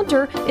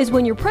encounter is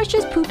when your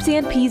precious poops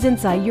and pees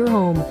inside your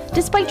home,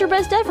 despite your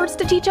best efforts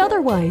to teach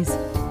otherwise.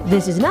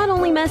 This is not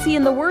only messy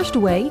in the worst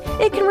way,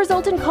 it can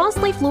result in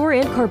costly floor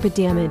and carpet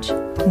damage.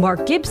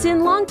 Mark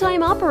Gibson,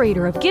 longtime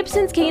operator of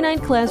Gibson's Canine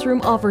Classroom,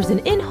 offers an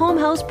in-home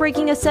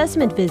housebreaking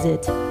assessment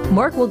visit.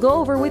 Mark will go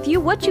over with you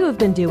what you have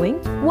been doing,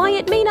 why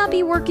it may not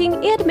be working,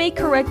 and make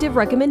corrective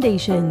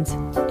recommendations.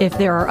 If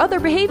there are other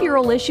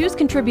behavioral issues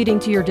contributing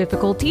to your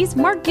difficulties,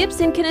 Mark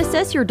Gibson can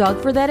assess your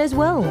dog for that as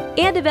well,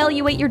 and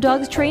evaluate your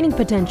dog's training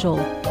potential.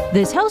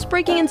 This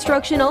housebreaking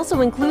instruction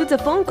also includes a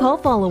phone call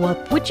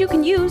follow-up, which you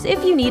can use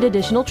if you need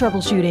additional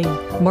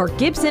troubleshooting. Mark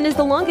Gibson is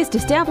the longest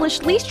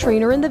established leash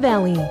trainer in the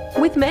Valley,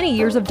 with many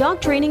years of dog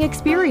training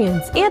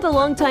experience and a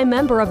longtime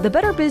member of the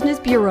Better Business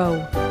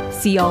Bureau.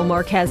 See all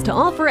Mark has to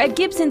offer at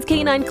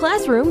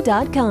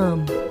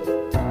GibsonsCanineClassroom.com.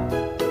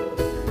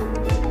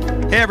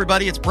 Hey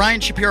everybody, it's Brian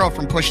Shapiro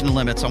from Pushing the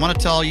Limits. I want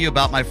to tell you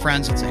about my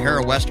friends at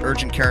Sahara West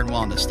Urgent Care and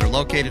Wellness. They're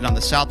located on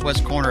the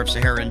southwest corner of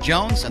Sahara and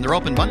Jones, and they're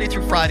open Monday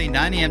through Friday,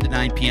 9 a.m. to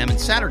 9 p.m., and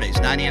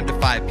Saturdays, 9 a.m. to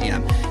 5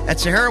 p.m.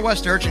 At Sahara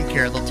West Urgent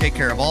Care, they'll take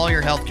care of all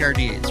your healthcare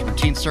needs,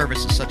 routine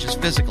services such as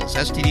physicals,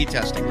 STD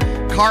testing,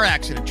 car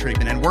accident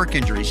treatment, and work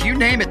injuries. You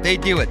name it, they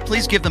do it.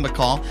 Please give them a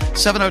call,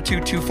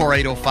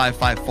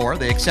 702-248-0554.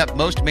 They accept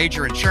most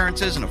major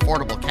insurances and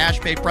affordable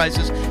cash pay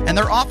prices, and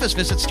their office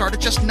visits start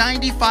at just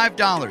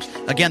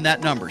 $95. Again,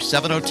 that number,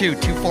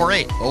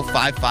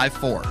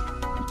 702-248-0554.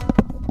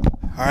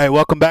 All right,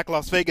 welcome back,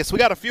 Las Vegas. We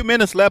got a few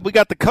minutes left. We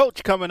got the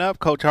coach coming up.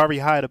 Coach Harvey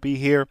Hyde will be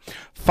here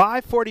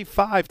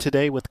 5:45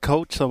 today with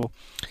Coach. So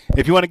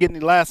if you want to get any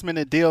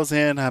last-minute deals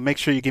in, make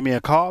sure you give me a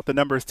call. The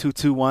number is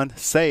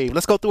 221-SAVE.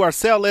 Let's go through our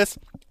sale list,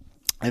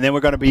 and then we're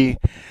going to be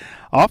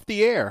off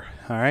the air.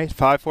 All right,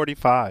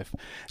 5:45.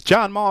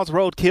 John Mull's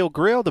Roadkill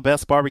Grill, the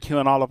best barbecue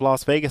in all of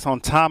Las Vegas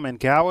on Tom and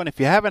Gowan. If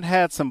you haven't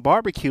had some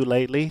barbecue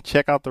lately,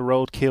 check out the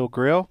Roadkill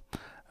Grill.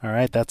 All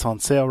right, that's on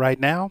sale right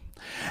now.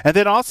 And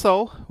then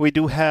also, we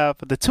do have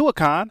the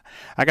Tuacahn.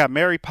 I got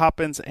Mary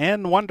Poppins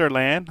and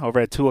Wonderland over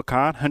at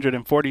Tuacahn,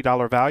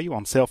 $140 value,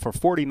 on sale for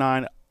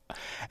 $49.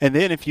 And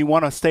then if you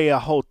want to stay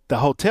the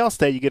hotel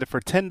stay, you get it for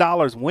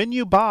 $10 when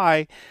you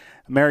buy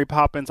Mary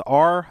Poppins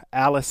or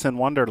Alice in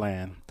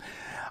Wonderland.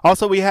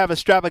 Also, we have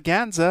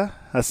Extravaganza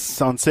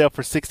on sale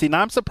for $69.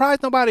 I'm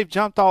surprised nobody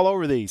jumped all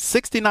over these.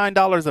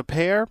 $69 a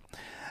pair.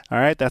 All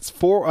right, that's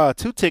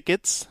two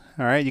tickets.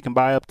 All right, you can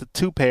buy up to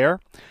 2 pair.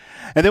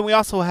 And then we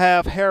also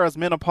have Harrah's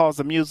Menopause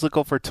the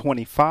Musical for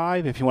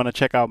 $25 if you want to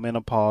check out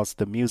Menopause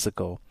the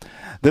Musical.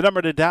 The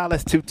number to dial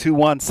is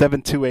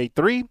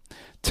 221-7283,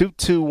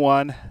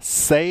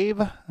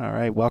 221-SAVE. All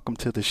right, welcome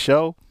to the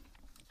show.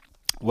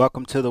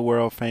 Welcome to the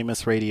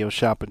world-famous radio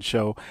shopping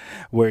show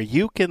where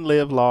you can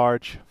live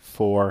large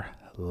for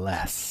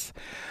less.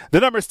 The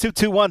number is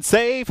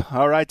 221-SAVE.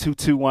 All right,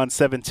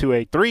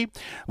 221-7283.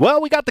 Well,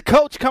 we got the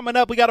coach coming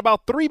up. We got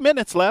about 3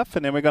 minutes left,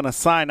 and then we're going to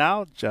sign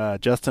out.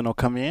 Justin will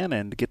come in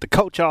and get the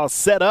coach all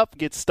set up,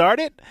 get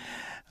started.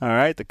 All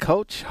right, the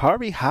coach,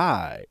 Harvey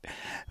Hyde.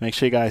 Make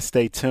sure you guys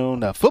stay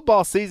tuned.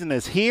 Football season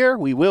is here.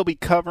 We will be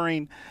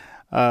covering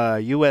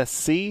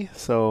USC,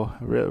 so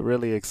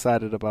really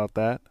excited about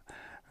that.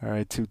 All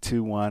right,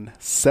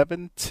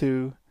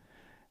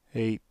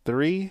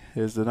 221-7283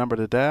 is the number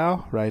to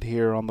dial right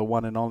here on the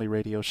one and only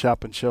radio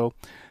shopping show,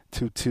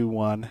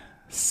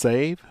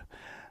 221-SAVE.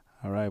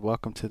 All right,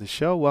 welcome to the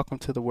show. Welcome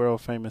to the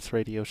world-famous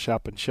radio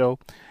shopping show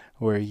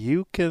where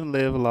you can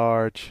live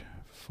large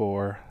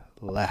for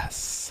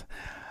less.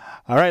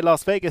 All right,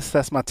 Las Vegas,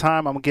 that's my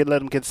time. I'm going to let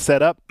them get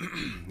set up.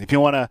 If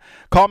you want to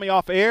call me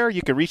off air,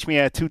 you can reach me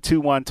at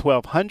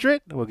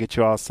 221-1200. We'll get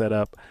you all set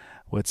up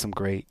with some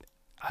great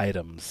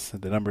items.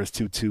 The number is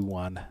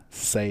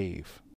 221-SAVE.